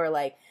people who are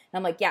like, and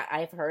I'm like, yeah,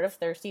 I've heard of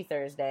Thirsty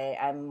Thursday.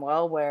 I'm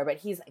well aware, but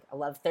he's like, I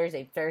love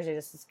Thursday. Thursday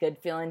is this good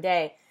feeling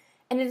day.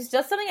 And it's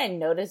just something I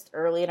noticed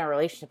early in our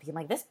relationship. I'm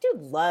like, this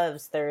dude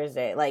loves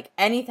Thursday. Like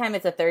anytime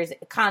it's a Thursday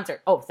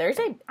concert, oh,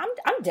 Thursday,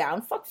 I'm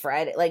down. Fuck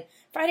Friday. Like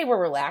Friday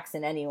we're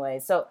relaxing anyway.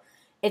 So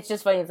it's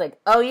just funny. It's like,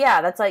 oh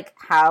yeah, that's like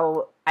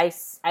how I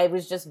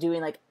was just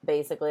doing like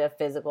basically a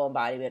physical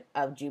embodiment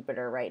of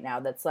Jupiter right now.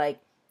 That's like,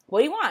 what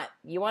do you want?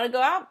 You want to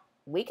go out?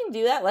 We can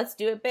do that. Let's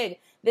do it big.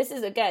 This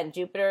is, again,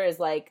 Jupiter is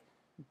like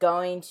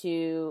going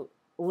to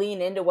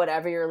lean into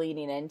whatever you're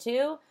leaning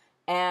into,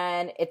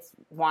 and it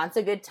wants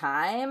a good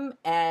time.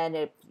 And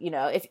it,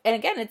 and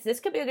again, this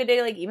could be a good day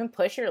to like even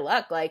push your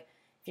luck. Like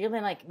if you're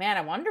being like, man,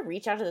 I wanted to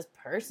reach out to this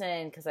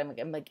person because I'm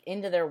like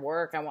into their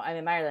work. I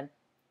admire them.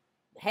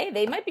 Hey,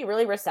 they might be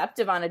really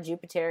receptive on a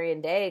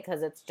Jupiterian day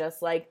because it's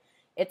just like,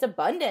 it's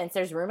abundance.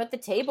 There's room at the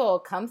table.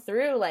 Come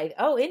through. Like,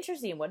 oh,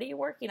 interesting. What are you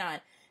working on?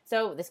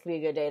 So this could be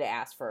a good day to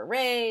ask for a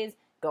raise,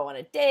 go on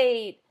a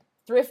date,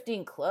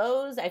 thrifting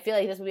clothes. I feel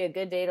like this would be a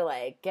good day to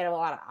like get a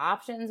lot of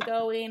options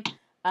going.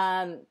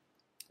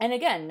 And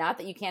again, not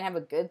that you can't have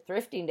a good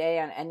thrifting day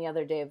on any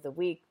other day of the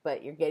week,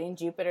 but you're getting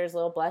Jupiter's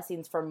little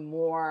blessings for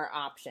more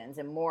options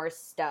and more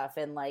stuff,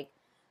 and like,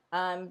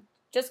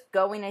 just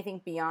going, I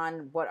think,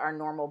 beyond what our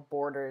normal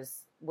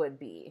borders would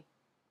be.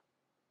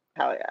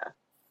 Hell yeah.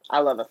 I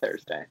love a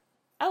Thursday.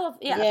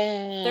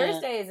 Yeah.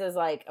 Thursdays is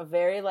like a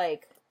very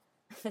like,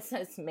 this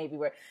is maybe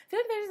weird. I feel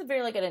like there's a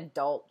very like an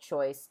adult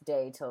choice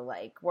day to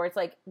like, where it's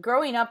like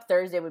growing up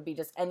Thursday would be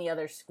just any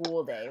other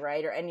school day,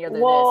 right? Or any other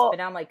this. But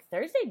now I'm like,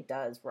 Thursday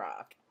does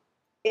rock.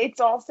 It's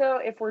also,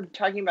 if we're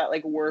talking about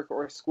like work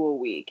or school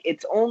week,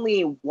 it's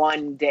only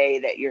one day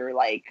that you're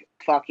like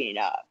fucking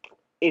up.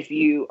 If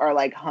you are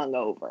like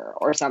hungover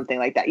or something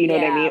like that, you know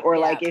what I mean? Or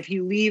like if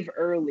you leave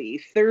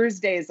early,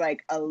 Thursday is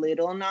like a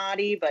little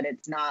naughty, but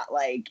it's not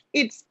like,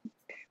 it's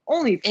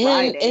only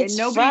Friday. It's and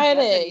nobody Friday.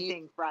 does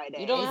anything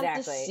Friday. You don't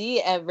have to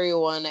see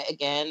everyone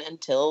again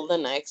until the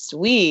next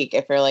week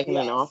if you're like in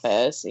an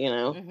office,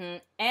 Mm-hmm.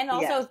 And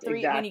also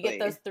when you get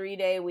those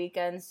 3-day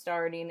weekends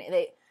starting,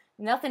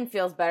 nothing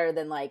feels better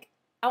than like,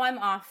 oh, I'm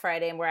off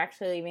Friday and we're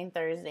actually leaving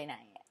Thursday night.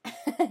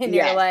 And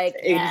you're like,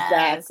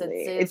 yes,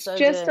 exactly. It's so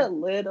just good. a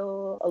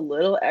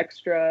little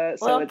extra.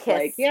 So it's kiss.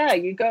 Like, yeah,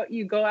 you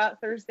go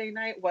out Thursday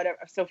night, whatever.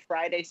 So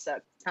Friday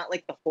sucks. It's not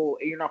like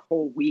you're not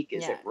whole week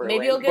isn't ruined.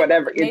 Maybe you'll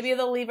whatever. Maybe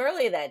they'll leave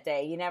early that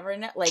day. You never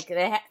know. Like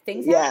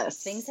things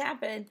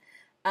happen.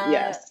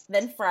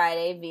 Then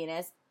Friday,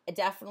 Venus,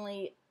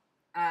 definitely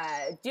do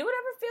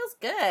whatever feels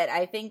good.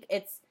 I think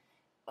it's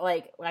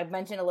like I've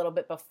mentioned a little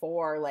bit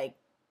before. Like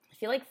I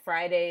feel like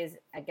Fridays,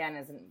 again,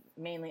 as a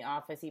mainly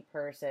officey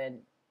person,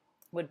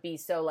 would be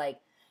so like,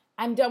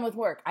 I'm done with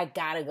work, I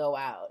gotta go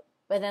out.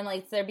 But then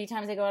like there'd be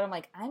times I go out, I'm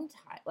like, I'm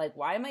tired. Like,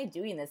 why am I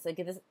doing this? Like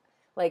this,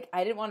 like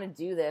I didn't want to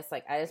do this.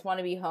 Like I just want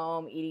to be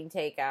home eating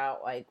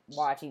takeout, like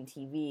watching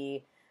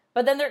TV.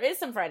 But then there is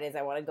some Fridays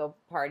I want to go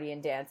party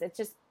and dance. It's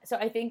just, so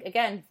I think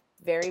again,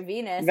 very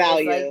Venus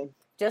value. Like,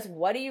 just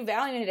what are you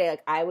valuing today?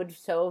 Like I would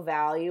so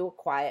value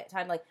quiet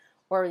time. Like,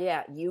 or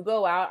yeah, you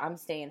go out, I'm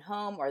staying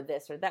home, or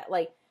this or that.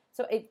 Like,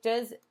 so it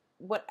does.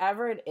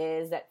 Whatever it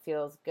is that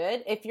feels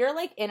good. If you're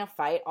like in a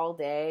fight all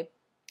day,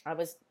 I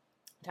was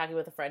talking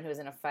with a friend who was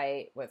in a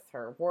fight with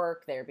her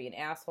work. They were being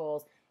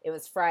assholes. It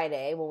was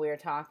Friday when we were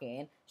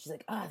talking. She's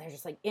like, oh, they're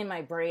just like in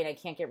my brain. I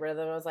can't get rid of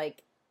them. I was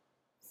like,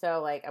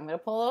 so like, I'm going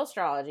to pull a little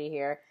astrology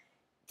here.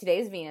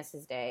 Today's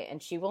Venus's day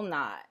and she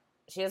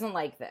doesn't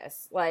like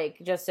this. Like,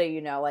 just so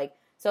you know, like,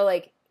 so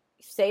like,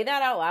 say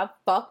that out loud.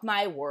 Fuck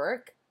my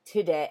work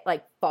today.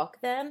 Like, fuck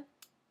them.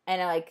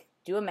 And like,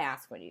 do a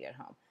mask when you get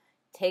home.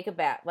 Take a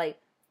bath. Like,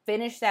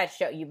 finish that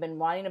show. You've been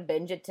wanting to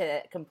binge it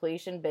to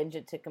completion.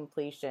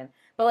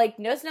 But like,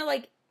 no,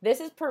 like, this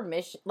is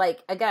permission. Like,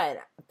 again,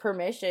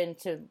 permission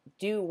to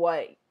do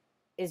what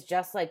is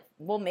just like,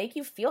 will make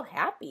you feel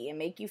happy and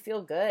make you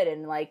feel good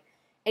and like,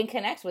 and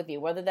connects with you.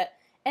 Whether that,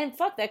 and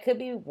fuck, that could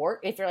be work.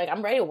 If you're like,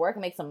 I'm ready to work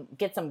and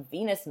get some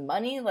Venus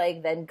money,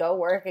 like, then go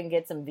work and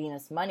get some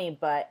Venus money.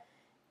 But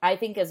I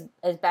think as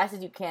best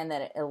as you can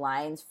that it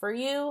aligns for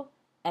you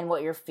and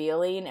what you're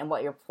feeling and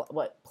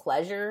what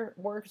pleasure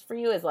works for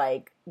you is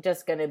like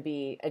just gonna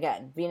be,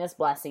 again, Venus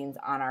blessings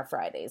on our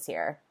Fridays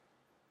here.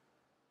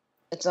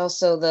 It's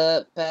also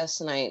the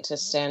best night to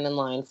stand in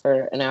line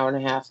for an hour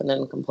and a half and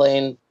then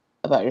complain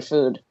about your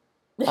food.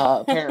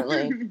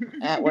 Apparently,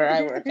 at where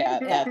I work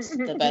at, that's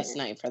the best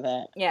night for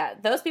that. Yeah,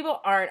 those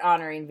people aren't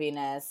honoring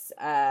Venus.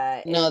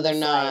 No, they're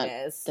not.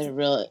 Slightest.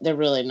 They're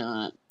really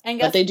not. And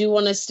But they do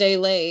want to stay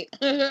late.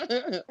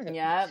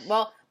 Yeah,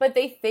 well, but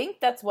they think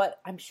that's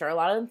what, I'm sure a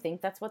lot of them think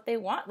that's what they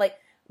want. Like,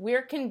 we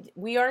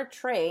are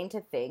trained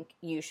to think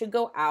you should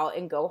go out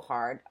and go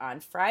hard on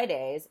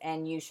Fridays,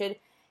 and you should,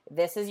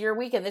 this is your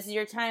weekend, this is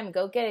your time,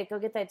 go get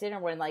that dinner.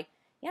 When like,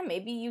 yeah,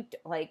 maybe you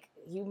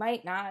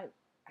might not,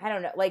 I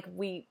don't know, like,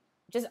 we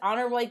just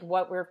honor like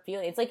what we're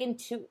feeling. It's like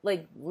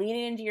like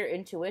leaning into your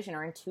intuition,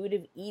 or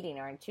intuitive eating,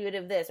 or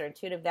intuitive this or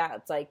intuitive that.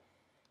 It's like,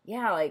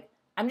 yeah, like,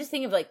 I'm just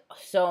thinking of like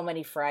so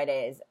many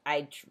Fridays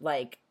I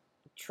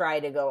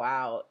try to go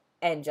out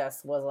and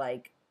just was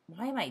like,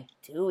 why am I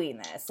doing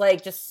this?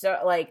 Like, just so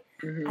like,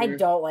 I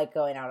don't like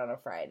going out on a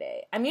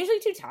Friday. I'm usually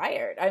too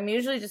tired. I'm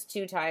usually just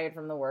too tired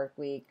from the work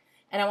week,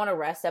 and I want to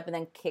rest up and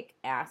then kick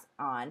ass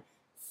on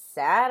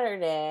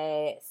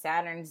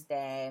Saturn's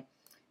Day.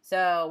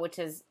 So, which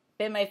has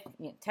been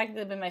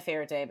technically been my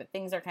favorite day, but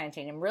things are kind of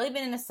changing. I've really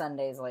been into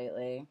Sundays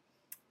lately.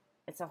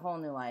 It's a whole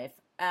new life.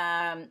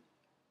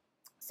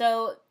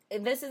 So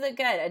this is a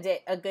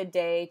good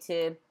day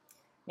to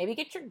maybe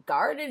get your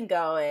garden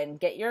going,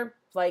 get your,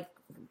 like,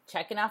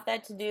 checking off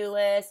that to-do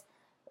list,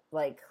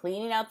 like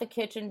cleaning out the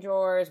kitchen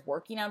drawers,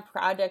 working on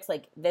projects.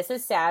 Like, this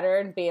is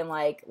Saturn being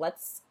like,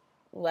 let's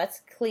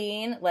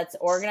clean, let's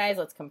organize,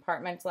 let's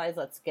compartmentalize,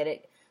 let's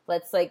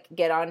like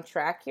get on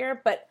track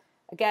here. But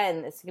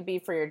again, this could be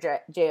for your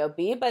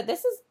JOB, but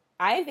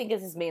I think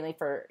this is mainly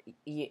for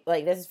you,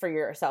 like, this is for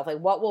yourself. Like,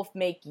 what will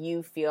make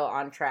you feel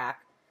on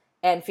track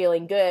and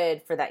feeling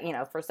good for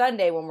that, for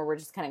Sunday, when we're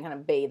just kind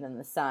of bathe in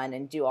the sun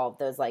and do all of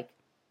those, like,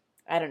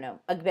 I don't know,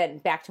 again,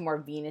 back to more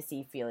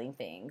Venus-y feeling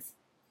things.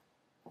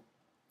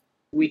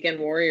 Weekend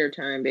warrior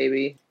time,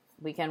 baby.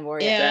 Weekend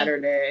warrior. Yeah.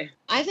 Saturday.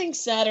 I think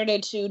Saturday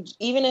too,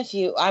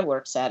 I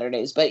work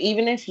Saturdays, but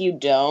even if you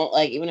don't,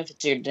 like, even if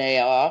it's your day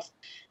off,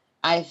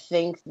 I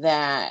think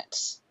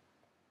that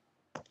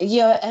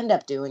you end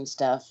up doing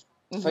stuff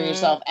for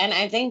yourself. And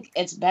I think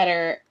it's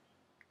better.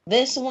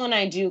 This one,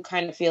 I do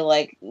kind of feel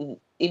like,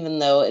 even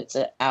though it's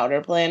an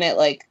outer planet,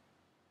 like,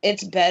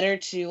 it's better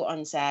to,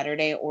 on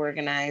Saturday,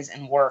 organize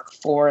and work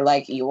for,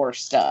 like, your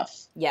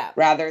stuff. Yeah.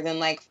 Rather than,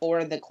 like,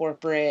 for the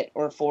corporate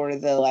or for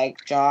the,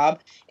 like, job.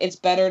 It's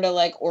better to,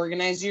 like,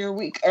 organize your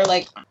week. Or,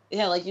 like,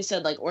 yeah, like you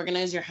said, like,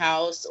 organize your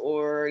house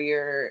or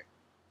your,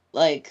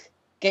 like,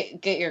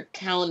 get your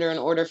calendar in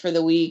order for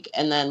the week,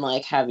 and then,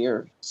 like, have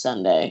your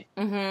Sunday.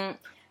 I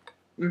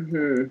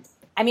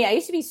mean, I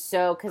used to be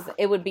because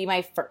it would be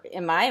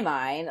in my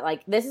mind,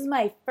 like, this is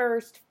my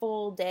first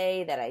full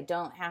day that I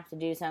don't have to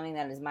do something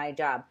that is my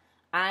job.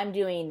 I'm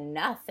doing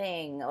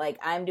nothing.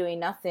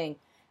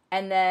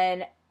 And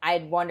then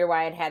I'd wonder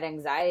why I'd had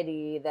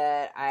anxiety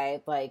that I,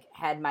 like,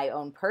 had my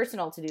own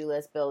personal to-do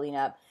list building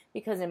up,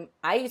 because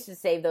I used to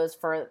save those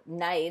for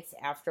nights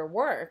after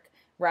work,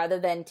 rather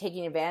than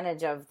taking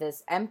advantage of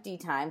this empty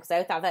time, because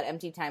I thought that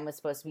empty time was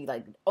supposed to be,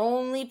 like,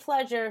 only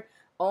pleasure,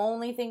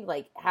 only thing,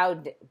 like,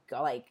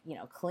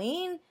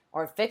 clean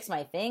or fix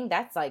my thing.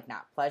 That's, like,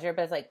 not pleasure.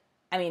 But it's like,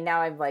 I mean,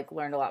 now I've, like,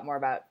 learned a lot more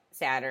about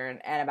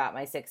Saturn and about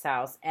my 6th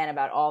house and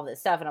about all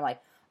this stuff. And I'm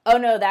like, oh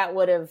no, that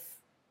would have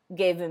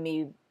given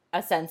me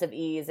a sense of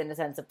ease and a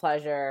sense of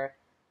pleasure.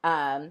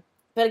 But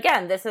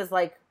again, this is,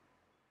 like,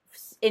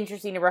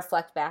 interesting to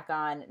reflect back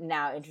on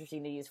now,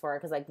 interesting to use for it,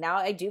 because, like, now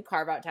I do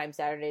carve out time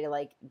Saturday to,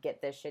 like,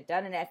 get this shit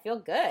done, and I feel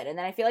good. And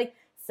then I feel like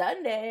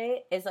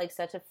Sunday is, like,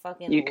 such a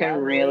fucking you can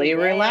really day.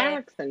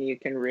 Relax, and you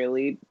can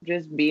really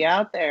just be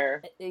out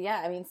there.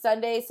 Yeah, I mean,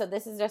 Sunday, so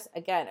this is just,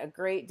 again, a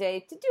great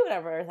day to do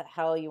whatever the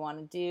hell you want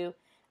to do.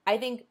 I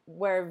think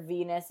where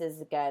Venus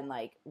is, again,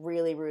 like,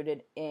 really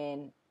rooted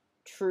in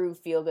true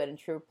feel good and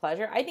true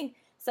pleasure, I think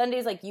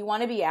Sunday's like, you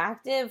want to be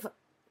active,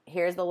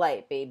 here's the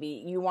light,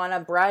 baby. You want to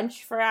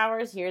brunch for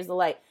hours, here's the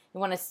light. You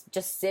want to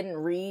just sit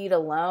and read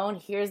alone,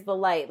 here's the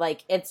light.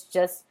 Like, it's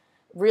just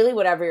really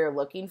whatever you're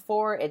looking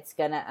for, it's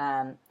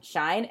gonna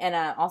shine. And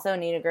also,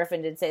 Nina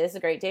Griffin did say this is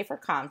a great day for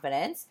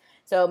confidence.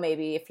 So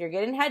maybe if you're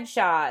getting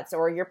headshots,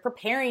 or you're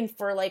preparing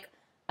for, like,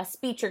 a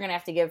speech you're gonna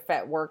have to give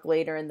at work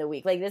later in the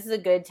week, like, this is a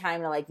good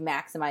time to, like,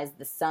 maximize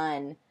the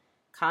sun,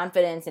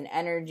 confidence and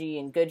energy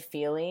and good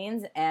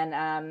feelings.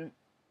 And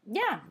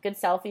good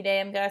selfie day,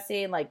 I'm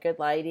guessing, like good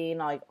lighting,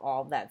 like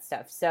all of that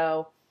stuff.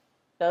 So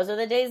those are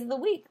the days of the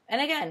week.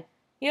 And again,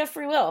 you have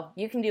free will.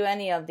 You can do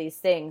any of these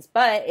things.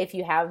 But if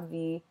you have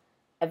the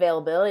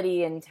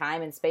availability and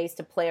time and space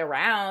to play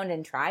around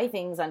and try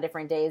things on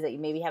different days that you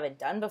maybe haven't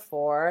done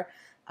before,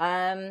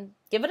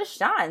 give it a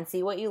shot and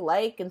see what you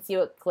like and see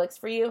what clicks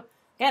for you.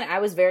 Again, I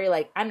was very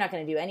like, I'm not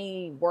going to do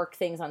any work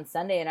things on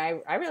Sunday. And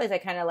I realized I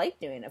kind of like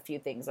doing a few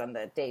things on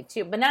that day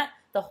too, but not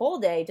the whole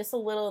day, just a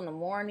little in the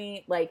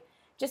morning, like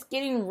just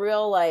getting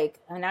real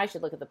like, and I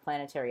should look at the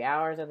planetary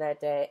hours of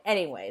that day.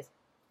 Anyways,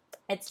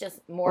 it's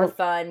just more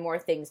fun, more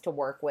things to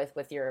work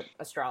with your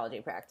astrology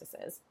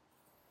practices.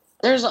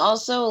 There's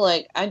also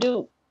like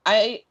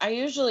I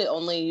usually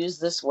only use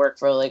this work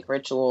for like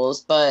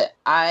rituals, but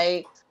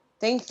I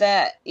think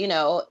that, you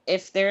know,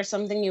 if there's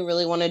something you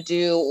really want to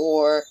do,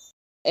 or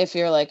if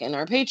you're like in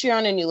our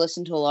Patreon and you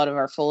listen to a lot of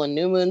our full and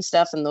new moon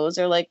stuff, and those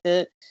are like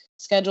the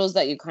schedules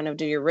that you kind of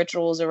do your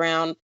rituals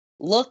around,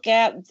 look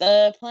at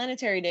the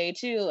planetary day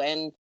too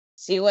and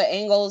see what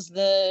angles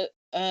the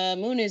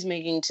moon is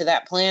making to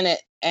that planet,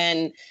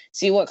 and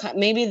see what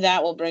maybe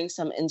that will bring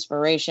some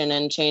inspiration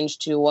and change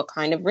to what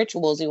kind of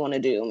rituals you want to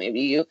do.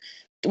 Maybe you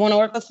want to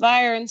work with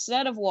fire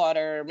instead of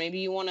water. Maybe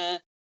you want to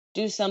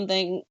do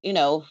something, you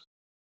know,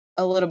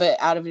 a little bit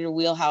out of your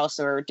wheelhouse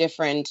or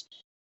different.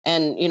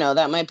 And, you know,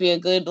 that might be a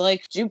good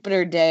like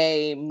Jupiter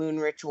day moon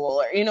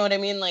ritual, or, you know what I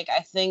mean? Like,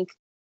 I think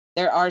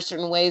there are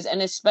certain ways,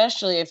 and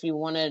especially if you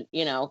want to,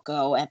 you know,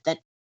 go at the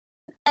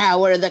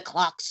hour the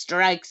clock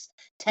strikes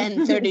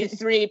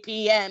 10:33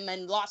 p.m.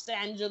 in Los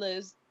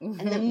Angeles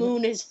and the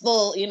moon is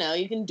full, you know,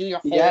 you can do your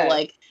whole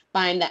like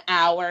find the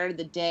hour,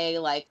 the day,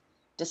 like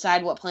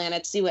decide what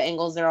planets, see what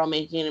angles they're all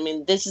making. I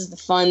mean, this is the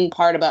fun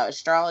part about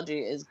astrology,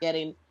 is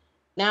getting,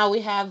 now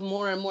we have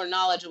more and more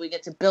knowledge that we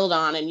get to build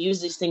on and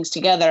use these things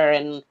together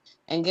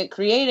and get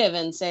creative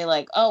and say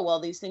like, oh,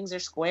 well, these things are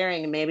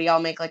squaring and maybe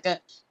I'll make like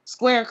a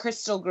square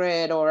crystal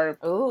grid, or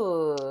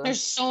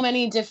there's so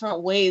many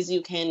different ways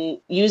you can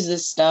use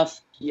this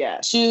stuff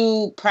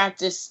to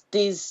practice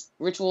these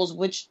rituals,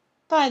 which,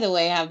 by the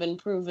way, have been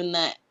proven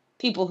that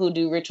people who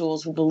do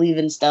rituals, who believe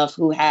in stuff,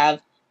 who have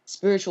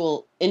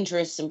spiritual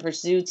interests and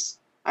pursuits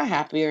are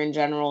happier in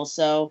general.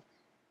 So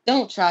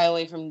don't shy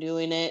away from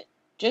doing it.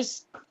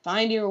 Just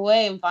find your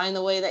way and find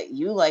the way that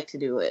you like to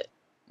do it.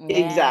 Yeah.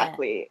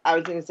 Exactly. I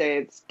was going to say,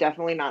 it's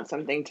definitely not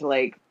something to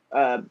like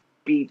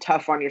be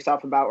tough on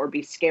yourself about or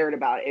be scared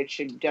about. It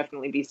should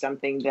definitely be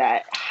something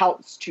that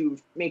helps to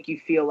make you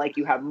feel like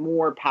you have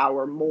more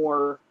power,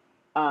 more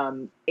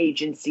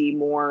agency,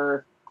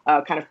 more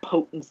kind of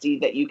potency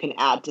that you can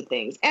add to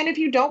things. And if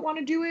you don't want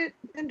to do it,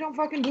 then don't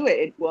fucking do it.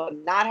 It will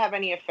not have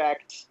any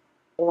effect,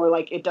 or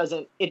like it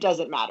doesn't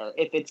matter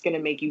if it's going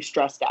to make you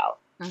stressed out.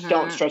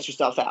 Don't stress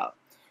yourself out.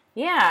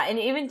 Yeah, and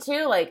even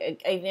too,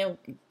 like, I know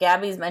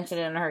Gabby's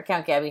mentioned it in her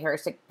account, Gabby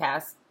Hersick,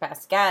 past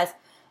guest,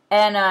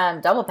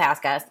 and double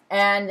past guest,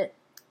 and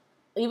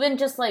even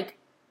just, like,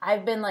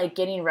 I've been, like,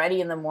 getting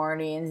ready in the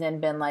mornings and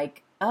been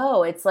like,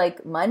 oh, it's,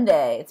 like,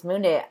 Monday, it's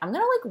Moon Day, I'm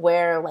gonna, like,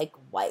 wear, like,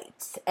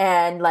 white,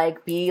 and,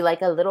 like, be,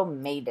 like, a little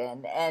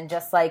maiden, and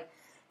just, like,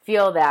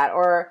 feel that,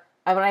 or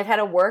when I've had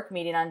a work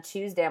meeting on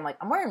Tuesday, I'm like,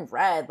 I'm wearing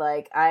red,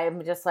 like,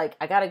 I'm just, like,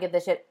 I gotta get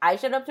this shit. I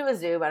showed up to a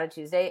Zoom on a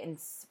Tuesday, and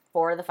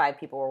 4 of the 5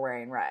 people were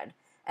wearing red.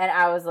 And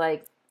I was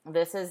like,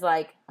 this is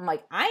like, I'm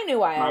like, I knew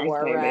why I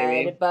wore red,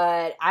 baby.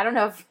 But I don't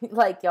know if,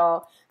 like,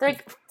 y'all, they're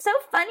like, so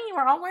funny,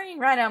 we're all wearing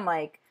red. I'm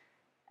like,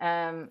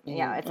 yeah,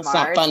 it's March.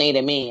 Not funny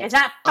to me. It's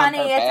not funny,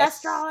 it's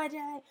astrology.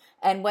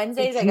 And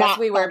Wednesdays, I guess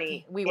we were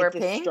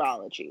pink.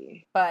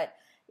 Astrology. But,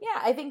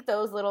 yeah, I think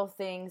those little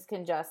things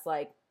can just,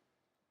 like,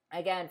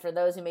 again, for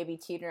those who may be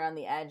teetering on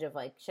the edge of,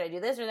 like, should I do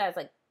this or that? It's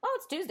like, oh,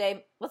 it's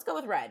Tuesday, let's go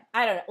with red.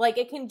 I don't know. Like,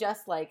 it can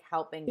just, like,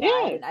 help and guide.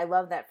 Yeah. And I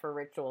love that for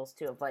rituals,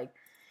 too, of, like,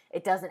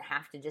 it doesn't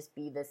have to just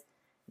be this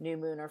new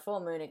moon or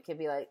full moon. It could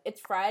be, like, it's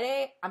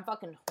Friday, I'm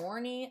fucking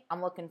horny,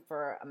 I'm looking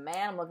for a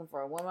man, I'm looking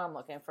for a woman, I'm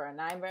looking for a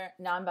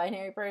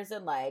non-binary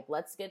person. Like,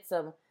 let's get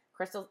some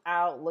crystals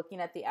out, looking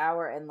at the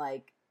hour, and,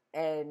 like,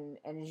 and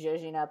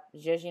zhuzhing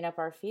up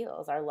our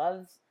feels, our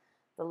loves,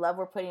 the love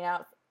we're putting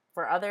out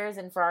for others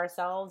and for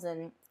ourselves,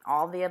 and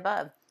all the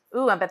above.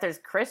 Ooh, I bet there's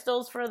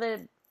crystals for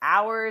the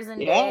hours and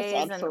days.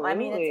 Absolutely. And I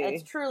mean,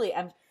 it's truly,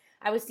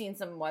 I was seeing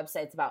some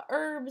websites about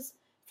herbs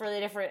for the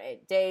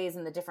different days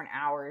and the different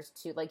hours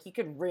too. Like, you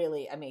could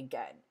really, I mean,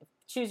 again,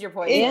 choose your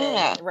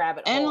poison,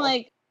 rabbit hole. And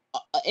like,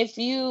 if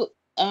you,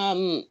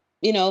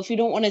 you know, if you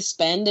don't want to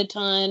spend a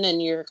ton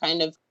and you're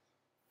kind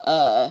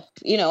of,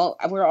 you know,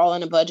 we're all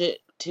on a budget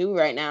too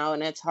right now,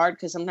 and it's hard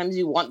because sometimes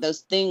you want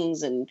those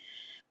things,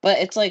 but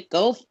it's like,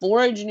 go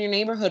forage in your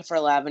neighborhood for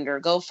lavender,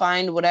 go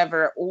find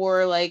whatever,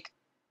 or like,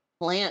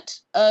 plant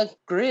a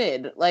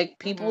grid. Like,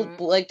 people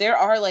like, there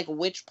are like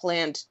witch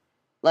plant,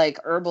 like,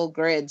 herbal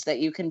grids that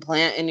you can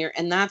plant in your,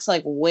 and that's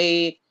like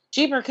way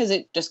cheaper because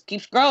it just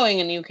keeps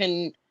growing, and you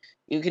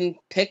can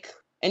pick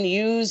and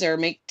use or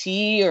make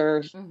tea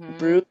or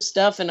brew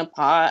stuff in a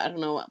pot. I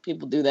don't know what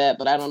people do that,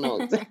 but I don't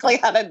know exactly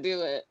how to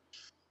do it.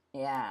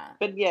 Yeah.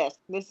 But yes,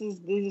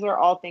 these are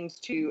all things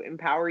to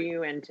empower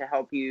you and to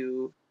help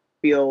you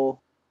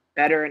feel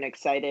better and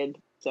excited.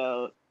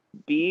 So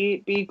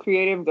be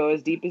creative, go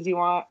as deep as you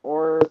want,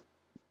 or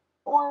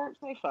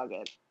say fuck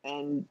it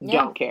and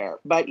Yeah. don't care.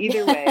 But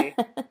either way,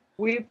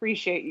 we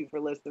appreciate you for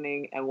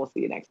listening, and we'll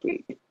see you next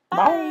week.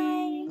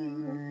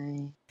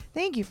 Bye.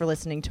 Thank you for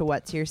listening to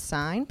What's Your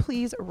Sign.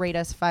 Please rate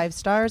us 5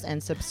 stars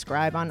and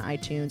subscribe on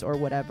iTunes or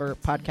whatever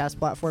podcast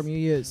platform you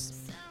use.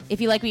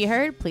 If you like what you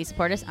heard, please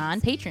support us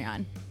on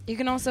Patreon. You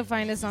can also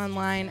find us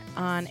online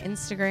on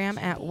Instagram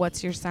at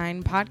What's Your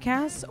Sign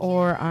Podcast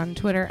or on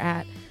Twitter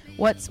at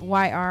What's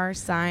YR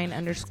sign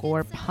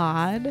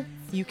 _pod.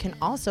 You can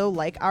also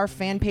like our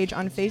fan page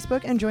on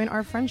Facebook and join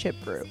our friendship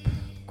group.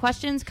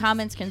 Questions,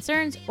 comments,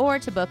 concerns, or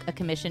to book a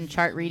commissioned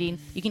chart reading,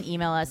 you can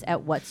email us at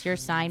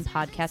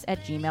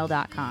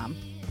what'syoursignpodcast@gmail.com.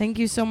 Thank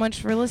you so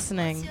much for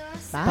listening.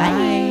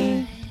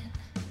 Bye.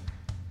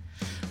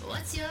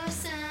 What's your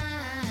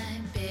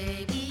sign,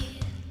 baby?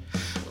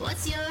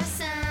 What's your